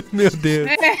 Isso, meu Deus.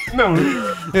 Não,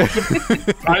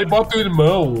 aí bota o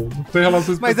irmão, sem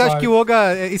relações mas pessoais. Acho que o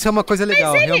Oga, isso é uma coisa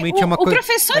legal, realmente é uma coisa... O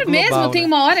professor mesmo tem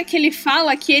uma hora que ele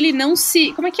fala que ele não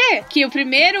se... Como é que é? Que o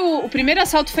primeiro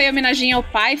assalto foi homenagem ao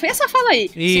pai, foi essa fala aí.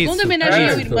 Isso, segundo homenagem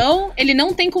ao irmão, ele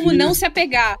não tem como não se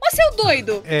apegar. Ô, seu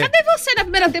doido, cadê você na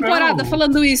primeira temporada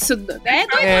falando isso? É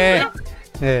doido, né?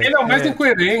 Ele é o mais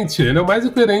incoerente, ele é o mais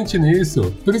incoerente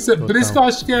nisso. Por isso que eu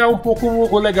acho que é um pouco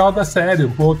o legal da série,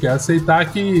 um pouco, é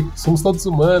aceitar que somos todos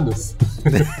humanos.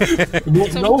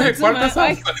 Não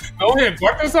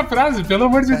recorta essa frase, pelo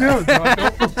amor de Deus.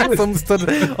 Somos todos...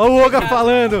 Olha o Oga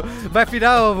falando, vai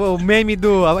virar o meme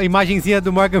a imagenzinha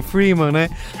do Morgan Freeman, né?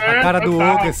 A cara do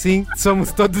Oga, assim,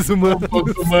 somos todos humanos. Somos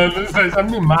todos humanos, já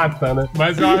me mata, né?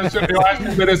 Mas eu acho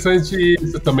interessante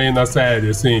isso também na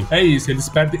série, assim. É isso, eles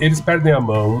perdem a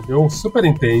mão. Eu super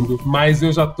entendo, mas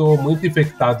eu já tô muito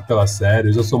infectado pela série,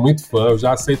 eu já sou muito fã, eu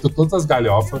já aceito todas as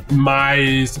galhofas,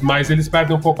 mas eles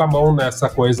perdem um pouco a mão nessa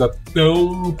coisa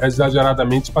tão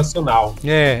exageradamente passional.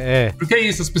 Porque é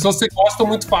isso, as pessoas se gostam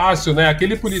muito fácil, né?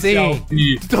 Aquele policial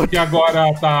que agora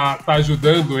tá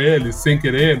ajudando eles sem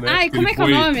querer, né? Ai, como é que é o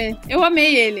nome? Eu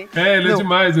amei ele. Ele é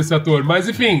demais, esse ator. Mas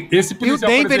enfim, esse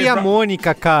policial... E o Denver e a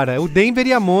Mônica, cara. O Denver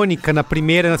e a Mônica, na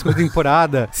segunda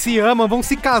temporada, se amam, vão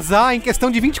se casar em questão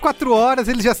de 24 horas,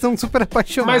 eles já são super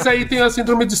apaixonados. Mas aí tem a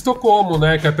síndrome de Estocolmo,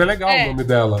 né? Que é até legal o nome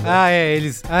dela. Né?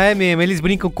 Eles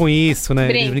brincam com isso, né?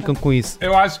 Eles brincam com isso.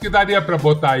 Eu acho que daria pra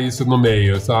botar isso no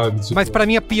meio, sabe? Tipo... Mas pra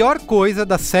mim, a pior coisa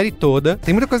da série toda,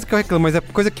 tem muita coisa que eu reclamo, mas a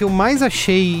coisa que eu mais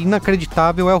achei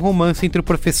inacreditável é o romance entre o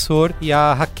professor e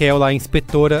a Raquel, lá, a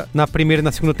inspetora, na primeira e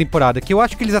na segunda temporada. Que eu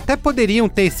acho que eles até poderiam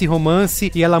ter esse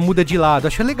romance e ela muda de lado.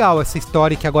 Acho legal essa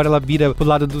história que agora ela vira pro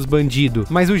lado dos bandidos.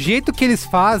 Mas o jeito que eles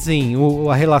fazem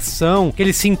a relação, que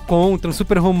eles se encontram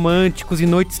super românticos e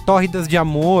noites tórridas de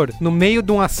amor, no meio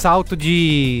de um assalto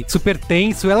de super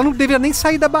tenso, ela não deveria nem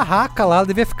sair da barraca lá, ela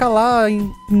devia ficar lá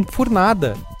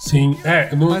enfurnada. Sim,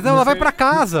 mas ela vai pra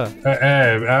casa.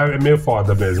 É meio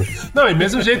foda mesmo. Não, e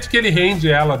mesmo o jeito que ele rende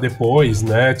ela depois,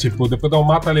 né? Tipo, depois dá um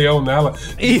mata-leão nela.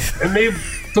 Isso. É meio...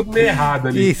 tudo meio errado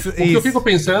ali. Isso. Que eu fico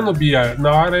pensando, Bia,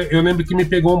 na hora eu lembro que me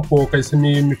pegou um pouco, aí você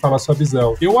me fala a sua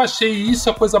visão. Eu achei isso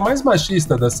a coisa mais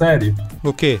machista da série.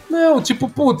 O quê? Não, tipo,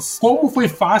 putz, como foi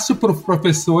fácil pro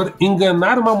professor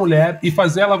enganar uma mulher e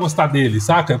fazer ela gostar dele,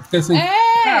 saca? Porque assim,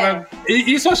 cara,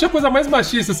 E isso eu achei a coisa mais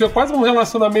machista, assim, quase um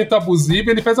relacionamento abusivo,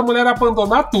 ele faz a mulher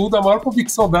abandonar tudo, a maior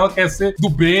convicção dela quer ser do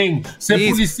bem, ser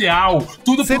policial,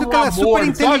 tudo sendo por que um ela é amor,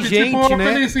 super sabe? inteligente, Tipo, eu né?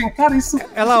 falei assim, cara, isso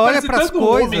ela olha pras tanto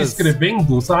coisas. homem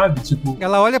escrevendo, sabe? Tipo,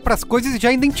 ela olha pras coisas e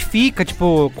já identifica,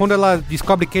 tipo, quando ela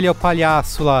descobre que ele é o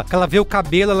palhaço lá, que ela vê o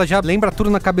cabelo, ela já lembra tudo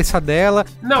na cabeça dela.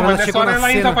 não, mas nessa hora ela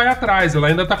ainda vai atrás, ela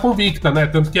ainda tá convicta, né?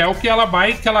 Tanto que é o que ela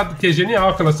vai, que é genial,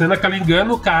 aquela cena que ela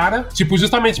engana o cara, tipo,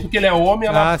 justamente porque ele é homem,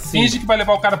 ela finge que vai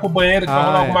levar o cara pro banheiro, que vai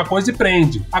rolar alguma coisa e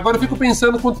prende. Agora eu fico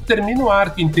pensando, quando termina o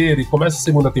arco inteiro e começa a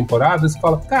segunda temporada, você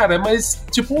fala, cara, mas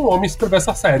tipo um homem escreveu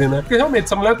essa série, né? Porque realmente,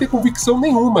 essa mulher não tem convicção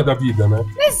nenhuma da vida, né?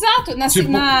 Exato.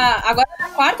 Agora na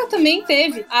quarta também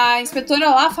teve a inspetora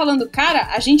lá falando, cara,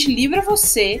 a gente livra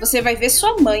você vai ver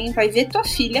sua mãe, vai ver tua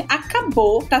filha,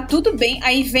 acabou, tá tudo bem.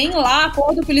 Aí vem lá a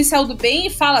porra do policial do bem e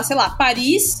fala, sei lá,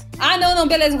 Paris. Ah, não,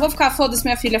 beleza, eu vou ficar, foda-se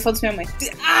minha filha, foda-se minha mãe.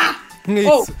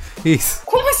 Isso.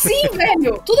 Como assim,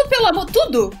 velho? Tudo pelo amor,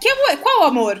 tudo? Que amor? Qual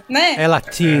amor, né? É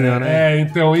latina, né?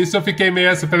 Então, isso eu fiquei meio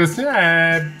assim, pensei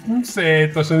assim, não sei,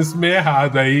 tô achando isso meio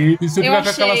errado. Aí você fica com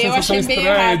aquela sensação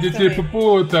estranha de tipo,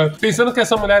 puta, pensando que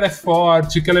essa mulher é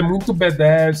forte, que ela é muito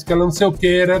badass, que ela não sei o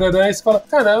que, e você fala,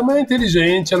 cara, ela é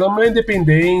inteligente, ela é uma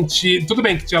independente. Tudo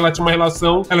bem que ela tinha uma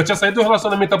relação, ela tinha saído do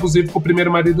relacionamento abusivo com o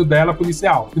primeiro marido dela,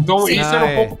 policial. Então, isso era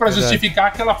um pouco pra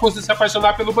justificar que ela fosse se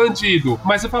apaixonar pelo bandido.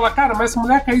 Mas você fala, cara, mas essa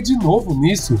mulher cair de novo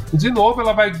nisso. De novo,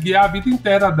 ela vai guiar a vida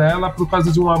inteira dela por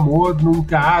causa de um amor num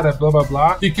cara, blá blá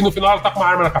blá, e que no final ela tá com uma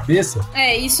arma na cabeça.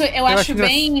 Isso eu acho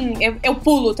bem. Eu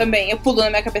pulo também. Eu pulo na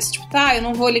minha cabeça, tipo, tá, eu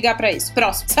não vou ligar pra isso.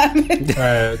 Próximo, sabe?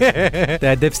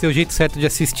 Deve ser o jeito certo de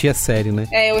assistir a série, né?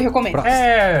 Eu recomendo. Próximo.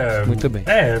 Muito bem.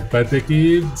 Vai ter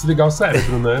que desligar o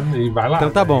cérebro, né? E vai lá. Então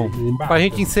tá bom. Pra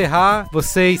gente encerrar,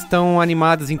 vocês estão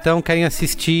animados, então, querem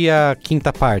assistir a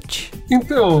quinta parte?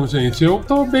 Então, gente, eu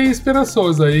tô bem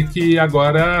esperançoso aí que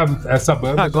agora essa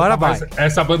banda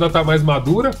essa banda tá mais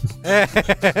madura.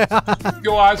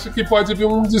 Eu acho que pode vir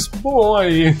um disco bom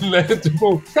aí, né?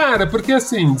 Tipo, cara, porque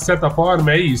assim, de certa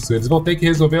forma é isso, eles vão ter que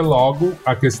resolver logo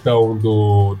a questão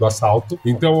do assalto.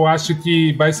 Então eu acho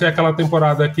que vai ser aquela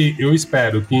temporada que eu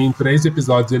espero que em 3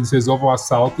 episódios eles resolvam o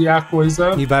assalto e a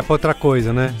coisa... E vai pra outra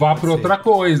coisa, né? Vá pra outra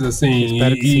coisa, assim.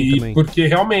 Porque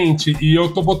realmente, e eu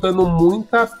tô botando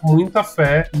muita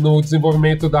fé no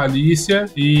desenvolvimento da Alicia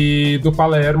e do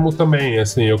Palermo também,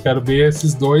 assim. Eu quero ver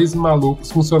esses dois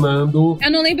malucos funcionando.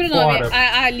 Eu não lembro o nome.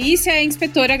 A Alicia é a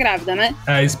inspetora grávida, né?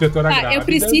 É a inspetora grávida. Eu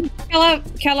preciso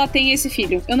que ela tenha esse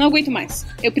filho. Eu não aguento mais.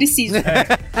 Eu preciso.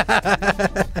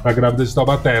 A grávida de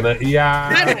Taubaté, né? E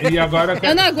agora...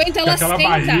 Eu não aguento, ela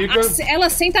senta. Ela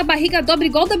senta, a barriga dobra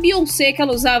igual da Beyoncé, que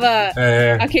ela usava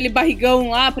aquele barrigão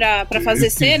lá pra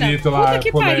fazer cena. Puta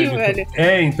que pariu, velho.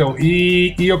 Então.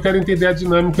 E eu quero entender a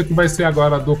dinâmica que vai ser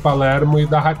agora do Palermo e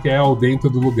da Raquel dentro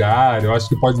do lugar. Eu acho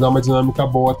que pode dar uma dinâmica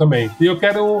boa também. E eu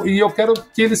quero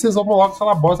que eles resolvam logo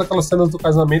aquela bosta, aquelas cenas do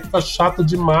casamento, tá chato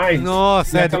demais.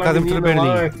 Nossa, do casamento do Berlim.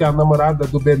 Lá, que é a namorada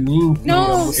do Berlim,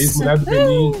 ex-mulher do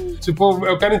Berlim. Tipo,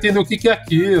 eu quero entender o que é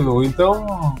aquilo.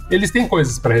 Então, eles têm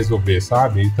coisas pra resolver,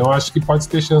 sabe? Então, acho que pode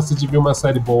ter chance de vir uma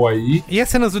série boa aí. E as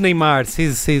cenas do Neymar?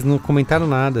 Vocês não comentaram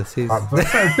nada.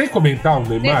 Tem que comentar o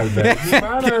Neymar,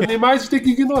 velho? Neymar a gente tem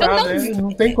que ignorar, né? Não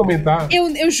tem que comentar.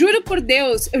 Eu juro por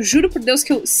Deus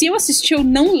que se eu assistir, eu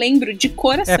não lembro de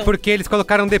coração. É porque eles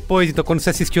colocaram depois, então quando você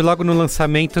assistiu logo no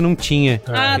lançamento, não tinha.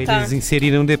 Eles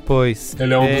inseriram depois.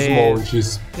 Ele é um dos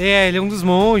monges. Ele é um dos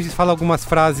monges, fala algumas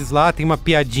frases lá, tem uma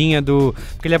piadinha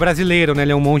porque ele é brasileiro, né?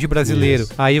 Ele é um monge brasileiro.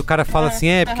 Isso. Aí o cara fala assim,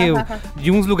 porque de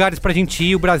uns lugares pra gente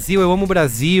ir, o Brasil, eu amo o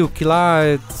Brasil, que lá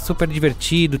é super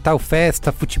divertido, tal,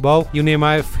 festa, futebol. E o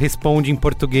Neymar responde em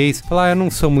português, fala, eu não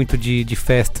sou muito de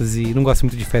festas e não gosto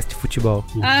muito de festa e futebol.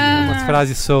 Umas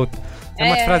frases soltas. É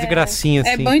uma frase gracinha,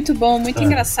 assim. É muito bom, muito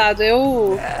engraçado.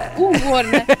 O humor,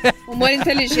 né? Humor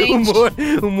inteligente.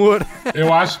 Humor.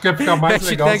 Eu acho que ia ficar mais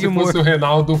legal se fosse o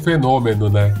Reinaldo Fenômeno,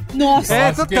 né?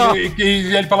 Nossa. Total. Que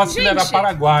ele falasse que ele era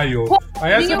paraguaio.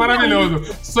 Aí ia ser maravilhoso.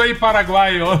 Sou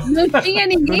paraguaio. Não tinha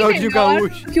ninguém melhor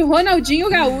que o Ronaldinho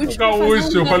Gaúcho.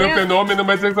 Eu falei o Fenômeno,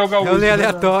 mas ele é o Gaúcho. Rolê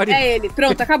aleatório. É ele.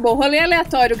 Pronto, acabou. Rolê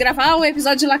aleatório. Gravar o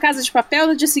episódio de La Casa de Papel,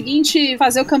 no dia seguinte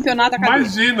fazer o campeonato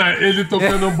acadêmico. Imagina ele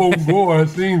tocando um bongô,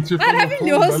 assim, tipo...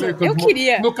 Maravilhoso. Eu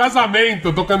queria. No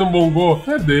casamento, tocando um bongô.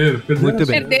 Perderam. Muito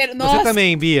bem. Nossa. Você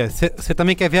também, Bia. Você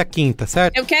também quer ver a quinta,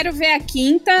 certo? Eu quero ver a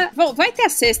quinta. Vai ter a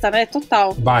sexta, né?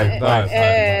 Total. Vai.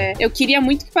 Eu queria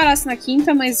muito que parasse na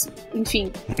quinta, mas,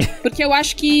 enfim. Porque eu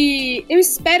acho que... Eu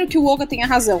espero que o Oga tenha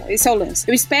razão. Esse é o lance.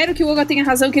 Eu espero que o Oga tenha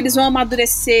razão, que eles vão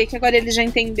amadurecer, que agora eles já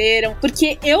entenderam.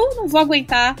 Porque eu não vou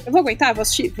aguentar. Eu vou aguentar? Vou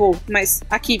assistir? Vou. Mas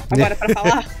aqui, agora pra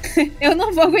falar, eu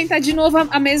não vou aguentar de novo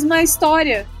a mesma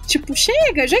história. Tipo,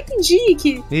 chega, já entendi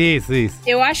que... Isso.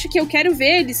 Eu acho que eu quero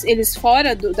ver eles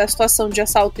fora da situação de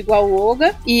assalto igual o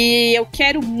Olga, e eu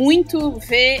quero muito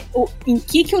ver em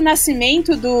que o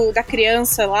nascimento da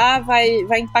criança lá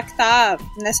vai impactar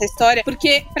nessa história,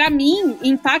 porque pra mim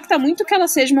impacta muito que ela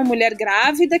seja uma mulher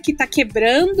grávida que tá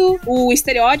quebrando o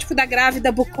estereótipo da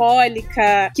grávida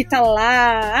bucólica, que tá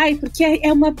lá, ai, porque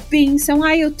é uma bênção,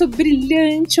 ai, eu tô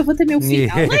brilhante, eu vou ter meu filho.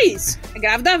 Não é isso. É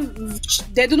grávida,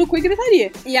 dedo no cu e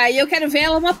gritaria. E aí eu quero ver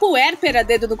ela uma puérpera,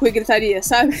 dedo no cu e gritaria,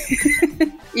 sabe?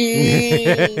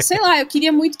 E, sei lá, eu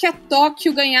queria muito que a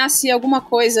Tóquio ganhasse alguma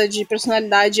coisa de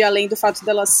personalidade, além do fato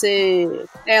dela ser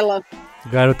ela.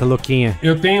 Garota louquinha.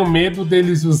 Eu tenho medo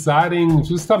deles usarem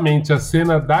justamente a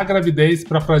cena da gravidez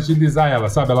pra fragilizar ela,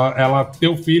 sabe? Ela ter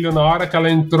o filho na hora que ela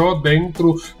entrou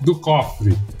dentro do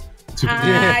cofre. Tipo,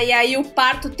 e aí o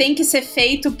parto tem que ser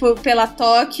feito pela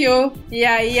Tóquio, e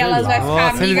aí ela vai ficar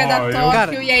amiga da Tóquio,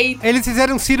 cara, e aí... Eles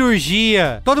fizeram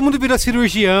cirurgia, todo mundo virou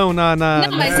cirurgião na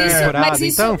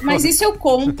mas isso eu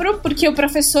compro, porque o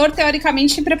professor,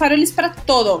 teoricamente, preparou eles pra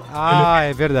todo.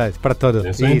 É verdade, pra todo.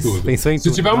 Pensou em tudo.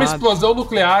 Se tiver uma explosão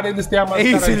nuclear, eles têm a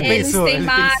máscara. Eles têm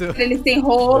máscara, eles têm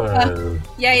roupa,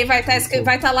 e aí vai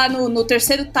tá lá no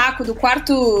terceiro taco do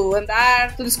quarto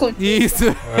andar, tudo escondido. Isso.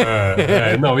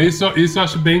 Não, isso eu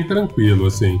acho bem tranquilo,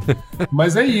 assim.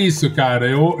 Mas é isso, cara.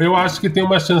 Eu acho que tem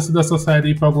uma chance dessa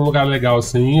série ir pra algum lugar legal,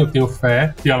 sim. Eu tenho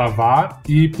fé que ela vá.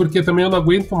 E porque também eu não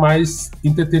aguento mais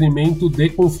entretenimento de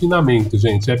confinamento,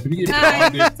 gente. É briga.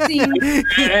 Sim.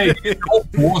 É o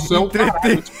poço, é um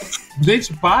caralho.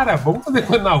 Gente, vamos fazer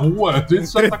coisa na rua.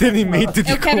 Entretenimento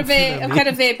de Eu quero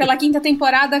ver pela 5ª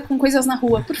temporada com coisas na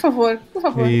rua, por favor.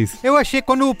 Isso. Eu achei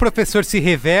quando o professor se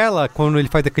revela, quando ele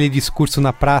faz aquele discurso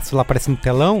na praça, lá aparece no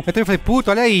telão, eu também falei,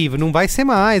 puta, olha aí, não vai ser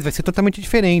mais, vai ser totalmente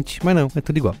diferente. Mas não, é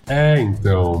tudo igual.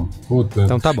 Então. Puta.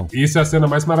 Então tá bom. Isso é a cena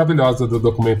mais maravilhosa do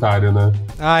documentário, né?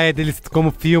 Deles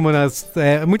como filmam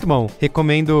é muito bom.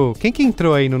 Recomendo. Quem que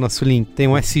entrou aí no nosso link? Tem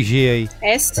um SG aí.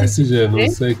 SG, não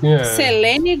sei quem é.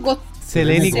 Selene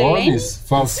Gomes?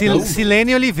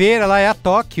 Silene Oliveira, lá é a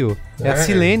Tóquio. É a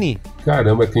Silene.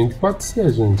 Caramba, quem que pode ser,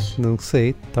 gente? Não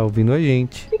sei, tá ouvindo a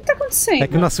gente. O que tá acontecendo? É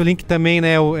que o nosso link também,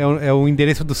 né, é o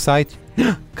endereço do site.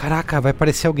 Caraca, vai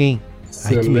aparecer alguém.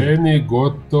 Selene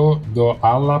Goto do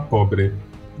Ala Pobre.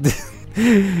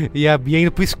 E a Bia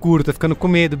indo pro escuro, tá ficando com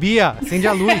medo. Bia, acende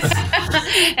a luz.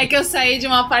 É que eu saí de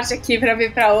uma parte aqui pra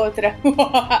vir pra outra.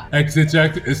 É que você tinha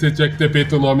que ter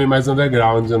feito o nome mais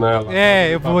underground,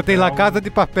 né? Eu botei lá Casa de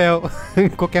Papel.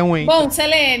 Qualquer um entra. Bom,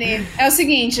 Selene, é o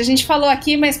seguinte, a gente falou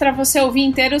aqui, mas pra você ouvir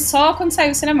inteiro só quando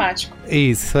saiu o cinemático.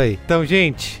 Isso aí. Então,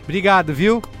 gente, obrigado,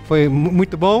 viu? Foi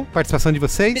muito bom a participação de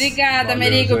vocês. Obrigada,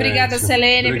 Merigo. Obrigada,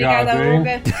 Selene. Obrigada,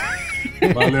 Olga.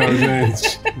 Valeu,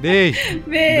 gente. Beijo. Beijo.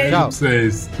 Beijo pra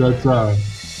vocês. Tchau,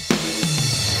 tchau.